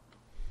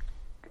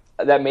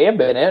that may have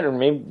been it, or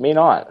may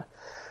not.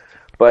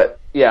 But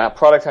yeah,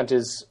 Product Hunt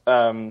is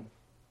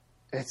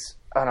it's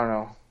I don't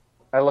know.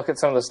 I look at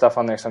some of the stuff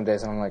on there some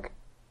days, and I'm like,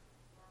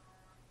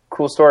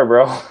 cool story,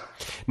 bro.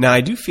 Now,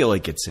 I do feel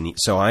like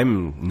so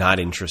I'm not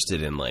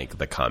interested in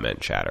the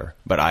comment chatter,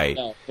 but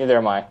no, neither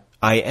am I.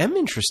 I am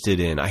interested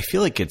in, I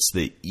feel like it's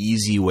the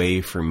easy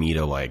way for me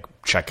to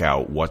check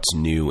out what's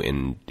new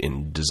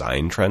in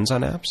design trends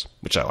on apps,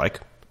 which I like.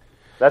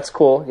 That's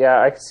cool.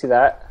 Yeah, I can see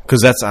that.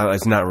 Because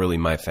it's not really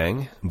my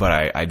thing,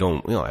 but I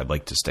don't, I'd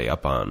like to stay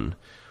up on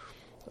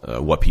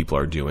what people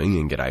are doing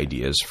and get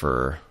ideas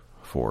for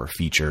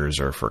features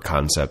or for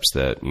concepts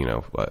that,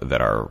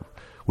 that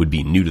would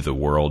be new to the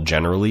world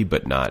generally,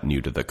 but not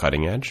new to the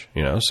cutting edge,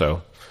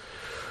 so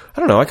I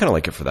don't know. I kind of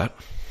like it for that.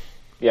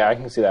 Yeah, I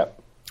can see that.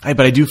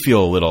 But I do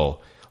feel a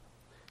little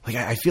like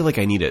I feel like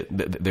I need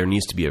there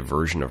needs to be a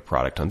version of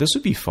Product Hunt. This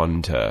would be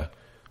fun to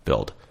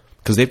build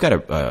because they've got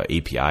a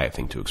API, I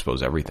think, to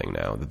expose everything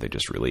now that they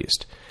just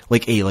released,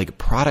 like a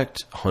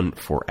Product Hunt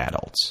for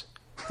adults,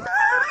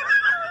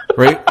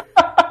 right?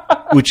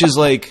 Which is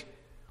like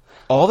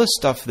all the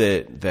stuff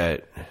that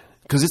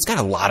because it's got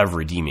a lot of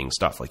redeeming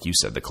stuff, like you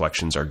said. The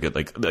collections are good,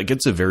 like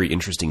it's a very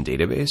interesting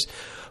database.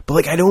 But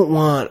like I don't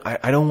want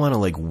to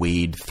like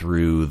wade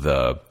through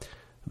the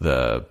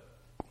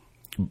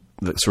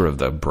sort of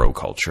the bro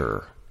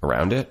culture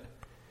around it.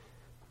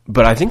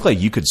 But I think like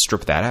you could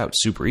strip that out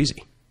super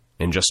easy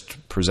and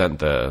just present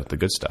the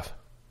good stuff.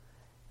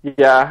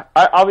 Yeah,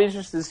 I'll be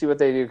interested to see what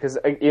they do because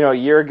a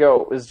year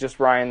ago it was just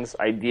Ryan's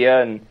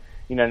idea, and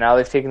now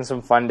they've taken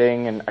some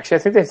funding, and actually I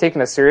think they've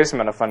taken a serious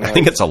amount of funding. I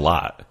think it's a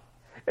lot.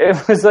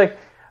 It was like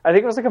I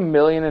think it was like $1.5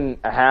 million or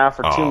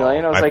 $2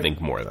 million. I think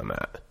more than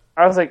that.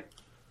 I was like,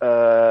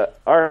 all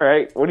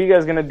right, what are you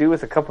guys gonna do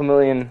with a couple $1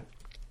 million?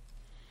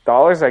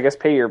 I guess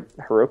pay your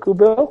Heroku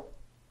bill,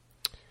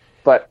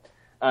 but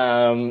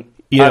I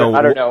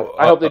don't know.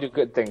 I hope they do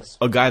good things.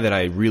 A guy that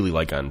I really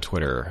like on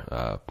Twitter,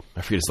 I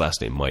forget his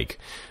last name, Mike.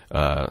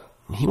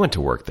 He went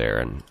to work there,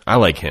 and I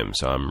like him,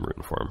 so I'm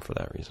rooting for him for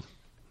that reason.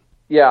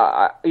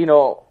 Yeah,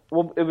 it'll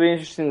be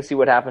interesting to see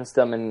what happens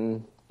to them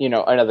in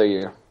another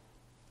year.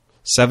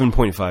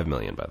 7.5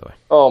 million, by the way.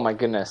 Oh my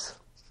goodness.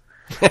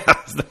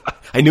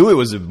 I knew it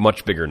was a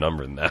much bigger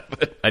number than that,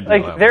 but I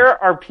didn't know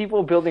there are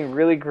people building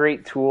really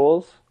great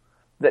tools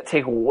that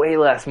take way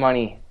less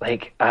money.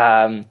 Like,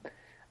 I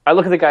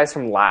look at the guys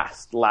from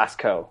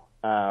Lasco.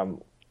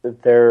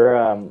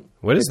 They're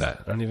what is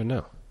that? I don't even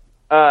know.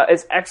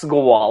 It's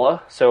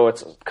ex-Gowalla, so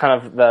it's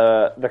kind of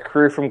the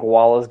crew from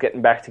Gowalla is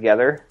getting back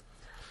together,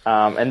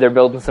 and they're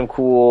building some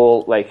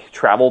cool like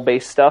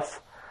travel-based stuff.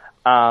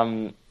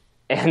 And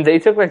they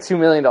took like $2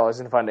 million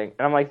in funding,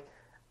 and I'm like,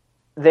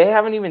 they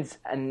haven't even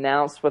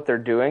announced what they're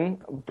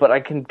doing, but I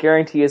can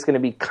guarantee it's going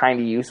to be kind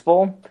of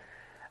useful.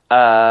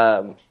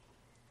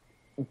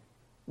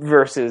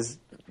 Versus,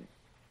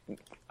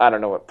 I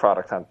don't know what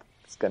Product Hunt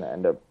is going to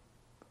end up.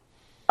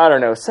 I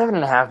don't know,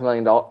 $7.5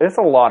 million. It's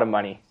a lot of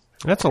money.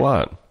 That's a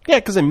lot. Yeah,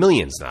 because $1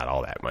 million's not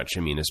all that much.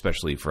 I mean,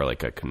 especially for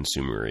like a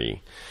consumer-y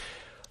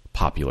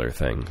popular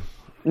thing.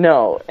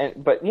 No,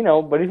 but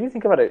if you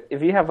think about it,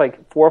 if you have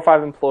like 4 or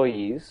 5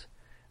 employees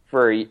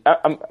for,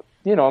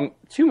 $2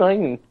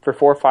 million for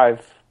 4 or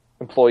 5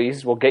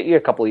 employees will get you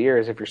a couple of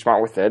years if you're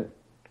smart with it.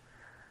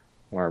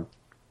 But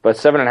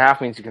 7.5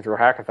 means you can throw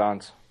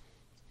hackathons.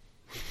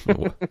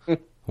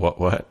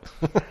 What?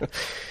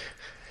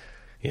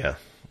 Yeah.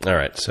 All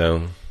right.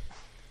 So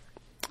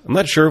I'm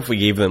not sure if we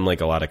gave them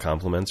like a lot of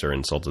compliments or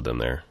insulted them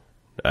there.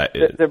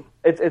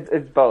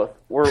 It's both.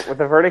 With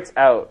the verdict's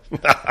out.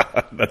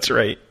 That's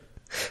right.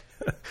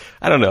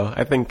 I don't know.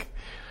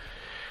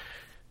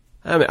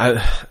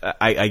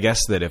 I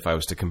guess that if I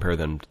was to compare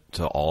them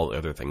to all the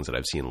other things that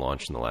I've seen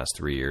launched in the last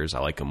 3 years, I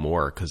like them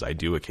more because I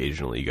do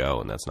occasionally go,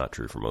 and that's not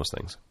true for most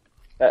things.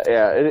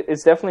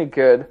 It's definitely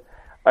good.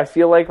 I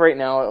feel like right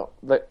now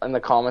in the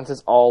comments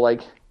it's all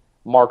like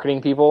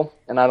marketing people,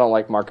 and I don't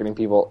like marketing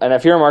people. And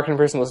if you're a marketing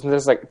person listening to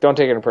this, like, don't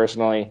take it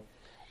personally.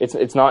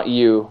 It's not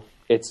you.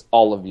 It's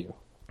all of you.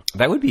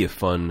 That would be a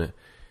fun.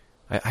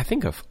 I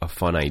think a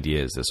fun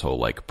idea is this whole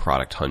like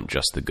Product Hunt,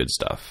 just the good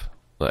stuff.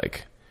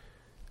 Like,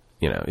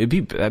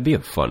 that'd be a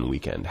fun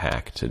weekend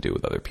hack to do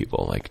with other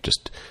people. Like,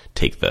 just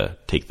take the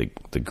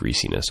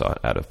greasiness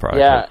out of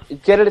Product Hunt. Yeah,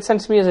 get it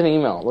sent to me as an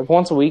email, like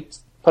once a week.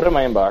 Put it in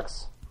my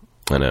inbox.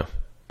 I know.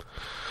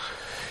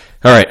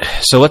 All right,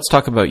 so let's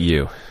talk about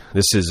you.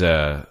 This is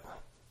what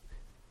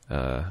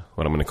I'm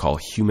going to call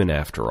Human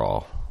After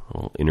All.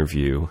 We'll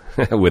interview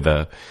with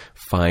a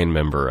fine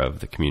member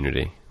of the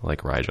community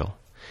like Rigel.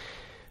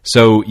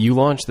 So you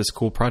launched this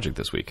cool project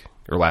this week,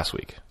 or last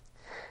week.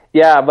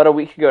 Yeah, about a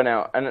week ago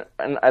now. And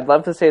I'd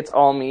love to say it's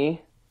all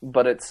me,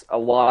 but a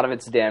lot of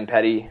it's Dan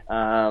Petty.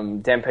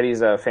 Dan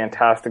Petty's a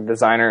fantastic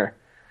designer.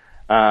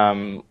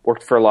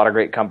 Worked for a lot of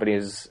great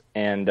companies,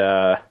 and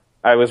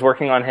I was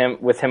working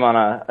with him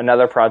on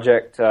another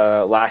project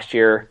last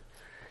year,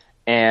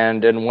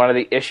 and in one of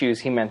the issues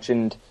he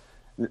mentioned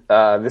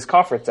this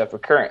conference,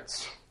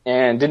 Epicurrence,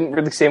 and didn't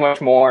really say much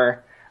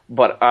more,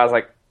 but I was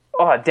like,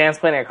 oh, Dan's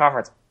planning a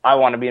conference. I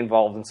want to be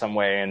involved in some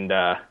way, and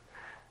I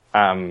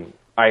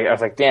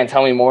was like, Dan,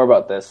 tell me more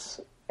about this,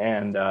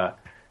 and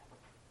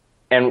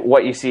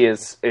what you see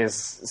is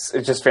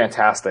just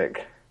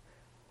fantastic.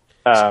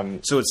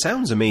 So it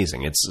sounds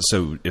amazing.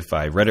 So if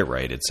I read it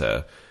right, it's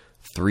a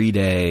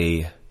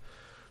 3-day,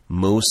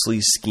 mostly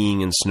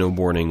skiing and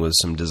snowboarding with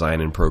some design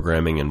and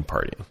programming and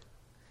partying.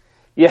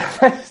 Yeah,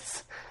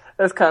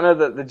 that's kind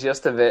of the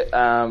gist of it.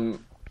 I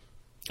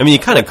mean,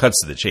 it kind of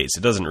cuts to the chase.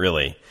 It doesn't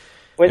really.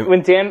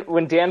 When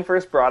Dan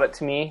first brought it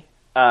to me,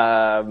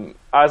 I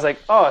was like,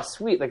 "Oh,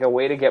 sweet! Like a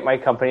way to get my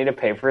company to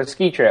pay for a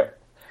ski trip."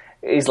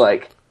 He's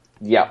like,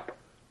 "Yep,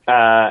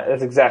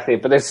 that's exactly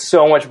it." But there's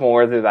so much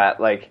more to that.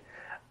 Like,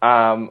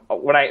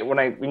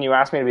 when you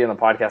asked me to be on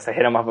the podcast, I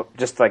hit him up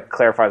just to like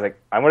clarify. I was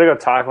like, "I'm going to go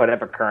talk about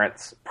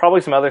Epicurrence,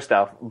 probably some other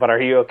stuff. But are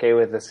you okay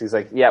with this?" He's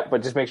like, "Yeah,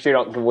 but just make sure you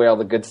don't give away all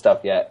the good stuff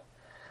yet."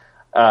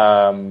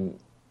 You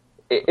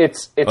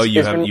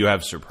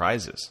have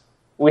surprises.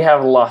 We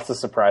have lots of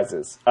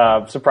surprises.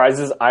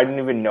 Surprises I didn't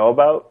even know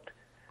about,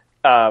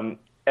 and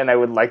I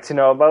would like to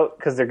know about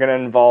because they're going to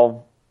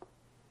involve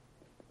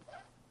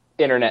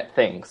internet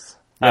things.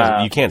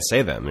 Yeah, you can't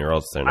say them, or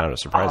else they're not a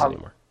surprise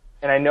anymore.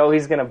 And I know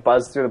he's going to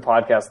buzz through the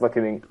podcast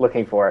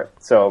looking for it.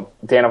 So,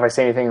 Dan, if I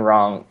say anything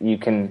wrong, you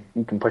can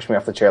push me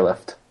off the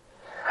chairlift.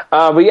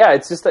 But yeah,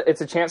 it's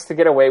a chance to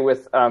get away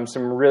with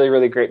some really,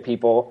 really great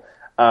people.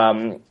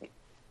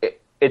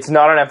 It's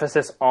not an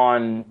emphasis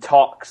on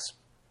talks.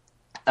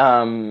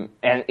 And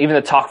even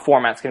the talk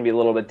format's going to be a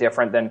little bit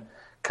different than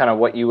kind of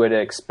what you would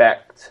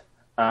expect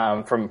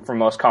from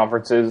most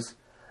conferences.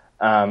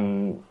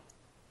 And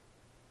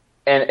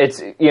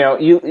it's,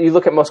 you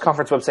look at most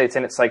conference websites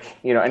and it's like,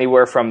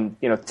 anywhere from,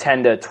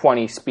 10 to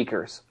 20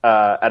 speakers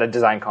at a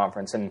design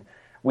conference. And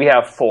we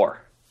have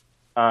 4.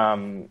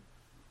 And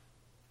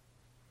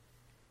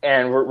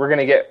we're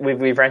going to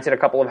we've rented a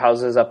couple of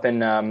houses up in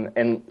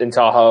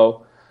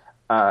Tahoe.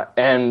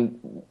 And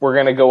we're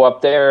going to go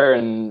up there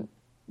and,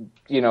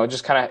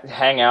 just kind of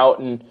hang out.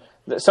 And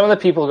some of the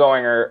people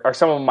going are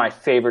some of my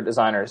favorite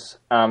designers.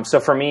 So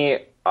for me,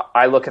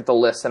 I look at the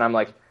list and I'm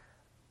like,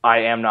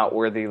 I am not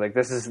worthy. Like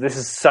this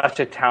is such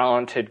a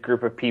talented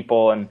group of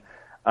people. And,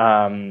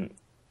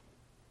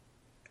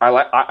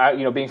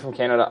 being from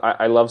Canada,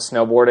 I love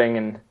snowboarding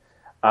and,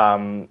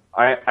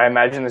 I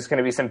imagine there's going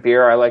to be some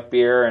beer. I like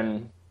beer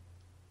and,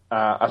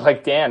 I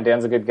like Dan.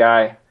 Dan's a good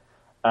guy.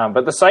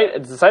 But the site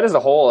as a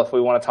whole, if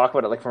we want to talk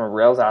about it like from a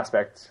Rails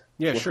aspect.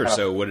 Yeah, sure.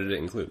 So what did it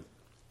include?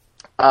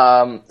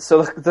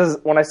 So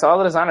when I saw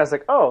the design, I was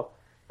like, oh,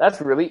 that's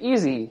really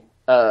easy.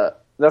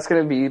 That's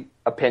going to be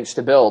a pinch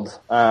to build.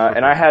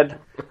 And I had,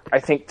 I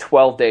think,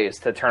 12 days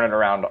to turn it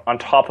around. On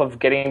top of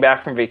getting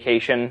back from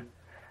vacation,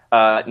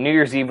 New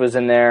Year's Eve was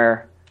in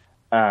there,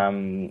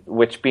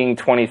 which being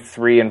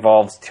 23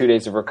 involves 2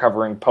 days of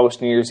recovering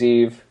post New Year's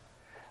Eve.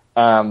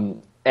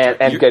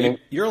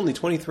 You're only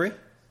 23?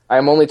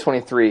 I'm only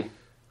 23.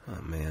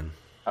 Oh, man.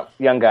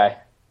 Young guy.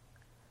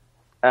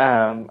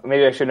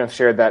 Maybe I shouldn't have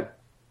shared that.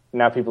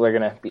 Now people are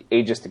going to be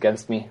ageist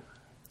against me.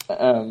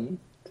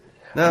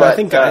 I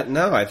think that's,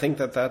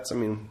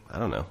 I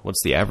don't know.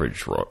 What's the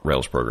average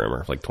Rails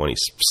programmer? Like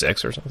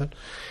 26 or something?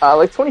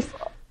 Like 20.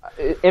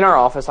 In our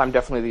office, I'm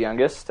definitely the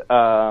youngest.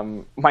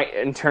 My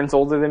intern's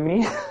older than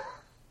me.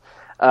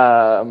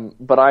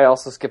 But I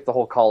also skipped the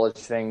whole college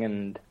thing,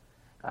 and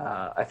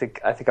I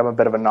think I'm a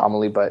bit of an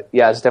anomaly. But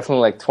yeah, it's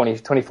definitely like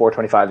 24,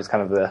 25 is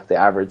kind of the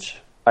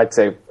average, I'd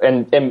say,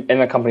 in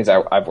the companies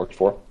I've worked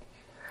for.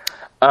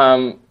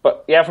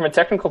 But yeah, from a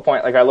technical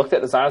point, like I looked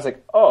at design, I was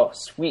like, oh,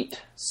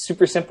 sweet,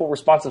 super simple,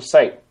 responsive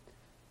site.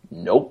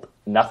 Nope,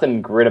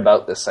 nothing grit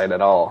about this site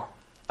at all.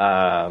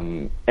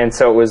 And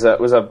so it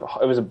was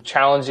a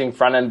challenging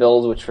front end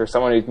build, which for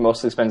someone who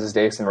mostly spends his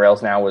days in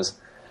Rails now was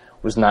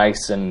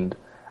nice. And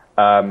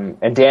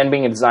Dan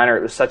being a designer,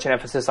 it was such an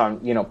emphasis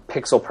on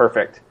pixel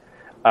perfect,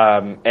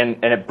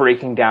 and it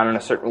breaking down in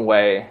a certain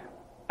way.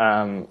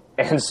 And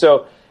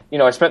so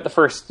I spent the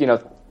first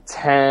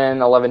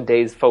 10, 11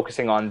 days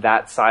focusing on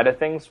that side of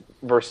things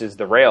versus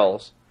the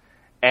Rails.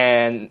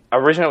 And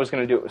originally I was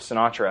going to do it with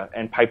Sinatra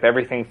and pipe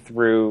everything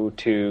through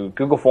to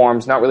Google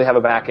Forms, not really have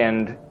a back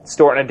end,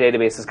 store it in a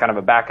database as kind of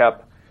a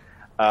backup.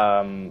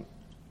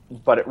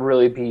 But it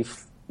really be,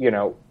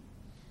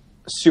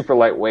 super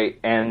lightweight.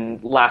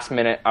 And last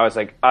minute I was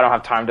like, I don't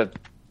have time to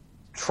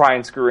try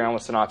and screw around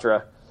with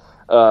Sinatra.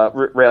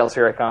 Rails,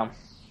 here I come.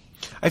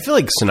 I feel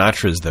like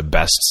Sinatra is the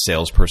best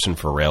salesperson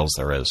for Rails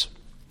there is.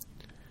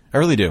 I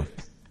really do.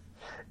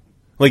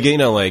 Like,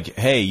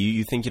 hey,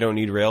 you think you don't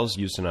need Rails?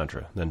 Use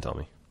Sinatra. Then tell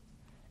me.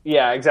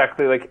 Yeah,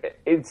 exactly.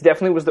 Like, it's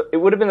definitely it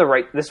would have been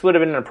this would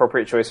have been an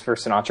appropriate choice for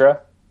Sinatra,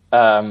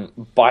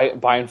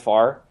 by and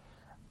far.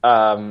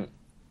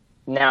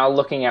 Now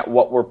looking at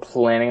what we're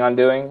planning on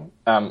doing,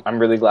 I'm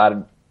really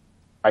glad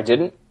I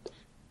didn't,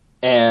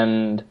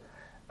 and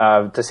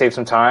to save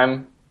some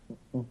time.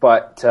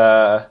 But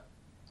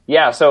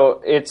yeah,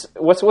 so it's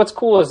what's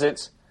cool is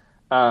it's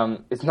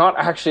not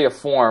actually a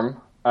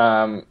form.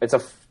 It's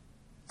a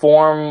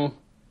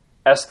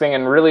form-esque thing,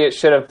 and really it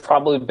should have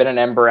probably been an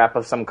Ember app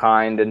of some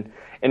kind. And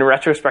in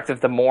retrospective,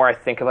 the more I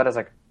think about it, it's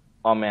like,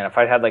 oh man, if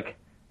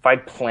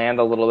I'd planned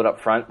a little bit up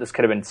front, this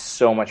could have been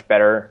so much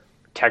better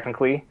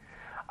technically.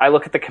 I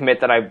look at the commit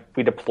that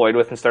we deployed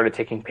with and started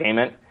taking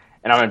payment,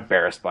 and I'm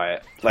embarrassed by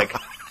it. Like,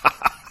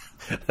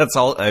 that's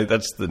all.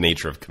 That's the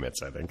nature of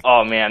commits, I think.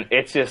 Oh man,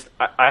 it's just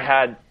I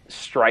had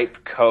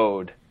Stripe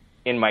code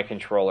in my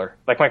controller.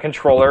 Like my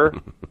controller,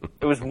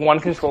 it was one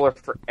controller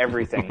for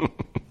everything.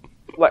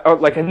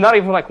 like not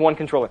even like one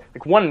controller,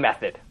 like one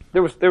method.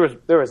 There was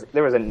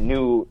a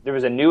new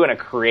and a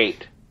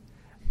create.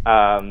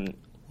 Well,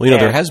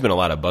 there has been a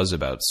lot of buzz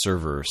about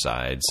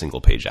server-side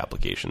single-page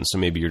applications, so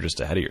maybe you're just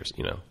ahead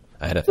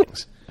of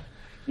things.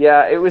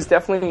 Yeah, it was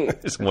definitely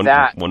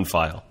one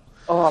file.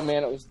 Oh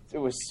man, it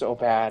was so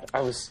bad.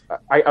 I was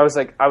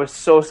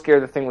so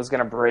scared the thing was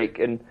going to break.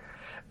 And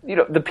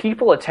the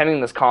people attending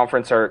this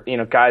conference are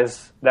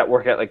guys that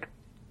work at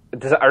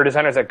are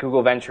designers at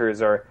Google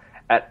Ventures or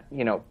at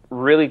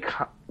really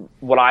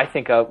what I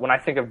think of when I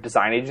think of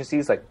design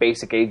agencies, like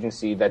Basic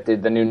Agency that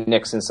did the new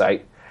Nixon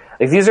site.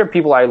 Like these are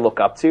people I look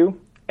up to,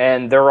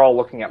 and they're all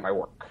looking at my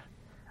work.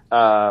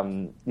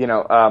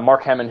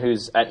 Mark Hemmon,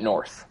 who's at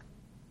North.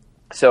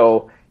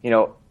 So,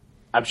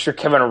 I'm sure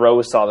Kevin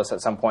Rose saw this at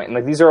some point.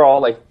 And these are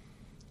all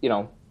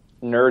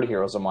nerd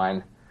heroes of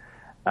mine.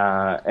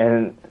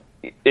 And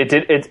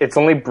it's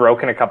only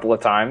broken a couple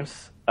of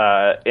times.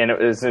 And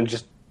it was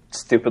just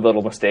stupid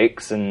little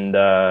mistakes. And,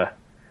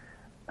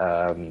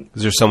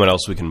 is there someone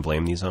else we can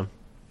blame these on?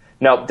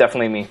 No,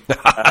 definitely me.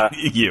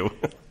 You.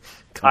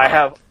 I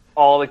have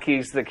all the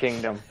keys to the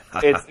kingdom.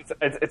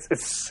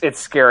 It's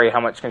scary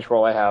how much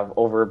control I have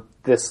over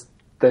this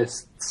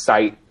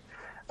site.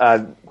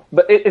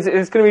 But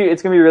it's gonna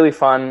be really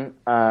fun.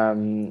 I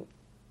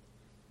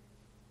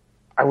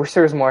wish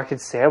there was more I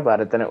could say about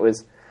it than it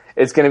was.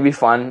 It's gonna be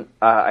fun.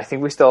 I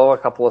think we still have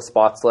a couple of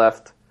spots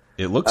left.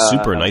 It looks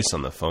super nice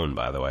on the phone,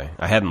 by the way.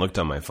 I hadn't looked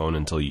on my phone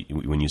until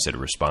when you said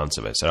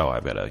responsive. I said, "Oh,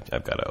 I've got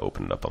to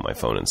open it up on my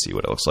phone and see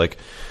what it looks like."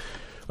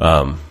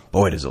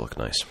 Boy, does it look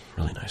nice!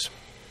 Really nice.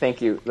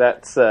 Thank you.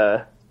 That's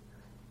I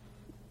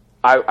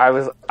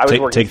was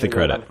working take the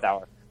credit. 11th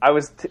hour. I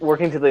was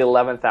working to the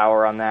 11th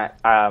hour on that.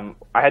 I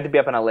had to be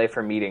up in LA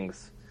for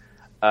meetings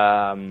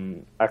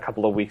a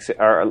couple of weeks,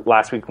 or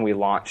last week when we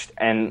launched,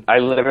 and I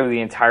literally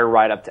the entire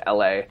ride up to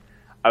LA,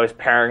 I was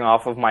pairing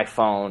off of my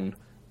phone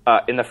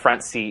in the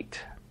front seat.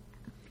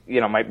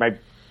 My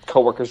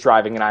coworker's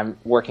driving and I'm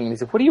working, and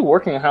he's like, "What are you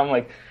working on?" I'm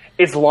like,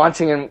 "It's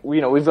launching, and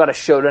we've got a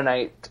show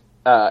tonight,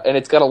 and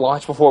it's got to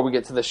launch before we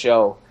get to the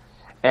show."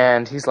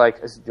 And he's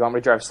like, "Do you want me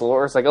to drive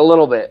slower?" It's like, "A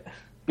little bit.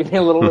 Give me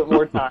a little bit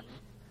more time."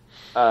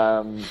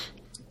 I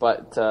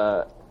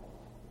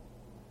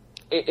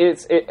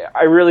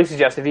really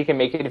suggest if you can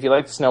make it, if you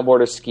like to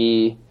snowboard or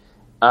ski,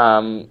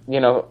 come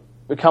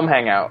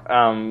hang out.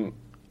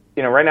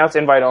 Right now it's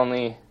invite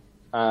only,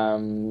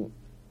 and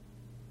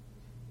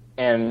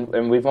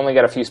we've only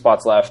got a few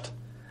spots left.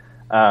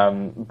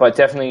 But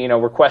definitely,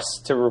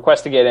 request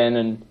to get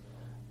in,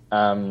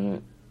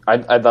 and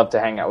I'd love to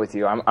hang out with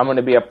you. I'm going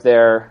to be up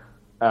there.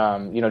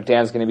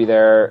 Dan's going to be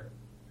there.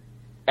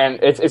 And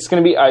it's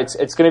going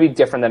to be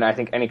different than I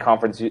think any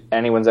conference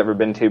anyone's ever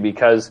been to,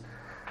 because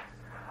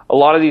a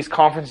lot of these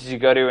conferences you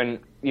go to, and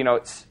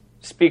it's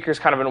speakers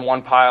kind of in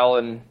one pile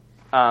and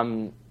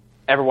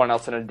everyone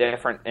else in a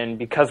different. And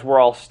because we're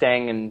all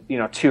staying in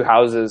two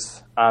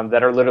houses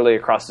that are literally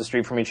across the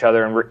street from each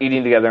other, and we're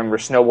eating together and we're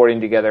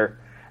snowboarding together,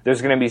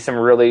 there's going to be some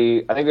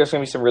really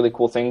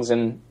cool things,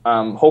 and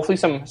hopefully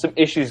some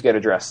issues get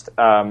addressed.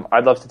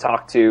 I'd love to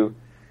talk to.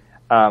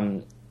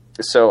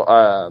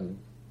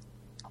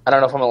 I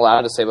don't know if I'm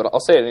allowed to say, but I'll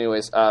say it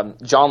anyways.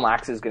 John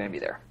Lax is going to be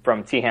there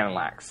from Tehan and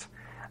Lax.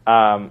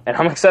 And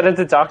I'm excited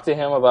to talk to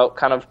him about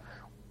kind of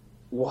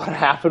what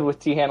happened with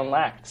Tehan and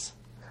Lax.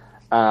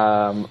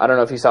 I don't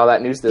know if you saw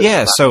that news.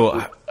 Yeah,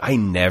 so we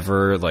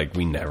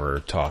never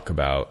talk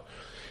about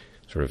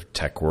sort of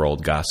tech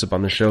world gossip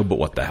on the show, but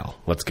what the hell?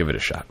 Let's give it a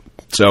shot.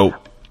 So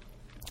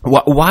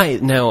why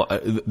now?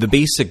 The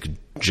basic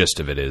gist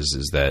of it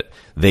is that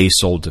they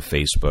sold to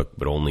Facebook,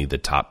 but only the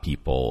top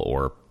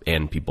people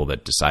and people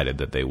that decided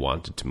that they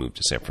wanted to move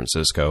to San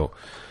Francisco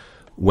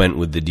went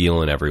with the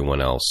deal, and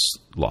everyone else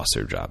lost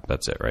their job.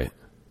 That's it, right?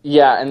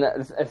 Yeah, and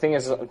the thing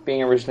is,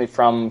 being originally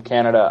from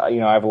Canada,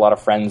 I have a lot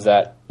of friends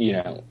that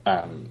either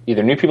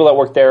knew people that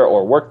worked there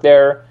or worked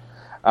there,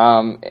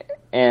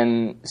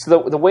 and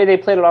so the way they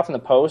played it off in the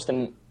post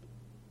and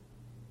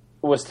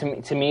was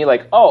to me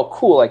like, oh,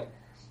 cool, like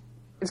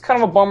it's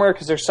kind of a bummer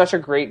because they're such a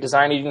great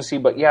design agency,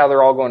 but yeah,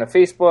 they're all going to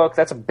Facebook.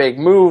 That's a big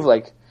move,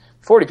 like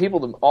 40 people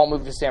to all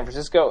move to San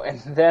Francisco.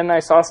 And then I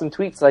saw some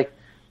tweets like,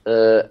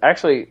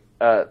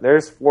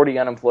 there's 40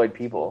 unemployed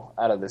people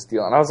out of this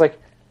deal, and I was like,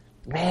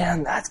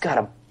 man, that's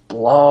gotta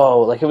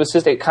blow. Like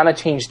it kind of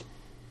changed.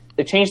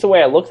 It changed the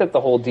way I looked at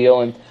the whole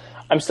deal, and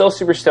I'm still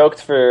super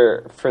stoked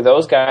for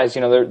those guys.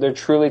 They're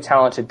truly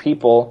talented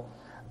people,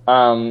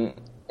 and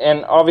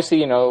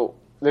obviously,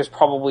 there's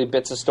probably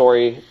bits of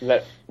story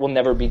that will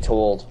never be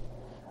told.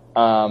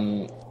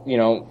 I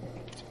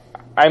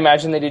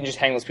imagine they didn't just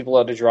hang those people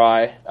out to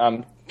dry.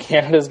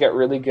 Canada's got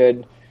really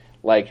good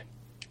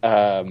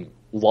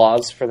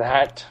laws for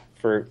that.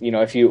 For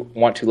if you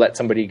want to let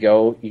somebody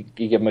go, you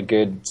give them a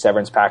good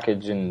severance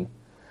package. And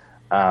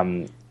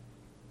now,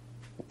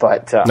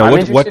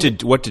 what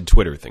did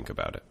Twitter think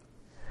about it?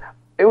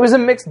 It was a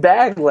mixed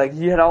bag. Like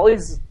you had all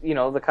these,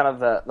 the kind of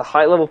the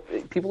high level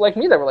people like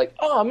me that were like,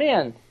 "Oh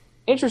man,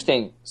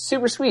 interesting,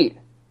 super sweet."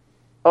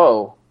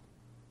 Oh,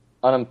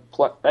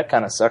 unemployed. That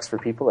kind of sucks for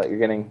people that you're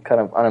getting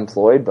kind of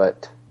unemployed,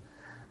 but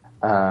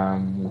I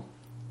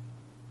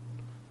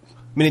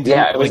mean,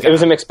 it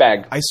was a mixed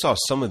bag. I saw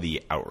some of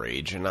the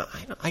outrage, and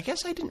I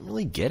guess I didn't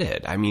really get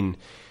it. I mean,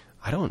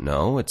 I don't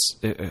know. It's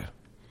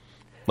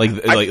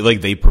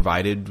like they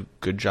provided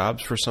good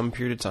jobs for some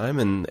period of time,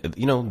 and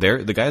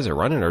the guys that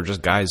run it are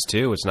just guys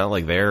too. It's not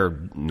like they're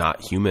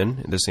not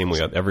human the same way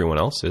everyone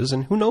else is.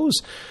 And who knows?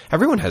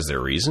 Everyone has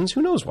their reasons.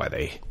 Who knows why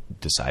they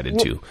decided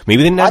to?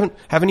 Maybe they didn't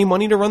have any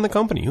money to run the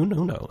company. Who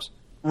knows?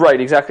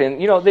 Right, exactly. And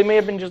they may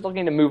have been just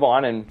looking to move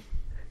on, and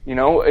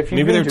if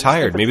maybe they're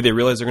tired. Maybe they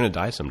realize they're going to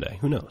die someday.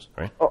 Who knows?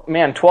 Right? Oh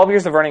man, 12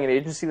 years of running an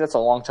agency—that's a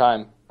long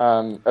time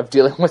of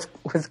dealing with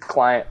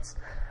clients.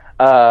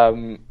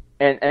 And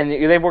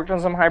they've worked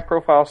on some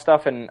high-profile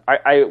stuff, and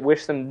I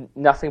wish them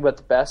nothing but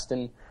the best.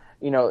 And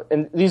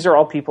and these are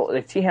all people.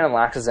 Like T. Hannon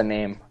Lax is a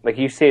name. Like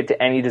you say it to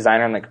any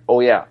designer, I'm like, oh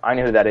yeah, I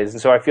know who that is.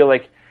 And so I feel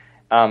like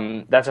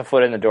that's a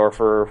foot in the door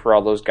for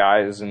all those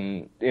guys.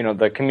 And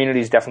the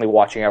community's definitely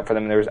watching out for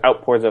them. And there's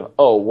outpours of,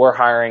 oh, we're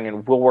hiring,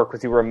 and we'll work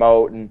with you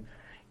remote, and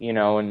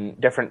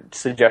and different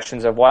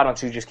suggestions of why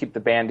don't you just keep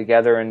the band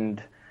together.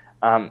 And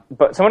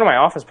but someone in my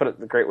office put it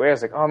the great way. I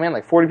was like, oh man,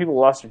 like 40 people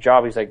lost their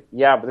job. He's like,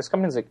 yeah, but this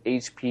company's like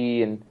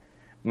HP and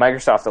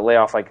Microsoft that lay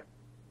off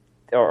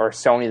or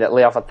Sony that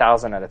lay off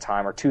 1,000 at a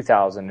time or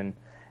 2,000. And,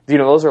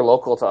 those are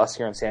local to us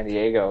here in San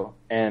Diego.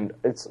 And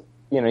it's,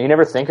 you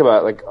never think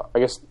about it. Like, I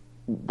guess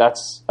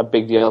that's a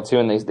big deal too.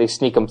 And they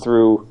sneak them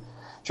through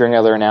during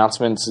other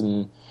announcements.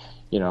 And,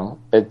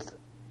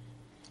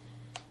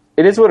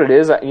 it is what it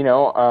is, but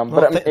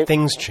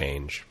things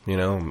change.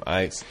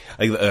 I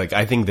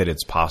think that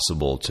it's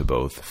possible to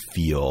both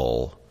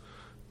feel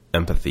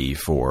empathy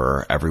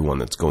for everyone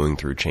that's going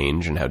through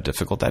change and how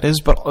difficult that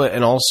is,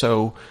 and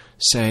also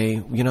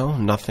say,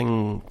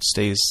 nothing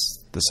stays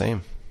the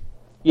same.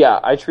 Yeah,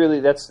 I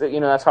truly that's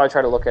how I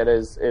try to look at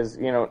it. Is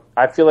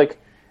I feel like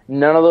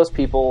none of those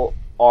people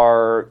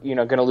are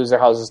going to lose their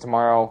houses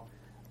tomorrow.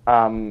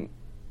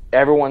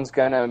 Everyone's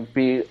going to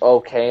be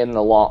okay in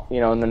the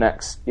in the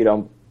next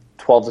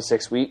 12 to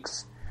 6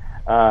 weeks,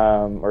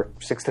 or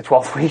 6 to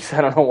 12 weeks.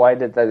 I don't know why I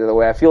did that the other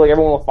way. I feel like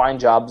everyone will find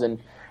jobs and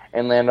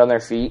land on their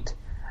feet.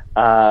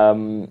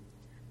 But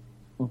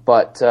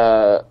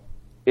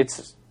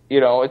it's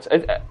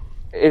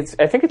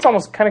I think it's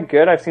almost kind of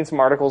good. I've seen some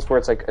articles where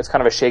it's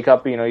kind of a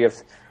shakeup. You have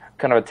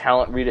kind of a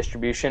talent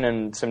redistribution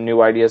and some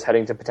new ideas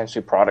heading to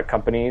potentially product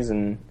companies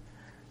and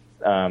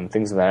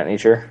things of that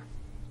nature.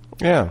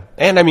 Yeah,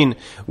 and I mean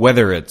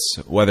whether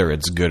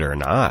it's good or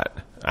not,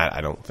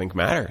 I don't think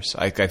matters.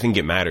 I think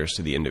it matters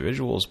to the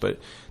individuals, but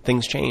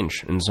things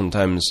change, and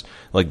sometimes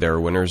there are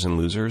winners and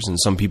losers, and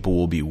some people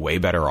will be way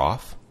better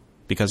off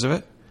because of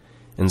it,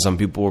 and some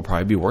people will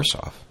probably be worse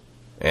off.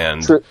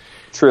 And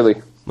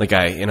truly, I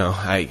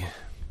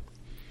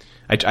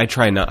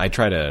try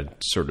to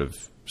sort of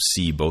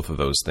see both of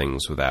those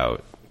things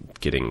without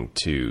getting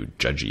too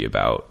judgy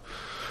about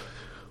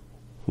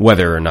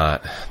whether or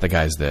not the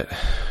guys that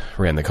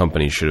ran the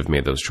company should have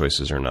made those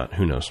choices or not.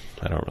 Who knows?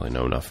 I don't really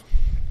know enough.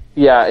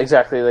 Yeah,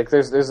 exactly. Like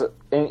and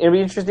it'd be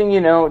interesting,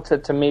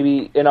 to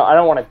maybe, I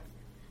don't want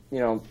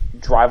to,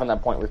 drive on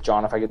that point with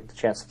John if I get the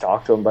chance to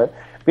talk to him, but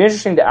it'd be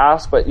interesting to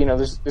ask. But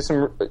there's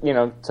some,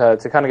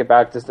 to kind of get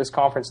back to this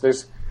conference.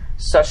 There's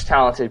such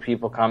talented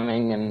people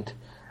coming, and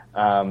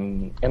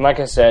like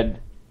I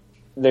said,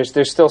 there's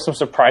still some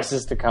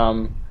surprises to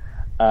come.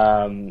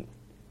 Dan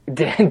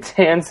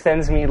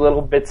sends me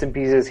little bits and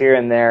pieces here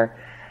and there,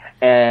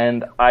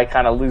 and I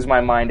kind of lose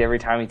my mind every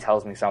time he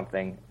tells me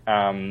something.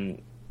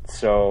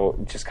 So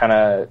just kind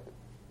of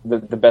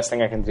the best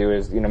thing I can do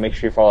is make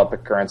sure you follow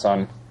Epicurrence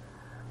on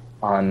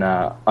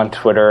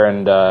Twitter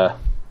and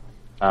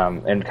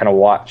kind of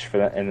watch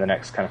in the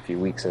next kind of few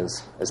weeks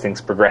as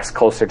things progress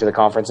closer to the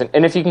conference.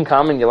 And if you can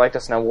come and you like to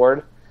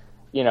snowboard,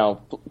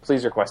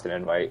 please request an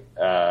invite.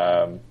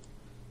 The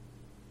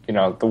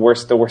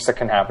worst that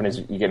can happen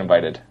is you get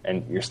invited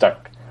and you're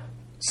stuck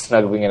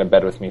snuggling in a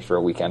bed with me for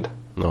a weekend.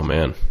 Oh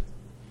man.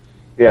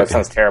 Yeah, it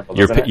sounds terrible.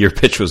 Your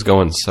pitch was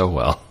going so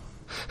well.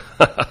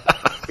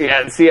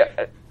 Yeah, see,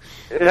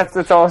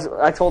 that's all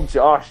I told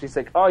Josh. He's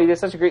like, "Oh, you did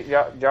such a great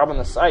job on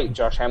the site,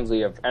 Josh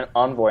Hemsley of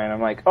Envoy," and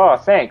I'm like, "Oh,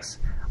 thanks.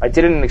 I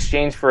did it in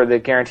exchange for the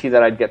guarantee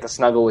that I'd get to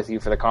snuggle with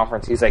you for the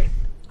conference." He's like,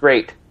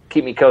 "Great,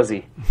 keep me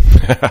cozy."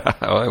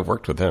 I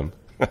worked with him.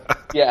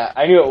 Yeah,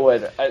 I knew it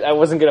would. I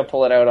wasn't gonna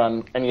pull it out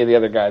on any of the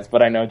other guys,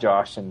 but I know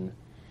Josh and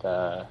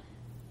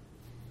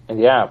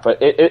yeah, but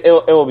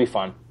it will be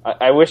fun.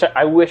 I wish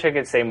I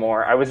could say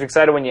more. I was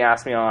excited when you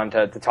asked me on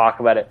to talk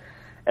about it.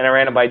 And I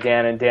ran it by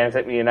Dan, and Dan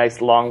sent me a nice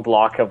long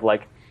block of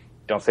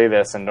don't say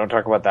this and don't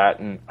talk about that.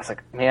 And I was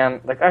like, man,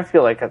 I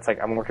feel like it's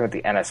I'm working with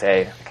the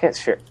NSA. I can't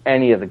share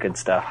any of the good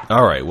stuff.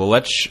 All right, well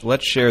let's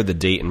share the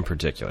date in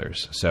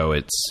particulars. So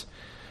it's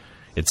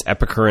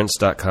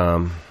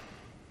epicurrence.com.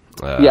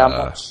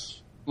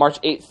 March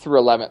 8th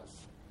through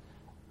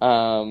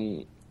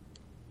 11th,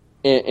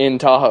 in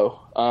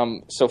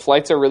Tahoe. So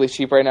flights are really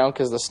cheap right now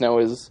because the snow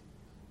is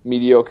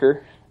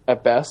mediocre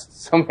at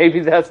best. So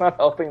maybe that's not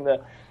helping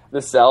the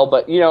sell,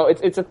 but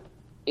it's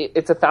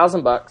it's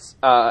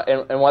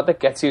 $1,000, and what that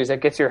gets you is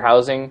that gets your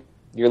housing,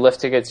 your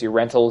lift tickets, your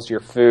rentals, your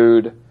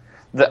food,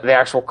 the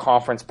actual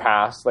conference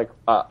pass. Like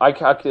I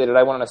calculated,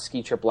 I went on a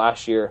ski trip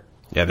last year.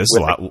 Yeah, this is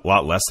a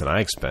lot less than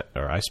I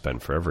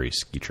spent for every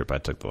ski trip I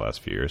took the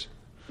last few years.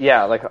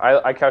 Yeah, like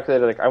I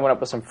calculated, like I went up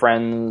with some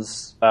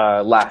friends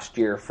last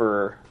year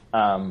for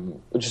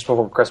just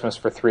before Christmas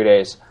for 3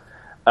 days,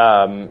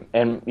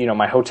 and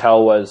my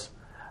hotel was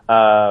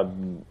I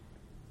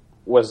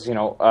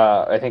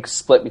think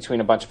split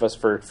between a bunch of us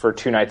for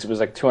 2 nights. It was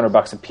like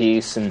 $200 a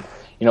piece, and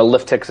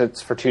lift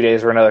tickets for 2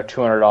 days were another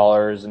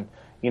 $200, and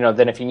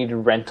then if you needed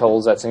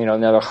rentals, that's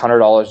another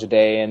 $100 a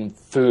day, and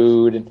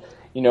food, and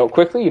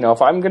quickly,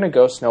 if I'm going to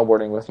go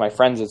snowboarding with my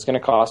friends, it's going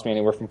to cost me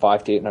anywhere from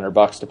 $500 to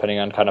 $800, depending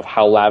on kind of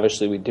how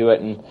lavishly we do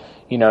it. And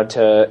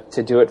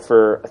to do it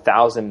for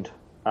 $1,000,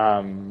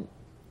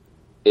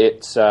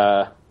 it's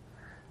I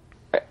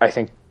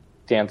think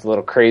Dan's a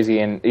little crazy,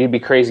 and he'd be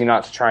crazy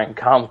not to try and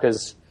come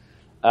because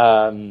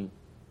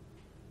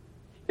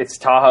it's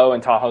Tahoe,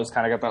 and Tahoe's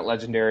kind of got that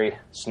legendary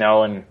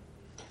snow, and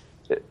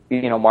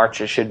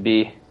March it should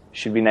be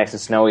nice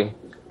and snowy,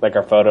 like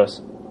our photos.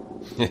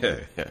 Yeah,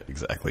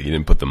 exactly. You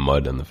didn't put the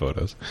mud in the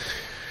photos.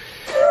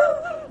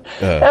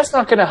 That's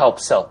not going to help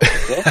sell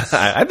tickets.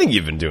 I think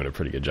you've been doing a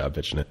pretty good job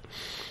pitching it.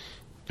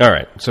 All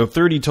right, so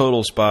 30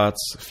 total spots,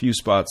 a few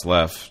spots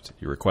left.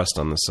 Your request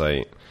on the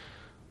site,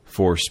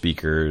 4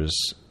 speakers,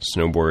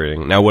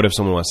 snowboarding. Now, what if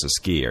someone wants to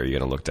ski? Are you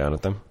going to look down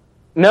at them?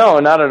 No,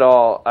 not at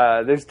all.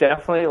 There's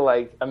definitely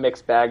like a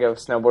mixed bag of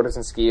snowboarders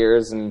and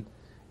skiers, and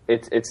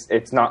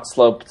it's not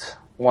sloped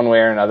one way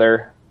or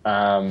another.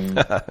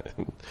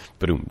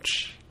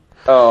 Ba-doom-tsh.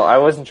 Oh, I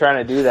wasn't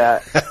trying to do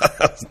that.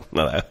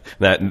 No,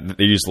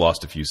 they just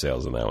lost a few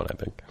sales in that one, I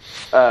think.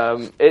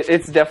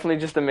 It's definitely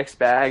just a mixed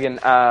bag, and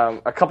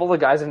a couple of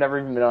guys have never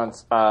even been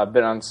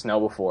on snow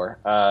before.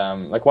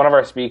 Like one of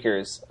our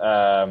speakers,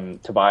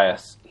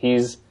 Tobias.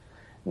 He's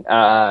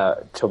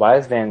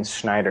Tobias Van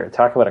Schneider.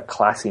 Talk about a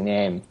classy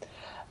name.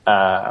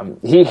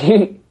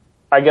 He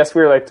I guess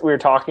we were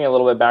talking a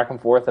little bit back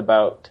and forth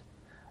about.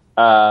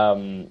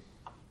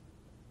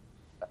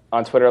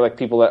 On Twitter, like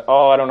people that,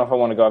 I don't know if I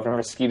want to go. I've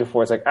never skied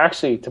before. It's like,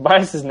 actually,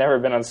 Tobias has never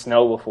been on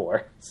snow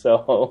before,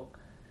 so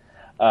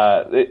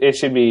it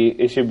should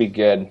be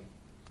good.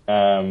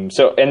 And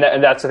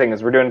that's the thing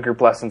is we're doing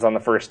group lessons on the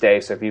first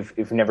day. So if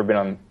you've never been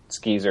on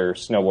skis or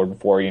snowboard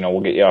before,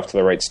 we'll get you off to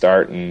the right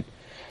start. And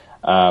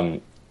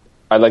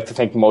I'd like to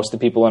think most of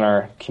the people in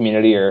our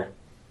community are,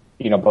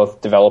 both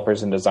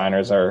developers and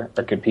designers are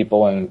good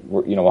people, and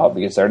we'll help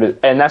you get started.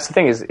 And that's the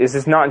thing is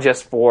it's not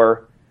just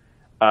for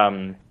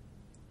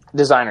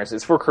designers,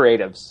 it's for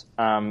creatives.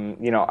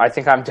 I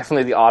think I'm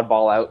definitely the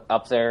oddball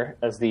up there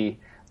as the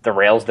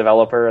Rails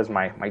developer as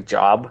my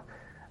job.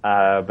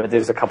 But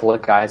there's a couple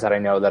of guys that I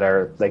know that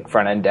are like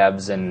front end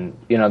devs, and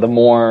the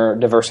more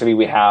diversity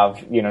we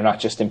have, not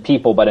just in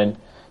people but in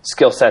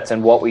skill sets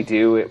and what we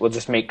do, it will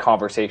just make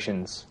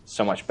conversations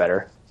so much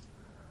better.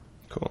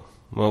 Cool.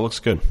 Well, it looks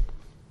good.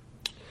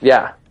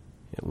 Yeah,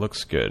 it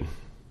looks good.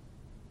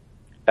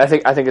 I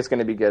think it's going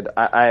to be good.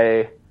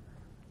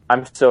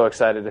 I'm so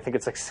excited. I think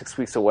it's like 6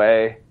 weeks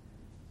away.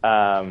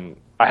 I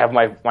have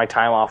my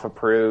time off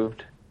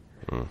approved.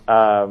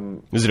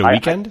 Is it a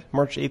weekend,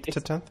 March 8th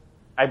to 10th?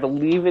 I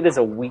believe it is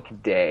a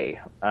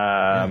weekday,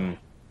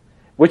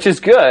 which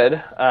is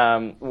good.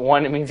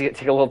 One, it means you get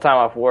to take a little time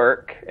off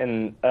work.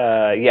 And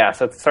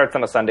so it starts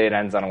on a Sunday, it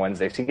ends on a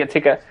Wednesday. So you get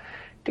to take a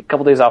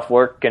couple days off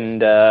work.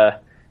 And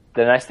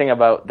the nice thing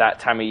about that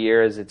time of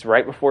year is it's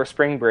right before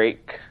spring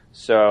break.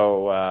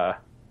 So,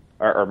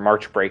 or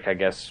March break, I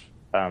guess.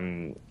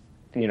 So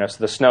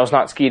the snow's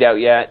not skied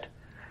out yet.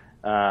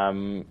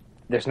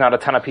 There's not a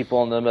ton of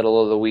people in the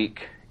middle of the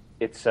week.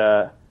 It's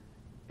a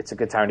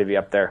good time to be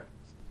up there.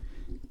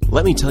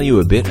 Let me tell you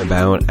a bit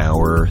about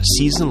our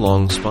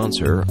season-long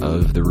sponsor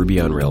of the Ruby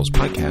on Rails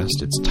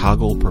podcast. It's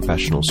Toggle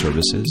Professional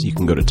Services. You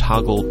can go to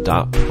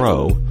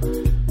toggle.pro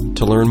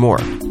to learn more.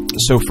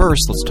 So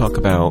first, let's talk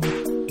about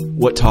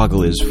what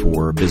Toggle is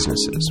for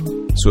businesses.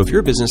 So if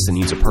you're a business that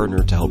needs a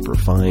partner to help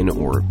refine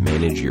or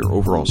manage your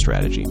overall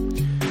strategy,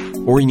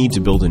 or you need to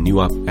build a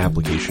new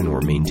application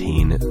or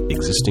maintain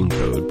existing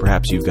code,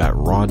 perhaps you've got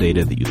raw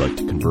data that you'd like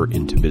to convert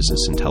into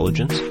business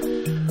intelligence,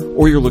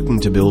 or you're looking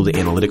to build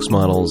analytics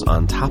models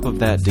on top of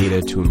that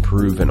data to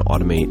improve and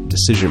automate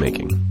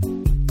decision-making.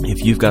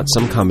 If you've got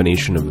some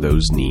combination of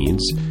those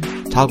needs,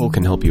 Toggle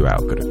can help you out.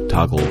 Go to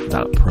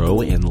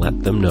toggle.pro and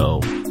let them know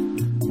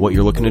what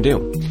you're looking to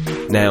do.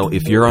 Now,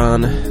 if you're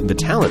on the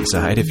talent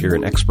side, if you're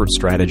an expert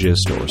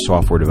strategist or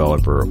software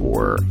developer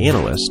or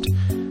analyst,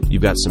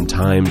 you've got some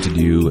time to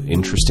do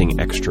interesting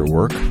extra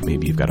work.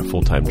 Maybe you've got a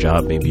full-time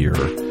job. Maybe you're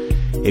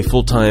a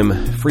full-time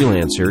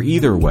freelancer.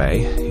 Either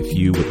way, if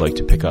you would like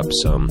to pick up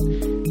some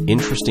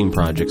interesting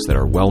projects that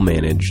are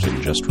well-managed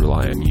and just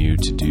rely on you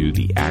to do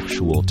the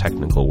actual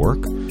technical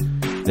work,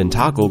 then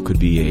Toggle could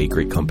be a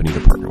great company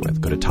to partner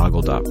with. Go to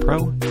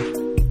toggle.pro.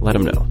 Let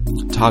them know.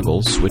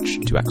 Toggle,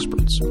 switch to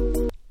experts.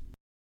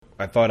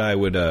 I thought I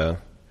would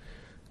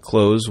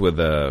close with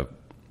a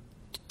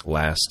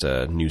last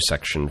new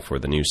section for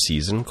the new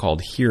season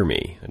called Hear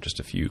Me, and just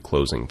a few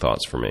closing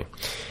thoughts for me.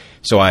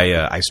 So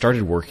I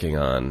started working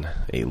on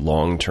a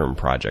long-term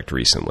project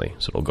recently,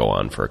 so it'll go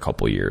on for a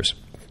couple years.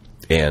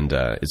 And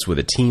it's with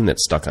a team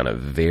that's stuck on a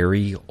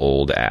very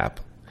old app,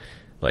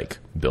 like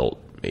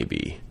built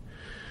maybe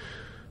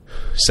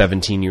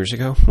 17 years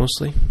ago,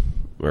 mostly,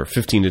 or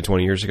 15 to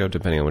 20 years ago,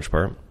 depending on which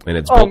part. And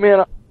it's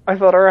man, I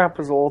thought our app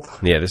was old.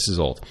 Yeah, this is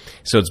old.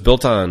 So it's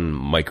built on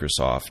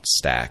Microsoft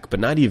Stack, but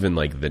not even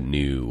like the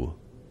new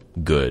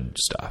good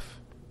stuff.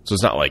 So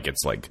it's not like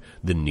it's like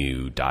the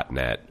new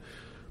 .NET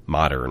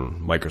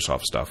modern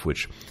Microsoft stuff,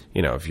 which,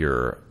 you know, if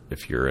you're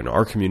in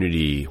our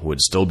community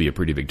would still be a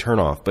pretty big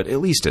turnoff, but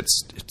at least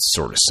it's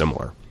sort of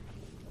similar.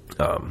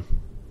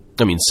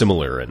 I mean,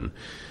 similar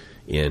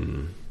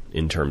in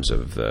terms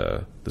of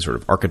the sort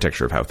of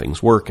architecture of how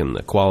things work and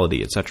the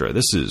quality, etc.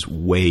 This is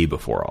way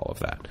before all of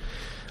that.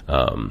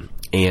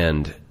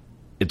 And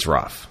it's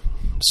rough.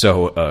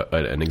 So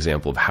an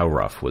example of how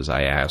rough was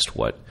I asked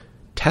what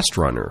test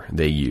runner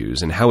they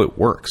use and how it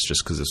works,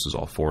 just because this was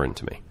all foreign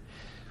to me.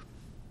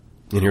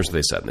 And here's what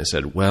they said. And they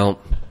said, well,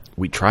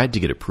 we tried to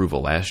get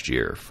approval last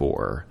year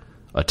for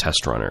a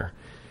test runner,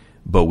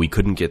 but we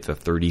couldn't get the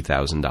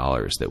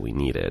 $30,000 that we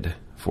needed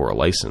for a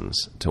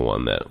license to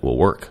one that will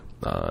work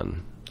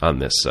on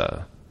this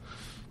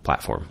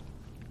platform.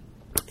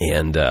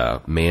 And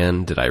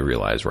man, did I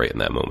realize right in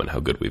that moment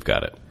how good we've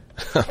got it.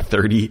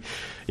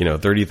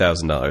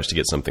 $30,000 to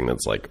get something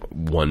that's like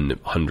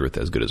 1/100th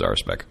as good as our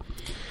spec.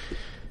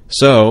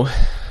 So,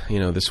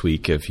 this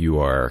week, if you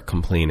are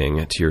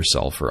complaining to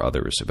yourself or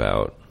others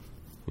about,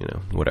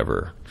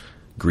 whatever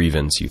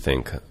grievance you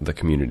think the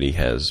community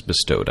has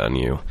bestowed on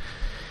you,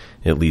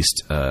 at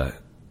least you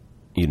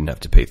didn't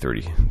have to pay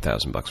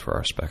 $30,000 for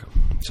our spec.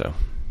 So,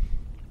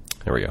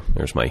 there we go.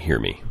 There's my Hear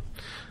Me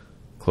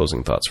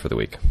closing thoughts for the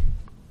week.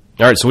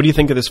 All right, so what do you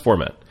think of this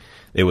format?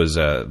 It was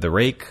The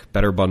Rake,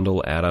 Better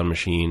Bundle, Add-on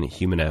Machine,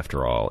 Human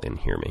After All, and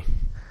Hear Me.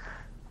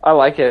 I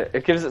like it.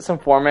 It gives it some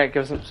format. It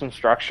gives it some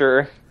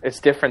structure. It's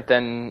different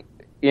than,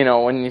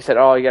 when you said,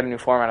 oh, you got a new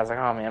format. I was like,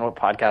 oh, man, what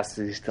podcast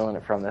is he stealing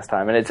it from this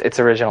time? And it's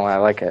original. I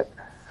like it.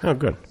 Oh,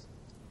 good.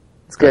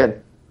 It's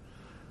good.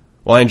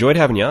 Well, I enjoyed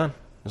having you on.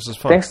 This was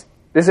fun. Thanks.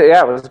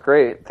 It was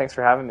great. Thanks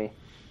for having me.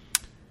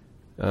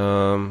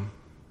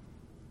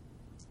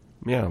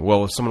 Yeah,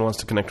 well, if someone wants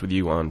to connect with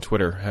you on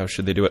Twitter, how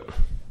should they do it?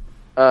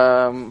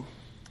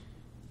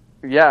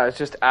 Yeah, it's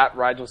just at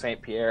Rigel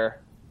St. Pierre.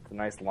 It's a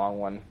nice long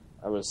one.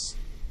 I was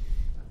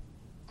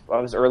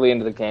early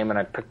into the game, and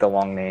I picked a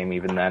long name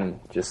even then.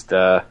 Just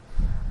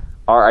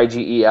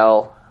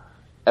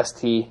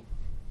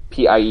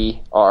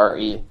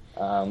RIGELSTPIERRE.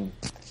 I'm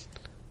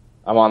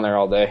on there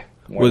all day,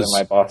 more than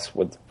my boss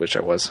would wish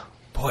I was.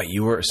 Boy,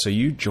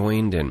 you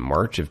joined in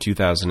March of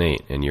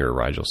 2008, and you're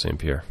Rigel St.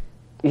 Pierre.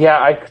 Yeah,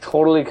 I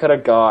totally could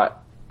have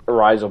got a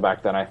Rigel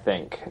back then, I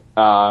think. It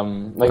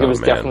was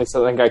definitely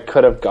something I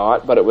could have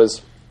got, but it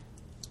was...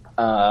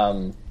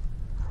 I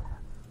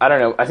don't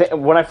know. I think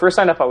when I first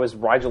signed up, I was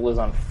Rigel is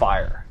on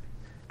fire,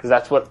 because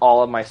that's what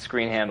all of my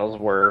screen handles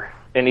were,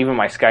 and even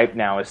my Skype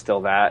now is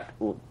still that.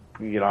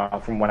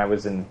 From when I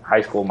was in high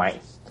school, my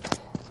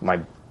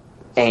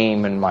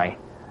AIM and my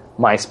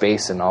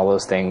MySpace and all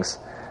those things,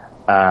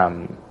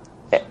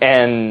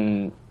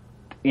 and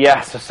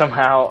yeah. So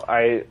somehow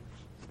I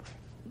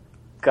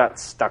got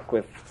stuck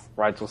with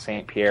Rigel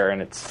St. Pierre,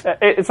 and it's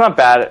not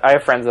bad. I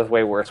have friends with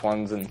way worse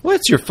ones, and well,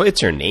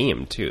 it's your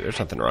name too. There's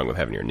nothing wrong with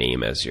having your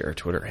name as your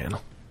Twitter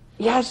handle.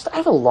 Yeah, I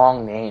have a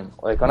long name.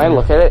 Like, when I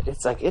look at it,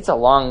 it's like, it's a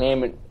long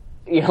name. And,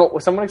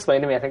 someone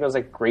explained to me, I think it was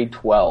like grade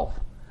 12,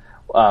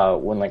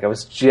 when I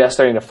was just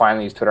starting to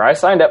finally use Twitter. I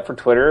signed up for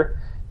Twitter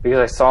because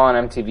I saw on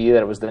MTV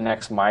that it was the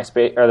next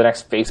MySpace, or the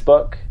next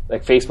Facebook.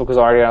 Like, Facebook was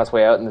already on its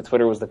way out, and the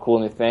Twitter was the cool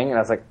new thing. And I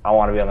was like, I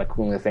want to be on the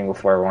cool new thing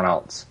before everyone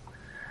else.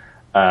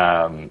 But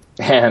I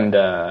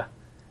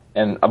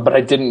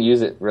didn't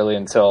use it really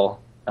until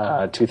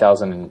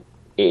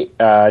 2008,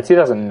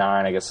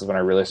 2009, I guess, is when I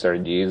really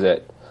started to use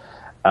it.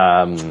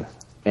 Someone's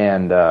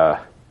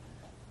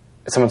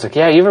like,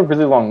 yeah, you have a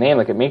really long name.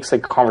 Like, it makes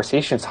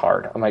conversations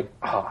hard. I'm like,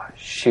 oh,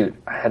 shoot.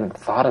 I hadn't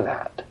thought of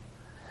that.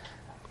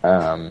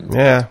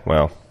 Yeah,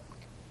 well.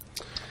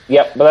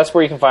 Yep, but that's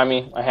where you can find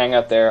me. I hang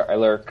out there. I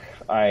lurk.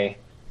 I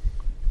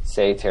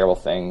say terrible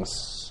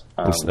things.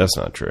 That's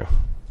not true.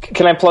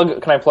 Can I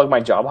plug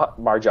my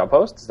job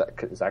post? Is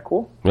that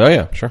cool? Oh,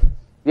 yeah, sure.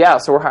 Yeah,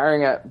 so we're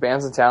hiring at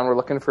Bandsintown. We're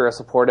looking for a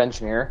support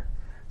engineer.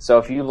 So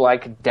if you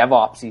like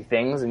DevOpsy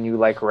things and you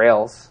like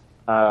Rails,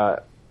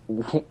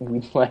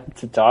 we'd like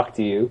to talk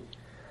to you.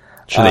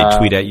 Should they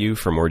tweet at you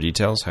for more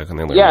details? How can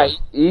they learn more? Yeah,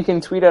 you can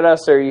tweet at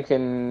us, or you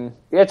can...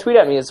 Yeah, tweet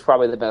at me is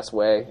probably the best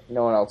way.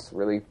 No one else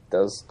really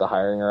does the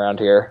hiring around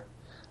here.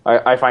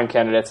 I find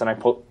candidates, and I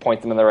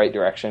point them in the right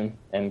direction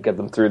and get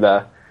them through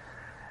the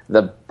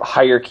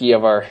hierarchy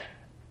of our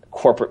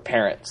corporate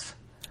parents.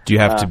 Do you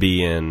have to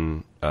be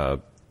in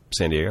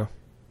San Diego?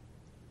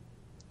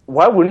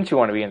 why wouldn't you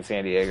want to be in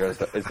San Diego is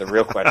the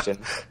real question.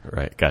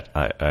 Right.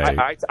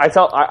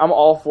 I'm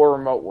all for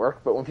remote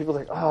work, but when people are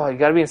like, oh, you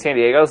got to be in San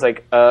Diego, it's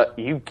like,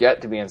 you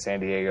get to be in San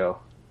Diego.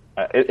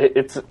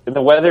 It's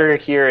the weather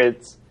here.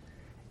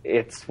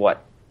 It's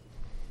what,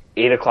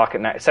 8:00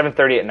 at night,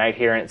 7:30 at night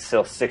here, and it's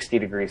still 60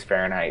 degrees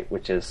Fahrenheit,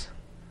 which is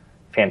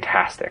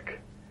fantastic.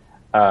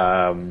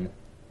 So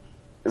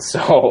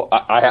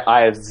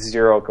I have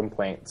zero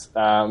complaints.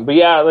 But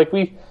yeah, like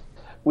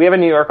we have a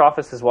New York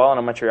office as well and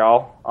a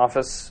Montreal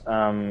office.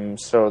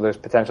 So there's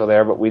potential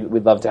there, but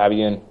we'd love to have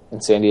you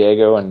in San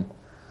Diego and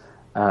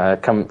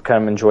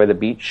come enjoy the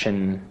beach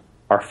and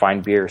our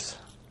fine beers.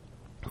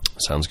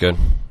 Sounds good.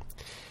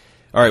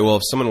 All right. Well,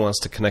 if someone wants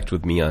to connect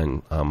with me,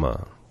 I'm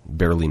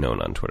barely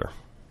known on Twitter.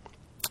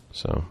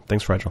 So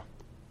thanks, Rigel.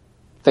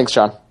 Thanks,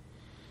 John.